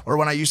nowadays, or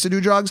when I used to do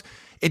drugs.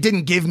 It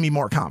didn't give me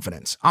more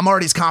confidence. I'm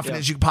already as confident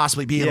as you could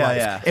possibly be in life.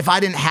 Yeah. If I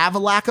didn't have a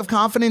lack of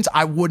confidence,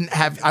 I wouldn't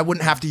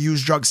have to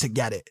use drugs to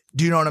get it.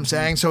 Do you know what I'm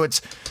saying? So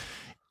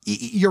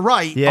you're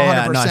right,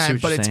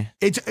 100%. But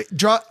it's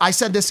I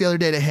said this the other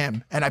day to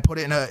him, and I put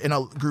it in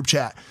a group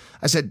chat.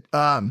 I said,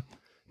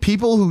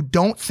 people who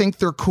don't think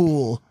they're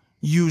cool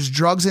use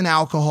drugs and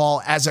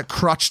alcohol as a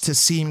crutch to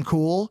seem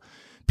cool.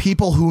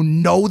 People who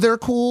know they're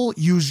cool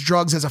use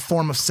drugs as a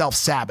form of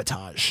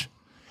self-sabotage.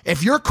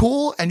 If you're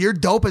cool and you're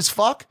dope as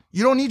fuck,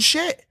 you don't need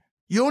shit.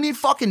 You don't need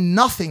fucking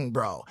nothing,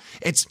 bro.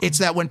 It's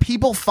that when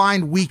people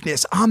find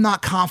weakness, I'm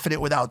not confident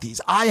without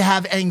these. I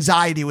have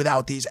anxiety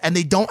without these, and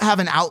they don't have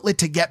an outlet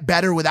to get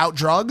better without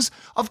drugs.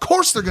 Of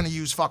course they're going to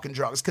use fucking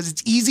drugs because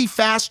it's easy,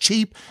 fast,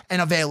 cheap,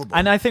 and available.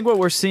 And I think what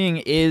we're seeing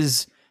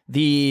is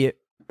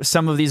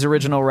some of these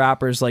original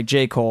rappers like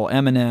J. Cole,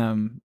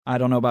 Eminem, I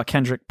don't know about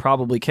Kendrick,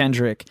 probably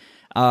Kendrick,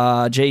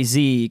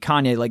 Jay-Z,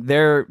 Kanye, like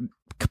they're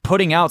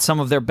putting out some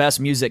of their best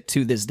music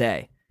to this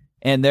day,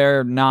 and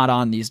they're not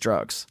on these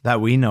drugs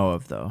that we know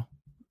of, though.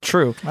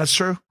 True, that's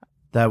true.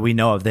 That we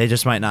know of. They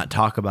just might not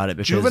talk about it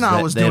because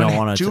Juvenile was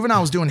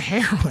doing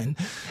heroin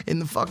in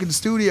the fucking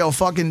studio.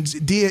 Fucking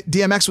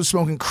DMX was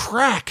smoking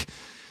crack.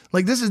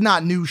 Like this is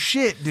not new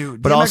shit,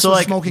 dude. But DMX also was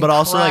like, smoking but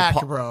also crack,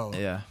 like, bro.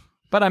 Yeah.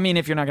 But I mean,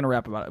 if you're not going to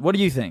rap about it, what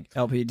do you think,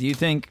 LP? Do you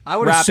think I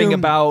would rapping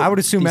about? I would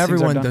assume these things are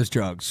everyone done? does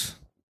drugs.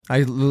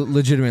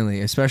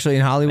 Legitimately, especially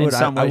in Hollywood,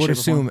 I would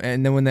assume,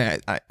 and then when they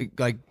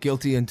like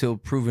guilty until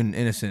proven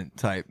innocent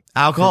type.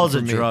 Alcohol is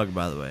a drug,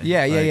 by the way.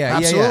 Yeah.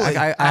 Absolutely.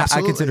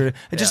 I consider it.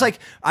 It's just like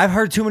I've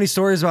heard too many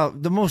stories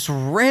about the most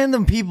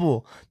random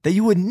people that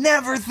you would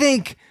never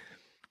think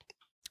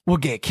will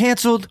get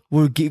canceled,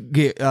 will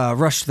get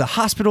rushed to the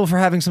hospital for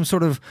having some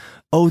sort of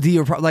OD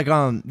or like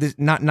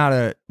not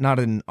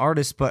an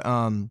artist, but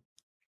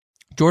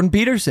Jordan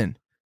Peterson.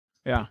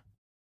 Yeah.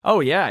 Oh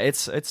yeah,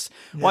 it's.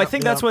 Well, I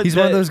think that's what he's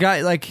one of those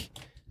guys. Like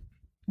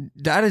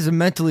that is a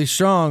mentally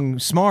strong,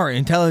 smart,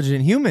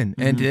 intelligent human,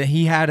 and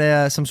he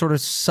had some sort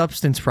of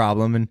substance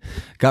problem and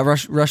got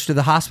rushed to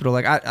the hospital.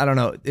 Like I don't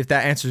know if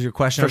that answers your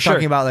question. I'm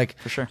talking about like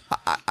for sure.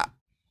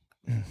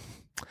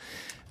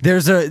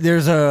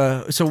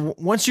 So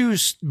once you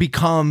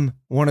become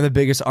one of the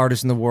biggest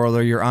artists in the world,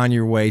 or you're on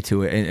your way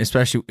to it, and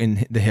especially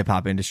in the hip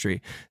hop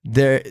industry,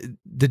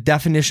 the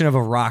definition of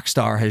a rock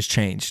star has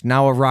changed.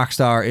 Now a rock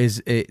star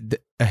is a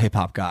hip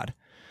hop god,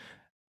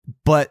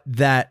 but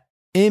that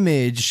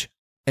image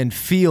and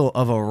feel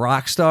of a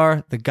rock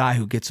star, the guy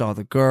who gets all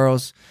the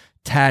girls,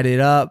 tatted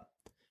up,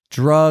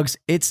 drugs,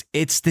 it's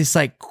this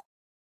like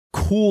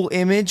cool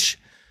image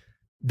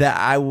that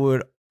I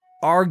would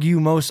argue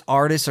most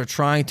artists are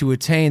trying to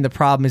attain. The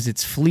problem is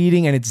it's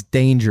fleeting and it's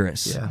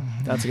dangerous. Yeah,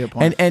 that's a good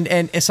point.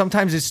 And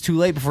sometimes it's too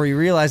late before you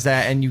realize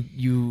that, and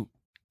you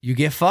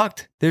get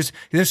fucked. There's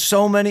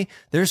so many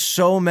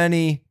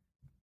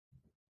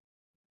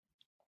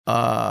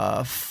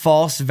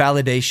false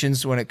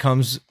validations when it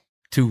comes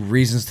to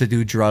reasons to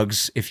do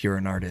drugs if you're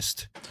an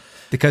artist,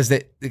 because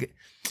they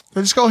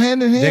just go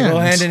hand in hand. They go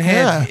hand in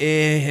hand. Yeah.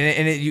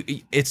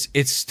 And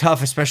it's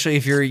tough, especially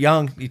if you're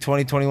young, you're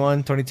 20,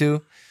 21,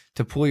 22,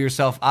 to pull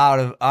yourself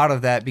out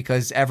of that,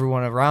 because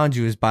everyone around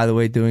you is, by the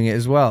way, doing it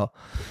as well.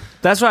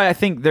 That's why I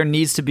think there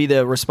needs to be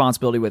the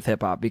responsibility with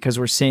hip hop, because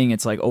we're seeing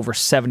it's like over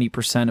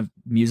 70% of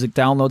music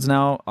downloads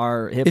now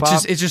are hip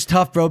hop. It's just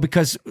tough, bro,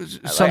 because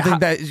something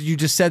that you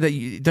just said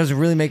that doesn't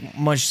really make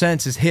much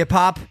sense is hip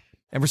hop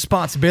and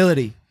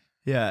responsibility.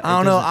 Yeah,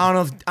 I don't know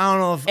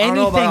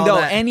anything though.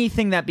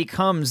 Anything that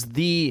becomes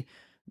the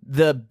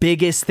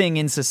biggest thing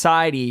in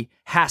society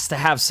has to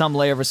have some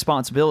layer of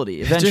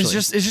responsibility eventually.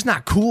 It's just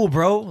not cool,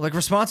 bro. Like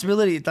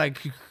responsibility, like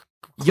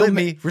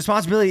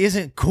responsibility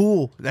isn't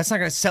cool. That's not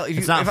gonna sell.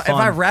 If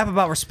I rap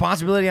about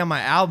responsibility on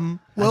my album,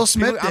 Will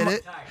Smith did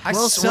it. I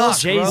suck.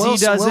 Jay-Z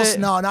does it.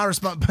 No, not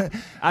respond.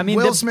 I mean,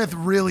 Will Smith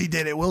really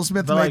did it. Will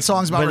Smith made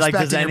songs about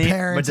respecting your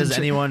parents. But does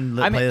anyone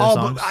play the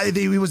songs? But I think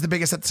he was the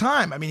biggest at the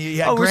time. I mean, he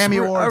had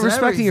Grammy awards.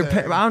 Respecting your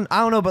parents. I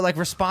don't know, but like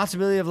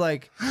responsibility of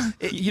like,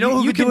 you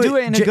know, you can do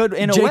it in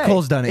a way. J.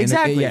 Cole's done it.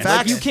 Exactly. Yeah.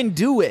 Like, you can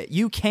do it.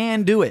 You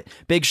can do it.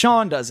 Big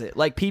Sean does it.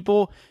 Like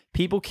people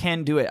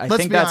can do it. I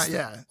think that's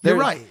You're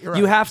right.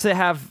 You have to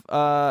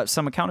have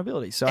some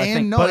accountability. So I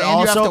think, but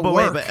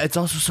it's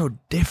also so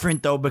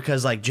different though,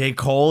 because like J.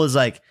 Cole is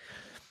like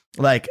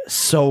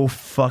so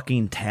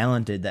fucking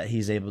talented that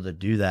he's able to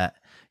do that.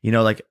 You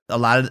know, like a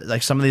lot of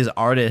like some of these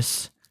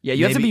artists. Yeah,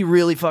 you have to be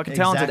really fucking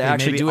talented to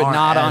actually do it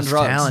not on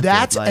drugs.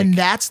 That's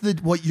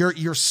what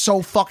you're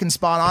so fucking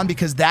spot on,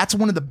 because that's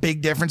one of the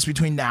big difference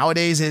between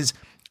nowadays is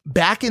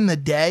back in the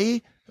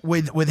day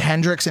with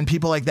Hendrix and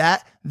people like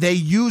that, they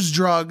used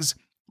drugs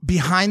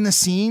behind the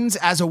scenes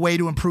as a way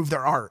to improve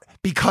their art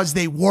because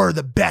they were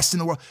the best in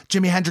the world.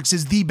 Jimi Hendrix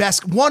is the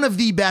best, one of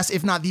the best,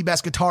 if not the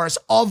best guitarist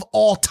of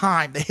all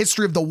time, the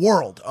history of the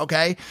world,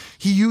 okay?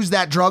 He used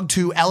that drug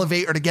to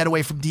elevate or to get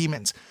away from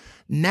demons.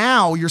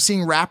 Now you're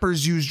seeing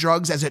rappers use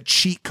drugs as a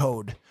cheat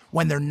code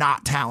when they're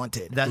not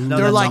talented. They're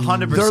like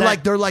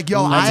 100%. They're like,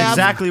 yo, that's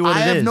I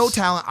have no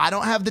talent. I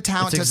don't have the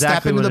talent to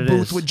step into the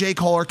booth with J.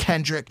 Cole or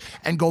Kendrick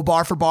and go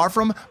bar for bar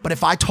from. But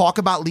if I talk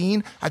about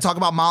lean, I talk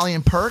about Molly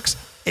and perks,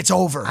 it's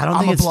over. I don't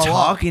think it's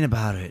talking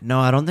about it. No,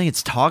 I don't think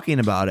it's talking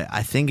about it.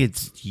 I think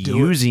it's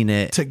using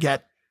it to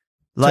get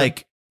yeah,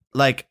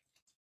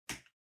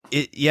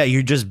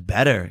 you're just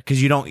better because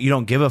you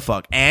don't give a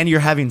fuck and you're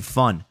having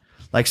fun.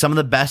 Like some of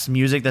the best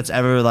music that's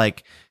ever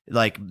like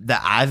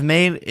that I've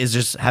made is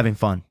just having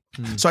fun.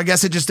 So I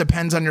guess it just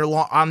depends on your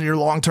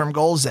long-term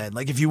goals then.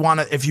 Like if you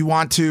want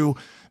to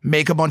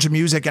make a bunch of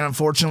music and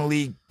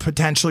unfortunately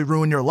potentially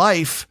ruin your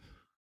life,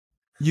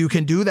 you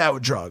can do that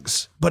with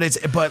drugs. But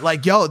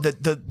like, yo,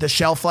 the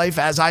shelf life,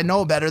 as I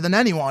know better than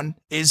anyone,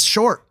 is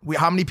short.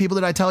 How many people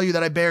did I tell you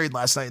that I buried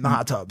last night in the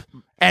hot tub?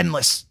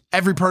 Endless.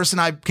 Every person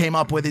I came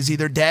up with is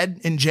either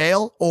dead in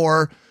jail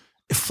or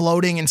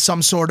floating in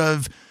some sort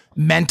of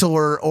mental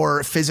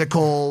or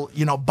physical,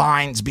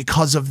 binds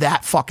because of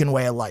that fucking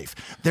way of life.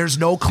 There's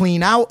no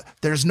clean out.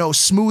 There's no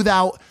smooth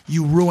out.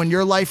 You ruin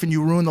your life and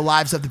you ruin the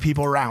lives of the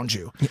people around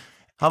you.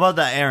 How about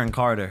that Aaron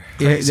Carter?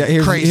 Here's the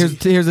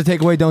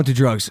takeaway. Don't do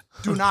drugs.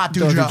 Do not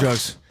do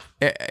drugs.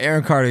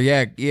 Aaron Carter.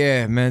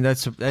 Yeah, man.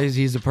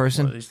 He's the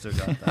person. Well, he still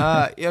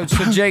got that.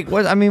 So Jake,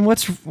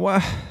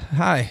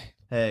 hi.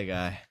 Hey,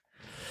 guy.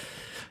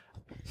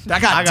 I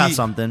got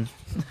something.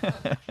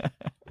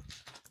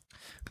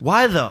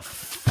 Why the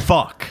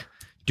fuck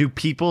do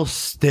people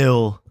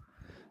still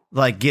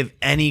like give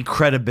any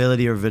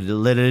credibility or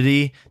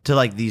validity to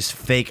like these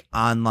fake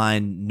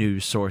online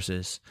news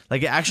sources?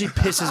 Like it actually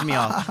pisses me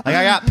off. Like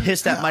I got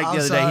pissed at Mike the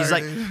other day. He's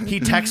like, he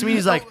texts me.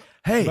 He's like,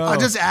 "Hey, I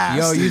just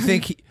asked. Yo,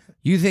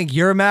 you think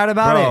you're mad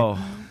about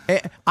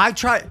it? I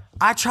try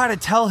to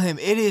tell him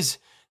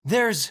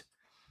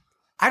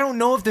I don't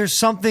know if there's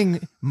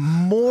something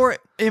more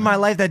in my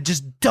life that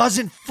just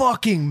doesn't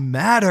fucking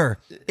matter.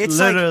 It's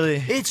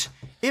literally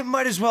it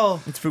might as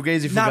well it's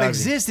Fugazi not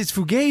exist. It's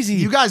Fugazi.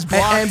 You guys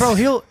blocked. And bro,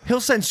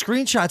 he'll send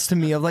screenshots to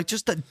me of like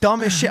just the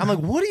dumbest shit. I'm like,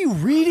 what are you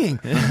reading?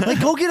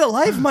 Like, go get a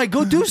life, Mike.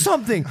 Go do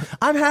something.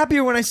 I'm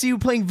happier when I see you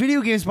playing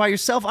video games by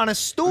yourself on a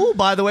stool,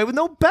 by the way, with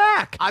no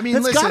back. I mean,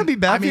 that's gotta be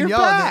bad for your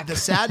back. The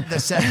sad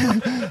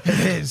it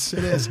is.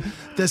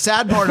 The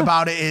sad part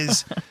about it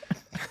is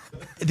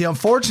the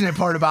unfortunate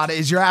part about it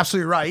is you're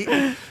absolutely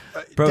right.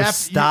 Bro,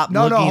 stop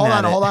No, looking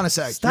at it. hold on a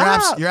sec.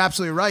 Stop. You're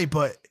absolutely right,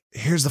 but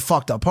here's the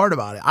fucked up part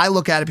about it. I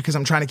look at it because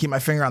I'm trying to keep my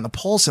finger on the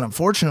pulse, and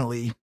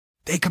unfortunately,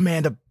 they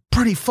command a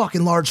pretty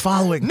fucking large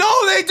following.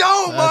 No, they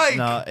don't, Mike.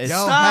 No, it's Yo,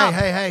 Stop.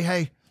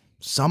 hey.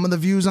 Some of the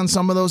views on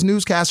some of those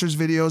newscasters'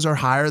 videos are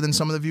higher than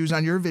some of the views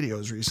on your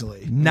videos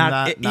recently.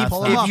 Not if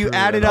true. you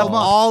added Pull up 'em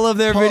up. all of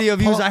their Pull- video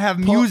views, pull- I have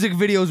pull- music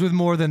videos with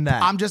more than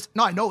that.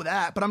 I know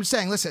that, but I'm just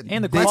saying, listen.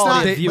 And the let's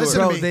quality not- of viewers. listen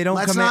to Bro, me. they don't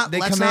Let's command. not- They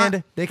let's command.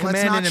 not- They let's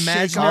command not an shake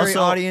imaginary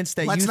off- audience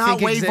that let's you not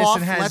think wave exists off-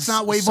 and has let's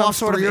not wave some off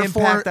sort of 3 or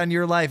 4 impact on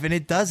your life, and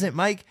it doesn't,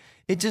 Mike.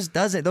 It just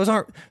doesn't. Those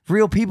aren't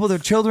real people. They're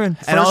children.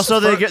 And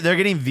also, they're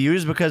getting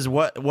views because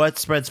what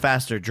spreads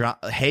faster,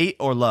 hate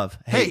or love?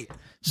 Hate.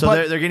 So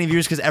But- they're getting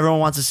views because everyone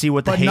wants to see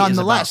what the But hate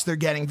nonetheless, is about. they're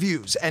getting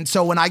views. And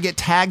so when I get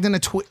tagged in a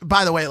tweet,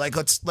 by the way, like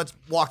let's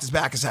walk this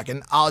back a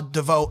second. I'll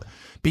devote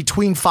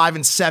between 5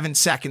 and 7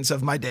 seconds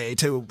of my day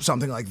to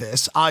something like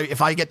this.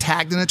 If I get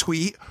tagged in a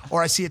tweet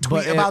or I see a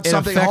tweet But about it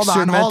something, affects hold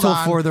on, your hold mental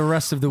on. for the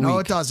rest of the week. No,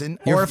 it doesn't.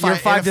 Your, Or if your I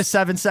 5 to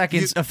 7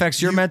 seconds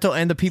affects your mental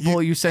and the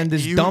people you send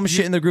this dumb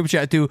shit in the group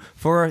chat to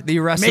for the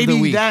rest of the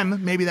week.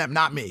 maybe them,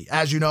 not me.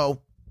 As you know.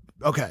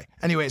 Okay.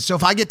 Anyway, so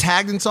if I get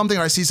tagged in something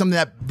or I see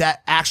something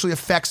that actually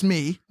affects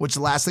me, which the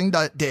last thing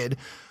did,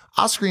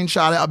 I'll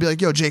screenshot it. I'll be like,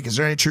 yo, Jake, is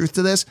there any truth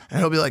to this? And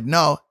he'll be like,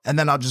 no. And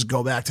then I'll just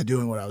go back to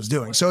doing what I was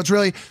doing. So it's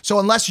really, so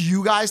unless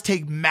you guys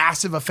take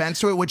massive offense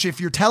to it, which if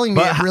you're telling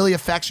me it really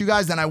affects you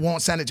guys, then I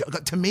won't send it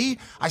to me.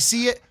 I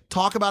see it,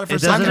 talk about it for a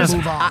second and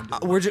move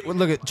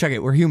on. Check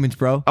it. We're humans,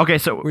 bro. Okay,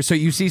 so So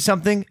you see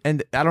something,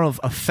 and I don't know if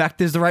affect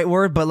is the right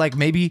word, but like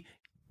maybe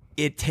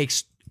if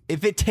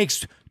it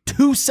takes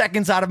 2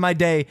 seconds out of my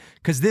day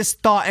because this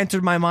thought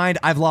entered my mind,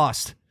 I've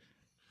lost.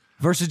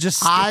 Versus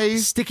just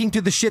sticking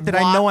to the shit that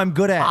I know I'm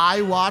good at.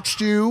 I watched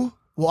you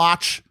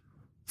watch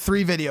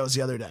 3 videos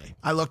the other day.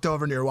 I looked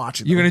over and you're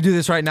watching them. You're gonna do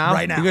this right now?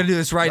 Right now. You're gonna do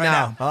this right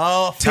now.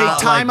 oh, Take not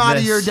time like out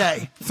of this. your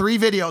day. 3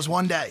 videos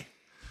one day.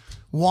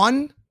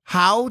 1,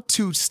 how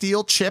to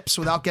steal chips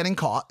without getting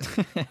caught.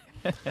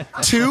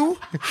 2,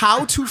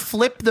 how to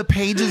flip the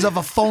pages of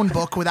a phone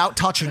book without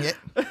touching it.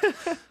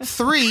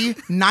 3,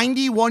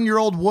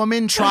 91-year-old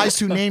woman tries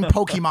to name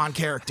Pokemon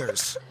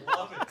characters.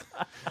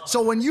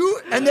 So when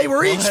and they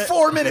were each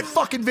 4-minute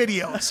fucking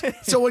videos.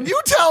 So when you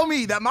tell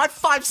me that my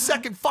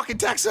 5-second fucking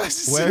text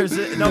message, Where is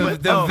it? No,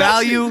 but The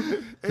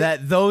value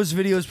that those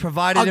videos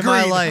provided in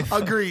my Agreed. life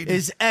Agreed.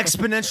 is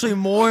exponentially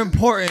more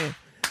important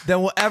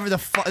than whatever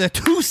the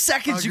 2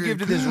 seconds you give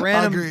to this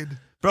random Agreed.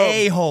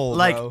 a-hole,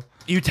 like bro.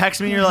 you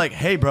text me and you're like,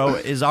 hey bro,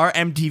 is our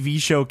MTV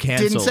show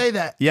canceled? Didn't say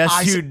that.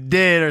 Yes, you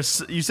did,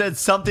 or you said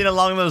something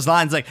along those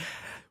lines. Like,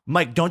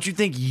 Mike, don't you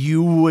think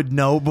you would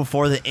know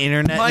before the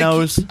internet Mike,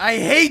 knows? I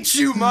hate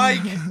you,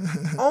 Mike.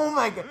 Oh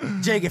my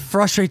god, Jake, it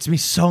frustrates me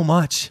so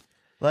much.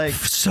 Like,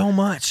 So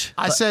much.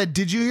 I said,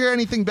 did you hear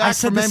anything I back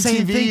said from the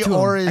same thing MTV to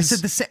or him. I is said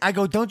the same. I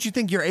go, don't you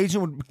think your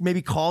agent would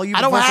maybe call you?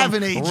 I don't before have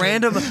some an agent.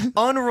 Random,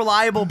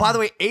 unreliable. By the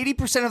way,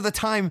 80% of the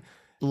time,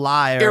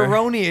 liar.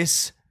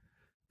 erroneous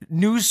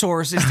news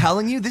source is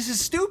telling you this is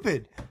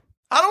stupid.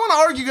 I don't want to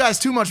argue guys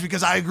too much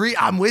because I agree.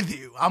 I'm with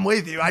you.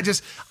 I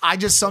just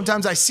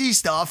sometimes I see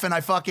stuff and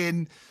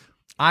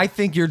I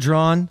think you're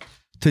drawn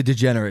to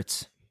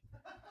degenerates.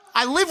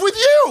 I live with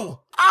you.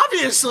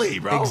 Obviously,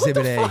 bro.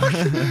 Exhibit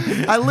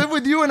A. I live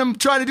with you and I'm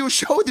trying to do a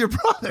show with your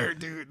brother,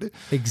 dude.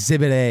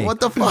 Exhibit A. What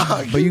the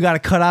fuck? But you got to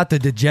cut out the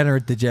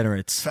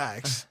degenerates.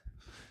 Facts.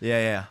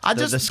 Yeah. I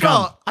The just,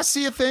 scum. bro, I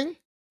see a thing.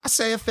 I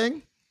say a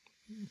thing.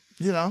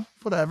 You know,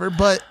 whatever.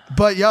 But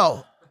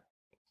yo,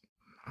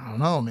 I don't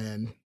know,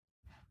 man.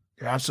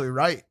 You're absolutely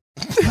right.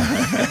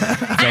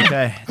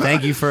 Okay.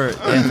 Thank you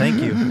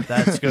thank you.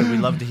 That's good. We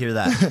love to hear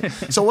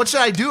that. So what should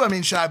I do? I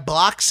mean, should I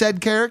block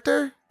said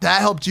character? That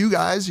helped you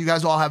guys. You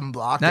guys all have him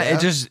blocked. Nah, yeah? it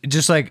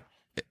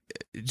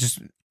just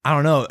I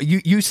don't know.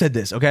 You said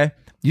this, okay?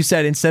 You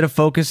said instead of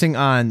focusing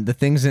on the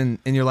things in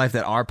your life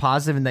that are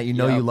positive and that you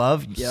know you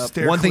love,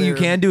 Steer one thing you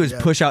clear. can do is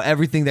Yep. push out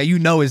everything that you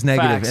know is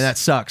negative, Facts. and that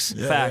sucks.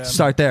 Facts.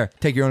 Start there.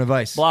 Take your own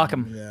advice. Block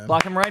him. Yeah.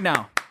 Block him right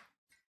now.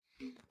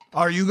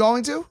 Are you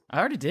going to? I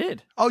already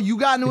did. Oh, you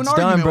got into an It's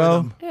argument done, bro.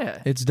 with him.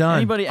 Yeah, It's done.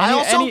 Anybody? I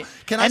also-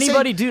 can I say-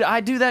 anybody, dude? I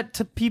do that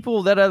to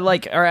people that I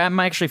like, or I'm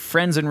actually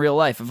friends in real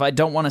life. If I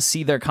don't want to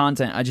see their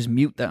content, I just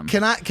mute them.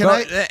 Can I?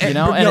 You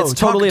know, and it's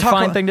totally a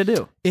fine thing to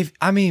do.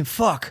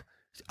 Fuck.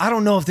 I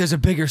don't know if there's a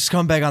bigger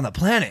scumbag on the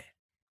planet.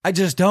 I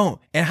just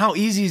don't. And how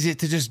easy is it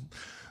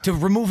to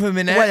remove him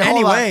in Wait, any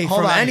hold on, way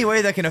hold from on. any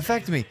way that can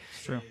affect me?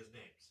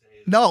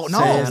 No, Say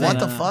what it.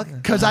 the fuck?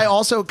 Because I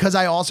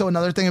also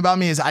another thing about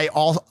me is I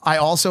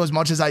also as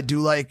much as I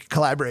do like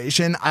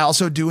collaboration, I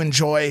also do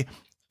enjoy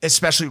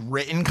especially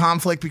written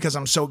conflict because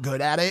I'm so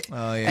good at it.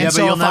 Oh, yeah. And Yeah,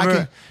 so but you'll if I never-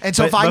 can, and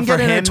so if I but can get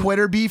for in a him-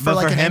 Twitter beef or but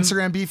like for an him-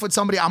 Instagram beef with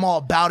somebody, I'm all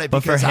about it But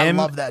for because him,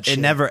 I love that shit.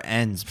 it never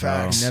ends, bro.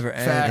 Facts. It never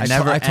ends. Facts. I, It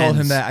never I told him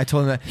ends. that. I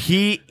told him that.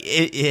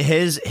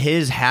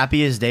 His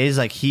happiest days,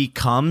 like he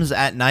comes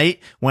at night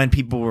when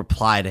people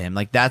reply to him.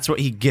 Like that's what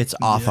he gets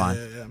off on.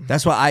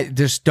 That's why I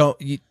just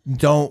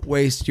don't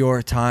waste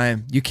your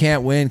time. You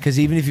can't win because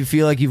even if you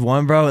feel like you've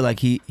won, bro, like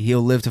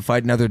he'll live to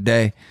fight another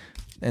day,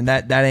 and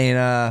that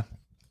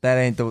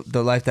ain't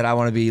the life that I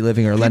want to be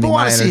living or lending People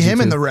my want to energy see him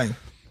to. in the ring.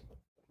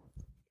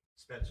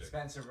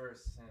 Spencer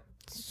versus him.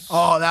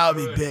 Oh, that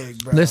would be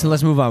big, bro. Listen,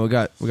 let's move on. We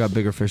got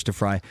bigger fish to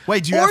fry.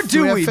 Wait, do you or have,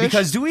 do we have we? fish?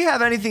 Because do we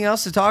have anything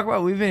else to talk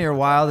about? We've been here a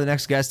while. The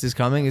next guest is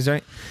coming. Is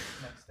there?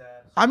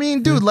 I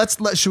mean, dude, let's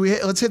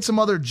hit some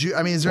other juice.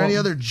 I mean, is there any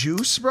other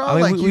juice, bro? I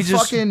mean, like we you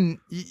just- fucking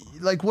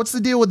like, what's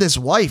the deal with this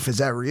wife? Is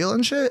that real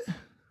and shit?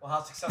 Well,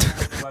 how successful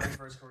was the wedding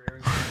for his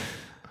career?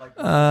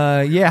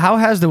 Yeah. How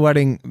has the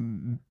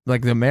wedding,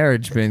 like the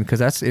marriage, been? Because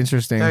that's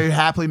interesting. Are you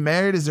happily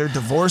married? Is there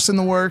divorce in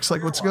the works?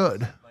 Like, what's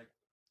good?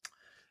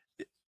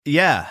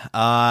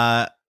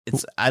 Yeah.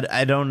 It's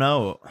I don't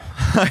know.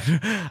 I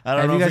don't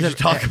Have know you if guys we have- should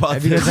talk about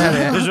have you guys this.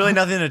 had- There's really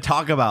nothing to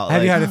talk about.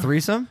 Have you like, had a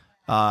threesome?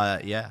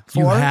 Yeah.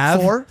 You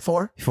have?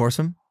 Four.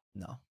 Foursome?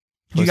 No.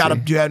 You got to.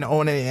 Pussy. Do you have to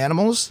own any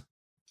animals?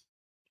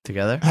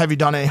 Together? Have you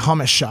done any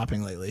hummus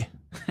shopping lately?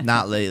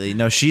 Not lately.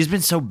 No, she's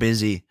been so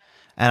busy.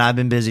 And I've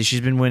been busy. She's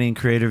been winning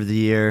Creator of the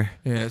Year.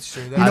 Yeah, that's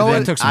true. You know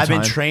what? I've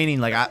been training.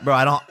 Like,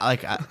 I don't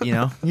like. You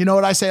know. You know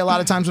what I say a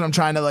lot of times when I'm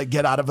trying to like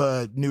get out of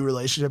a new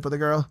relationship with a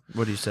girl?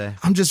 What do you say?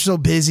 I'm just so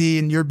busy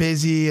and you're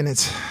busy and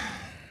it's.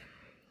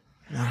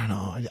 I don't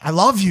know. I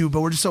love you,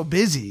 but we're just so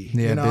busy.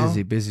 Yeah, you know?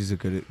 busy. Busy's a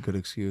good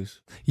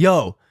excuse.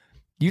 Yo,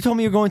 you told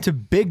me you're going to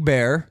Big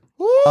Bear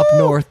Woo! up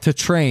north to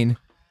train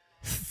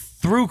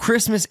through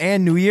Christmas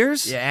and New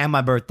Year's. Yeah, and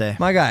my birthday.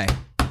 My guy.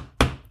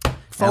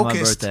 Focused. And my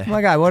birthday.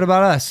 My guy. What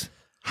about us?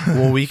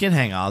 Well, we can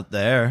hang out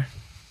there.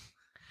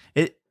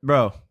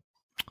 Bro.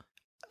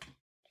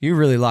 You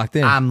really locked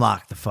in. I'm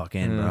locked the fuck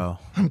in, bro.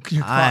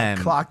 You're I am-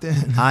 clocked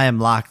in. I am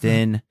locked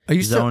in, Are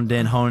you still- zoned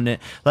in, honed in.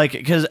 Like,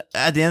 because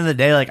at the end of the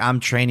day, like, I'm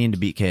training to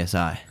beat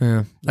KSI.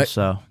 yeah.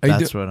 So are you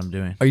that's what I'm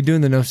doing. Are you doing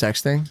the no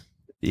sex thing?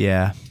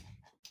 Yeah.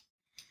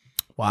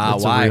 Wow.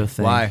 It's why? a real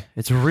thing. Why?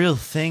 It's a real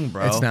thing,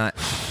 bro. It's not.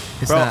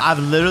 It's Bro, not. I've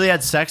literally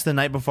had sex the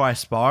night before I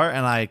spar,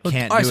 and I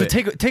can't All right, do so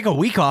it. take a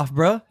week off,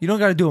 bro. You don't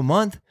got to do a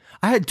month.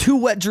 I had 2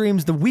 wet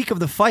dreams the week of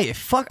the fight.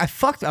 I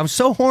fucked. I was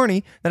so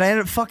horny that I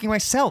ended up fucking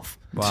myself.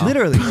 Wow.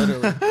 Literally.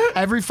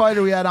 Every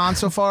fighter we had on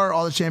so far,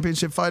 all the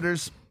championship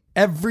fighters,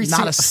 Every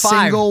not a five.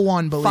 single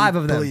one 5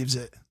 of them. believes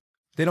it.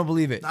 They don't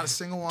believe it. Not a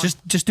single one.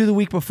 Just do the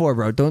week before,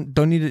 bro. Don't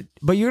need it.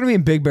 But you're gonna be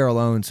in Big Bear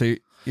alone, so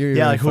you're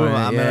Yeah, like, who am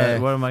fine. I? Yeah.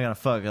 What am I going to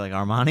fuck? Like,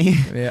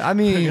 Armani? Yeah, I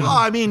mean, well,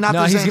 I mean, not no,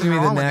 there's he's anything giving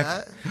me the wrong with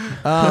neck.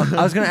 that.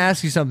 I was gonna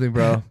ask you something,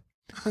 bro.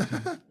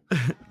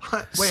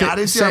 Wait, I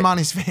didn't see say-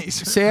 Armani's face.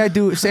 Say I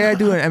do an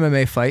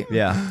MMA fight.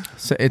 Yeah.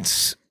 So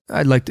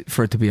I'd like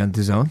for it to be on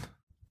the zone.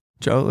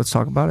 Joe, let's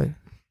talk about it.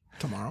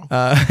 Tomorrow.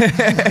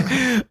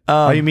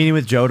 Are you meeting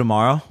with Joe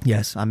tomorrow?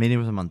 Yes. I'm meeting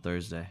with him on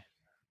Thursday.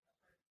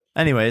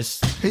 Anyways,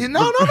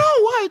 No.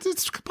 Why?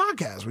 It's a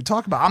podcast. We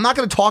talk about. I'm not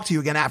going to talk to you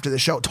again after the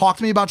show. Talk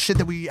to me about shit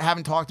that we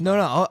haven't talked about.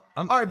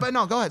 No. All right, but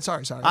no, go ahead.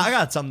 Sorry. I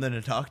got something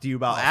to talk to you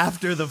about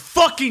after the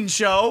fucking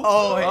show.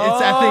 Oh, it's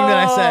that thing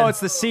that I said. Oh,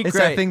 it's the secret. It's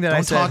that thing that I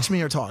Don't said. talk to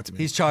me or talk to me.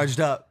 He's charged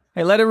up.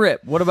 Hey, let it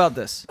rip. What about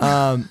this?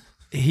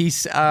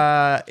 He's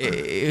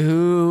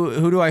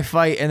who do I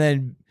fight, and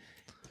then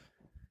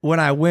when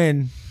I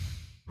win,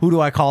 who do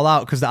I call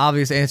out? Because the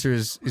obvious answer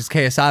is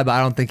KSI, but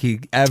I don't think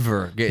he'd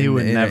ever get He in,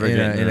 would in, never a, in,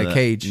 get a, into in a that.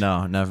 cage.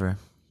 No, never.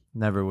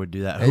 Never would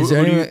do that. Is Who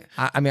there do you, any,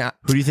 I mean,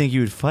 who do you think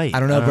you would fight?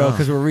 I don't know, bro,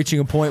 because we're reaching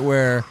a point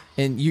where,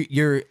 and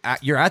you're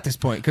at this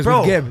point because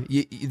with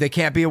Gib, they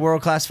can't be a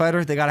world class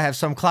fighter. They got to have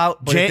some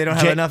clout, but if they don't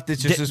have enough,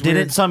 it's just as weird.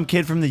 Didn't some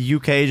kid from the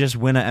UK just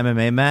win an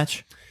MMA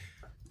match?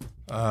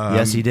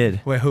 Yes, he did.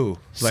 Wait, who?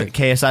 Like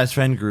KSI's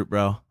friend group,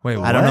 bro. Wait,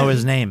 I don't what? know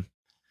his name.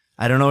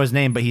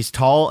 But he's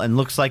tall and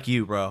looks like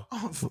you, bro.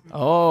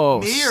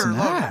 Oh, Me or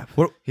snap.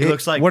 What, He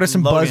looks like What are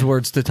some Logan.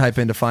 buzzwords to type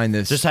in to find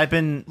this? Just type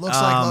in. Looks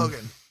like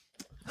Logan.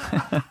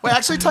 Wait,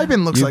 actually, type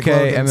in looks like UK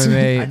Logan.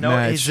 MMA I know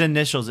match. his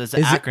initials. It's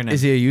an Is acronym.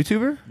 he a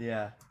YouTuber?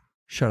 Yeah.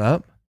 Shut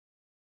up.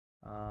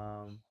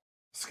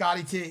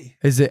 Scotty T.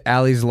 Is it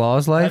Ali's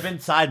Laws Life? Type in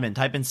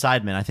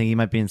Sidemen. I think he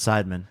might be in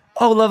Sidemen.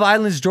 Oh, Love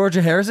Island's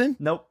Georgia Harrison?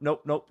 Nope.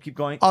 Keep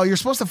going. Oh, you're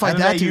supposed to fight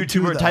that dude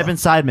too, YouTuber. though. Type in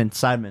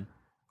Sidemen.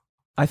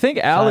 I think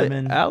Ali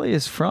Simon.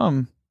 is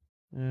from.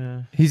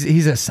 Yeah.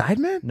 He's a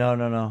sideman? No.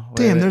 Wait,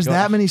 Damn, wait, there's go-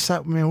 that many.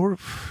 Man, we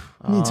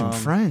need some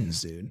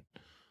friends, dude.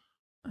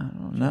 I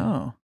don't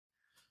know.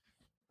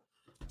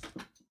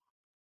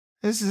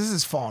 This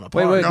is falling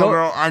apart. Wait, No, go.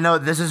 bro. I know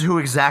this is who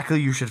exactly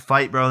you should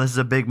fight, bro. This is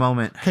a big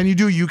moment. Can you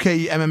do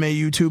UK MMA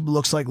YouTube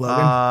looks like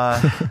Logan?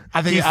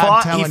 I think He I'm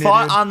fought. telling He you,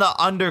 fought dude. on the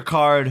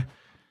undercard.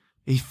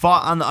 He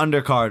fought on the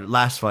undercard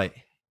last fight.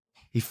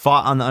 He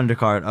fought on the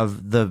undercard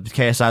of the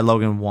KSI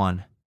Logan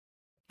 1.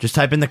 Just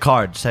type in the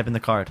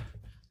card.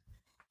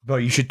 Bro,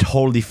 you should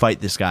totally fight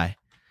this guy.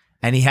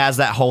 and he has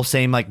that whole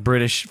same like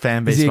British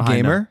fan base. Is he a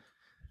behind gamer? him.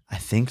 I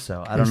think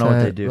so. I don't know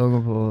what they do.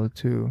 Logan Paul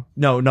 2.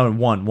 No,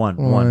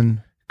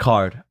 one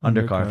card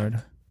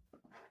undercard.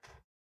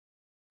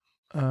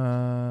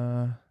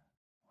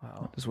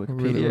 Wow. Does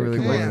Wikipedia? Really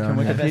can working on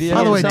that. Wikipedia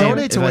By the way, say it?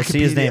 donate to If I see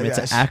his Wikipedia, name, it's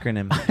an guys.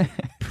 acronym.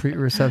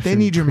 Pre-reception. They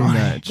need your money.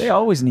 pre-match. They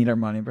always need our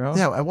money, bro.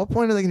 Yeah, at what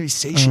point are they going to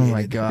be Oh satiated?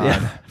 my god.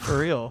 Yeah, for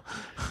real.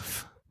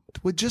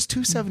 With just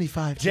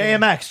 $275.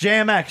 JMX.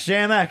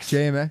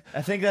 JMX.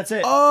 I think that's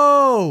it.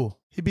 Oh.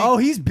 He beat- Oh,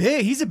 he's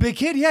big. He's a big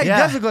kid. Yeah, he Yeah.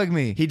 does look like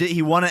me.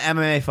 He won an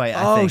MMA fight.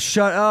 I Oh, think.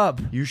 shut up.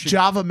 You should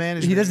Java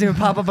management. He doesn't even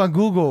pop up on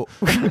Google.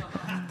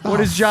 What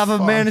is Java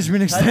fuck.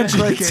 management extension?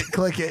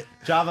 Click it.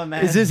 Java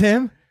man. Is this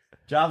him?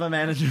 Java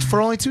manager?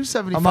 For only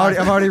 $275.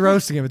 I'm already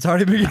roasting him. It's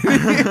already beginning.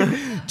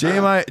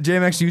 JMX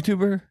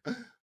YouTuber.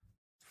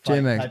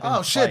 JMX.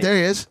 Oh shit, there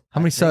he is.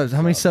 How many subs?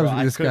 How many subs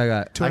bro. this guy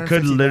got? I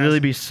could literally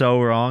be so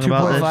wrong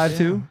about this.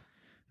 2.52.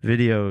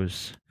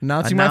 Videos.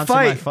 Announcing my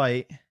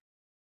fight.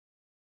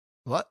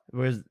 What?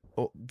 Where's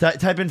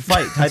type in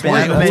fight. Type in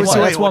Wait, MMA wait, fight.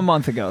 That's 1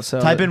 month ago. So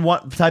Type in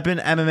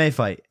MMA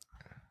fight.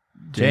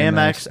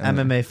 JMX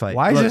MMA fight.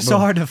 Why is Look, this so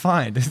boom. hard to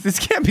find? This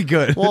can't be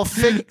good. Well,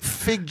 fake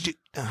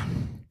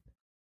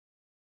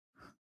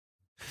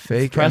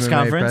Fake Press MMA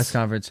conference. Press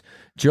conference.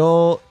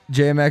 Joel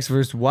JMX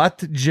versus what?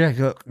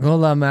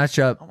 Gola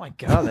matchup. Oh my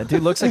god, that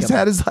dude looks like Is a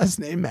that his last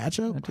name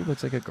matchup? that dude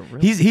looks like a gorilla.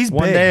 He's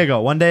One big. day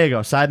ago.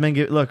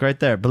 Sidemen, look right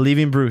there.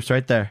 Believing Bruce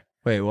right there.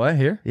 Wait, what?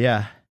 Here?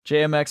 Yeah.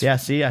 JMX. Yeah,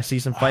 see? I see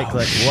some fight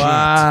clips.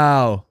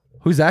 Wow.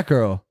 Who's that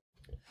girl?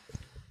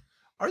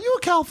 Are you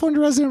a California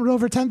resident with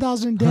over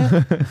 10,000 in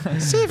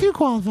debt? See if you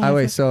qualify. Oh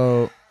wait,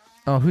 so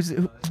who's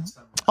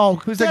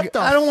Who's that?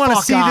 I don't want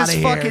to see this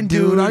fucking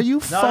dude. Are you No,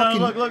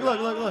 fucking?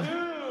 look.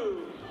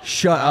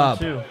 Shut up.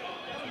 Two.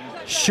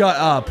 Shut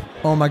up.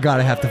 Oh my god,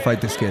 I have to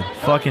fight this kid.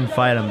 Fucking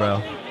fight him,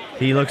 bro.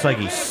 He looks like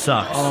he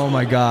sucks. Oh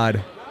my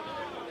god.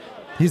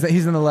 He's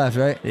in the left,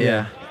 right?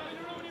 Yeah.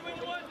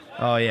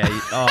 Oh, yeah.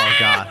 Oh,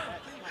 God.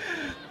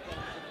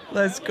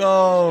 Let's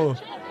go.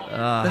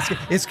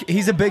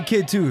 He's a big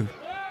kid too.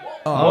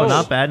 Oh,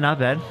 not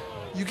bad.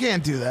 You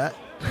can't do that.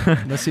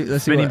 Let's see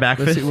Spinning what, back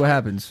let's see fist. what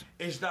happens.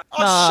 Oh, No,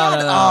 shut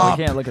no, up.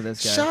 we can't look at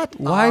this guy. Shut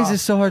Why up. is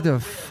this so hard to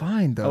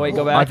find though? Oh wait,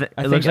 go I back. th-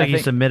 I it think- looks like I he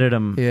think- submitted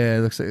him. Yeah, it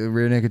looks like a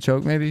rear naked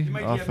choke maybe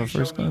off of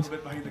first class.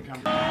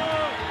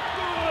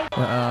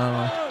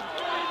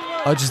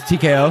 Oh, just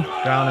TKO.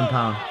 Ground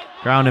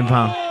and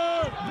pound.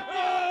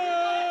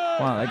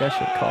 Wow, that guy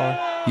should call.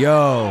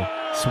 Yo.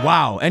 So,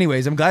 wow.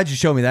 Anyways, I'm glad you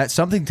showed me that.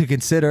 Something to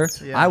consider.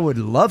 Yeah. I would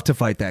love to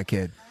fight that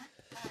kid.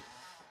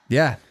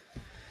 Yeah.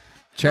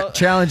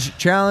 Challenge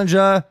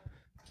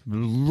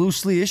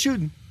loosely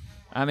issued.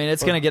 I mean,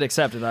 it's gonna get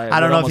accepted. I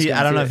don't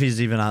know if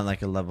he's even on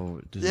like a level.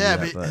 To do Yeah,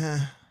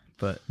 that,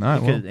 but All right,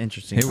 he well, could-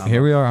 interesting.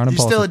 Here we are on You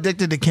Impaulsive. still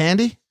addicted to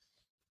candy?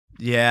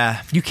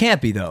 Yeah, You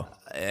can't be though.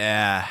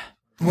 yeah.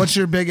 What's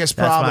your biggest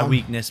That's problem? my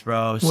weakness,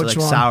 bro. So Which like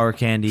one? sour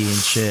candy and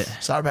shit.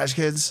 Sour Patch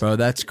Kids. Bro,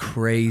 that's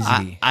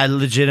crazy. I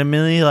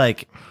legitimately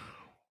like.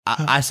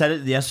 I said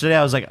it yesterday.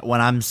 I was like, when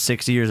I'm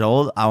 60 years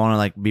old, I want to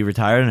like be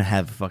retired and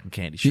have a fucking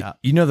candy shop.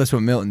 You know that's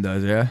what Milton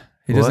does, yeah?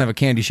 He doesn't What? have a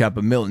candy shop,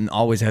 but Milton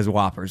always has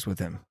Whoppers with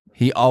him.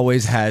 He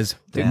always has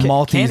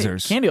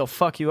Maltesers. Candy will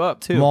fuck you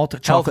up too. Malt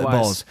chocolate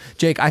health-wise. balls.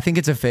 Jake, I think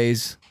it's a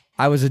phase.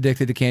 I was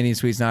addicted to candy and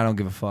sweets. Now I don't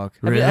give a fuck.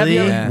 Have you Really?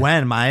 Yeah.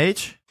 When? My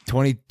age?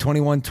 20,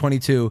 21,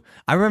 22.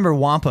 I remember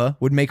Wampa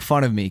would make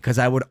fun of me because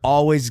I would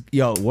always,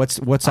 what's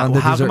on the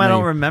How dessert come I don't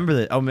menu? remember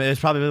that? Oh, it's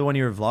probably when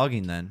you were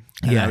vlogging then.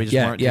 And Yeah, we just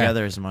yeah, weren't yeah.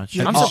 together as much.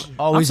 I'm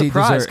always eat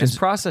surprised dessert. because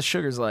processed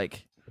sugar's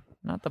like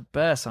not the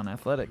best on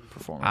athletic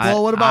performance.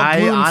 Well, what about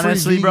gluten-free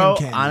honestly, vegan bro?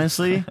 candy?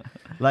 Honestly,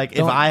 like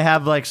if I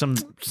have like some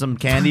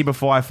candy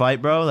before I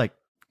fight, bro, like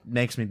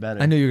makes me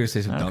better. I knew you were going to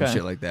say some dumb Okay.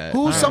 shit like that.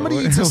 Who? Somebody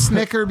eats a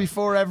Snicker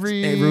before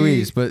every. Hey,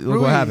 Ruiz, but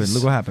look what Ruiz. happened.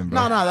 Look what happened,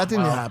 bro. No, that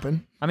didn't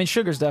happen. I mean,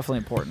 sugar's definitely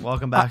important.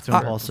 Welcome back to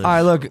Impaulsive. All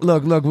right,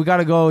 look. We got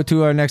to go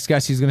to our next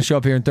guest. He's going to show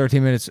up here in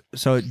 13 minutes.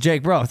 So,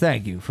 Jake, bro,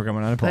 thank you for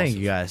coming on Impaulsive. Thank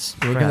you guys.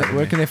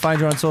 Where can they find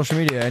you on social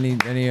media? Any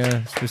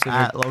specific?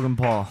 At Logan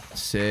Paul.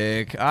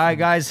 Sick. All right,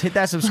 guys, hit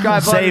that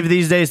subscribe button. Save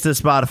these days to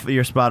Spotify,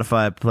 your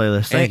Spotify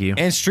playlist. Thank and, you.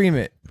 And stream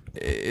it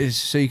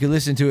so you can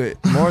listen to it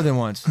more than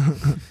once.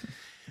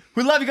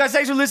 We love you guys.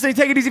 Thanks for listening.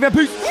 Take it easy, man.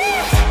 Peace.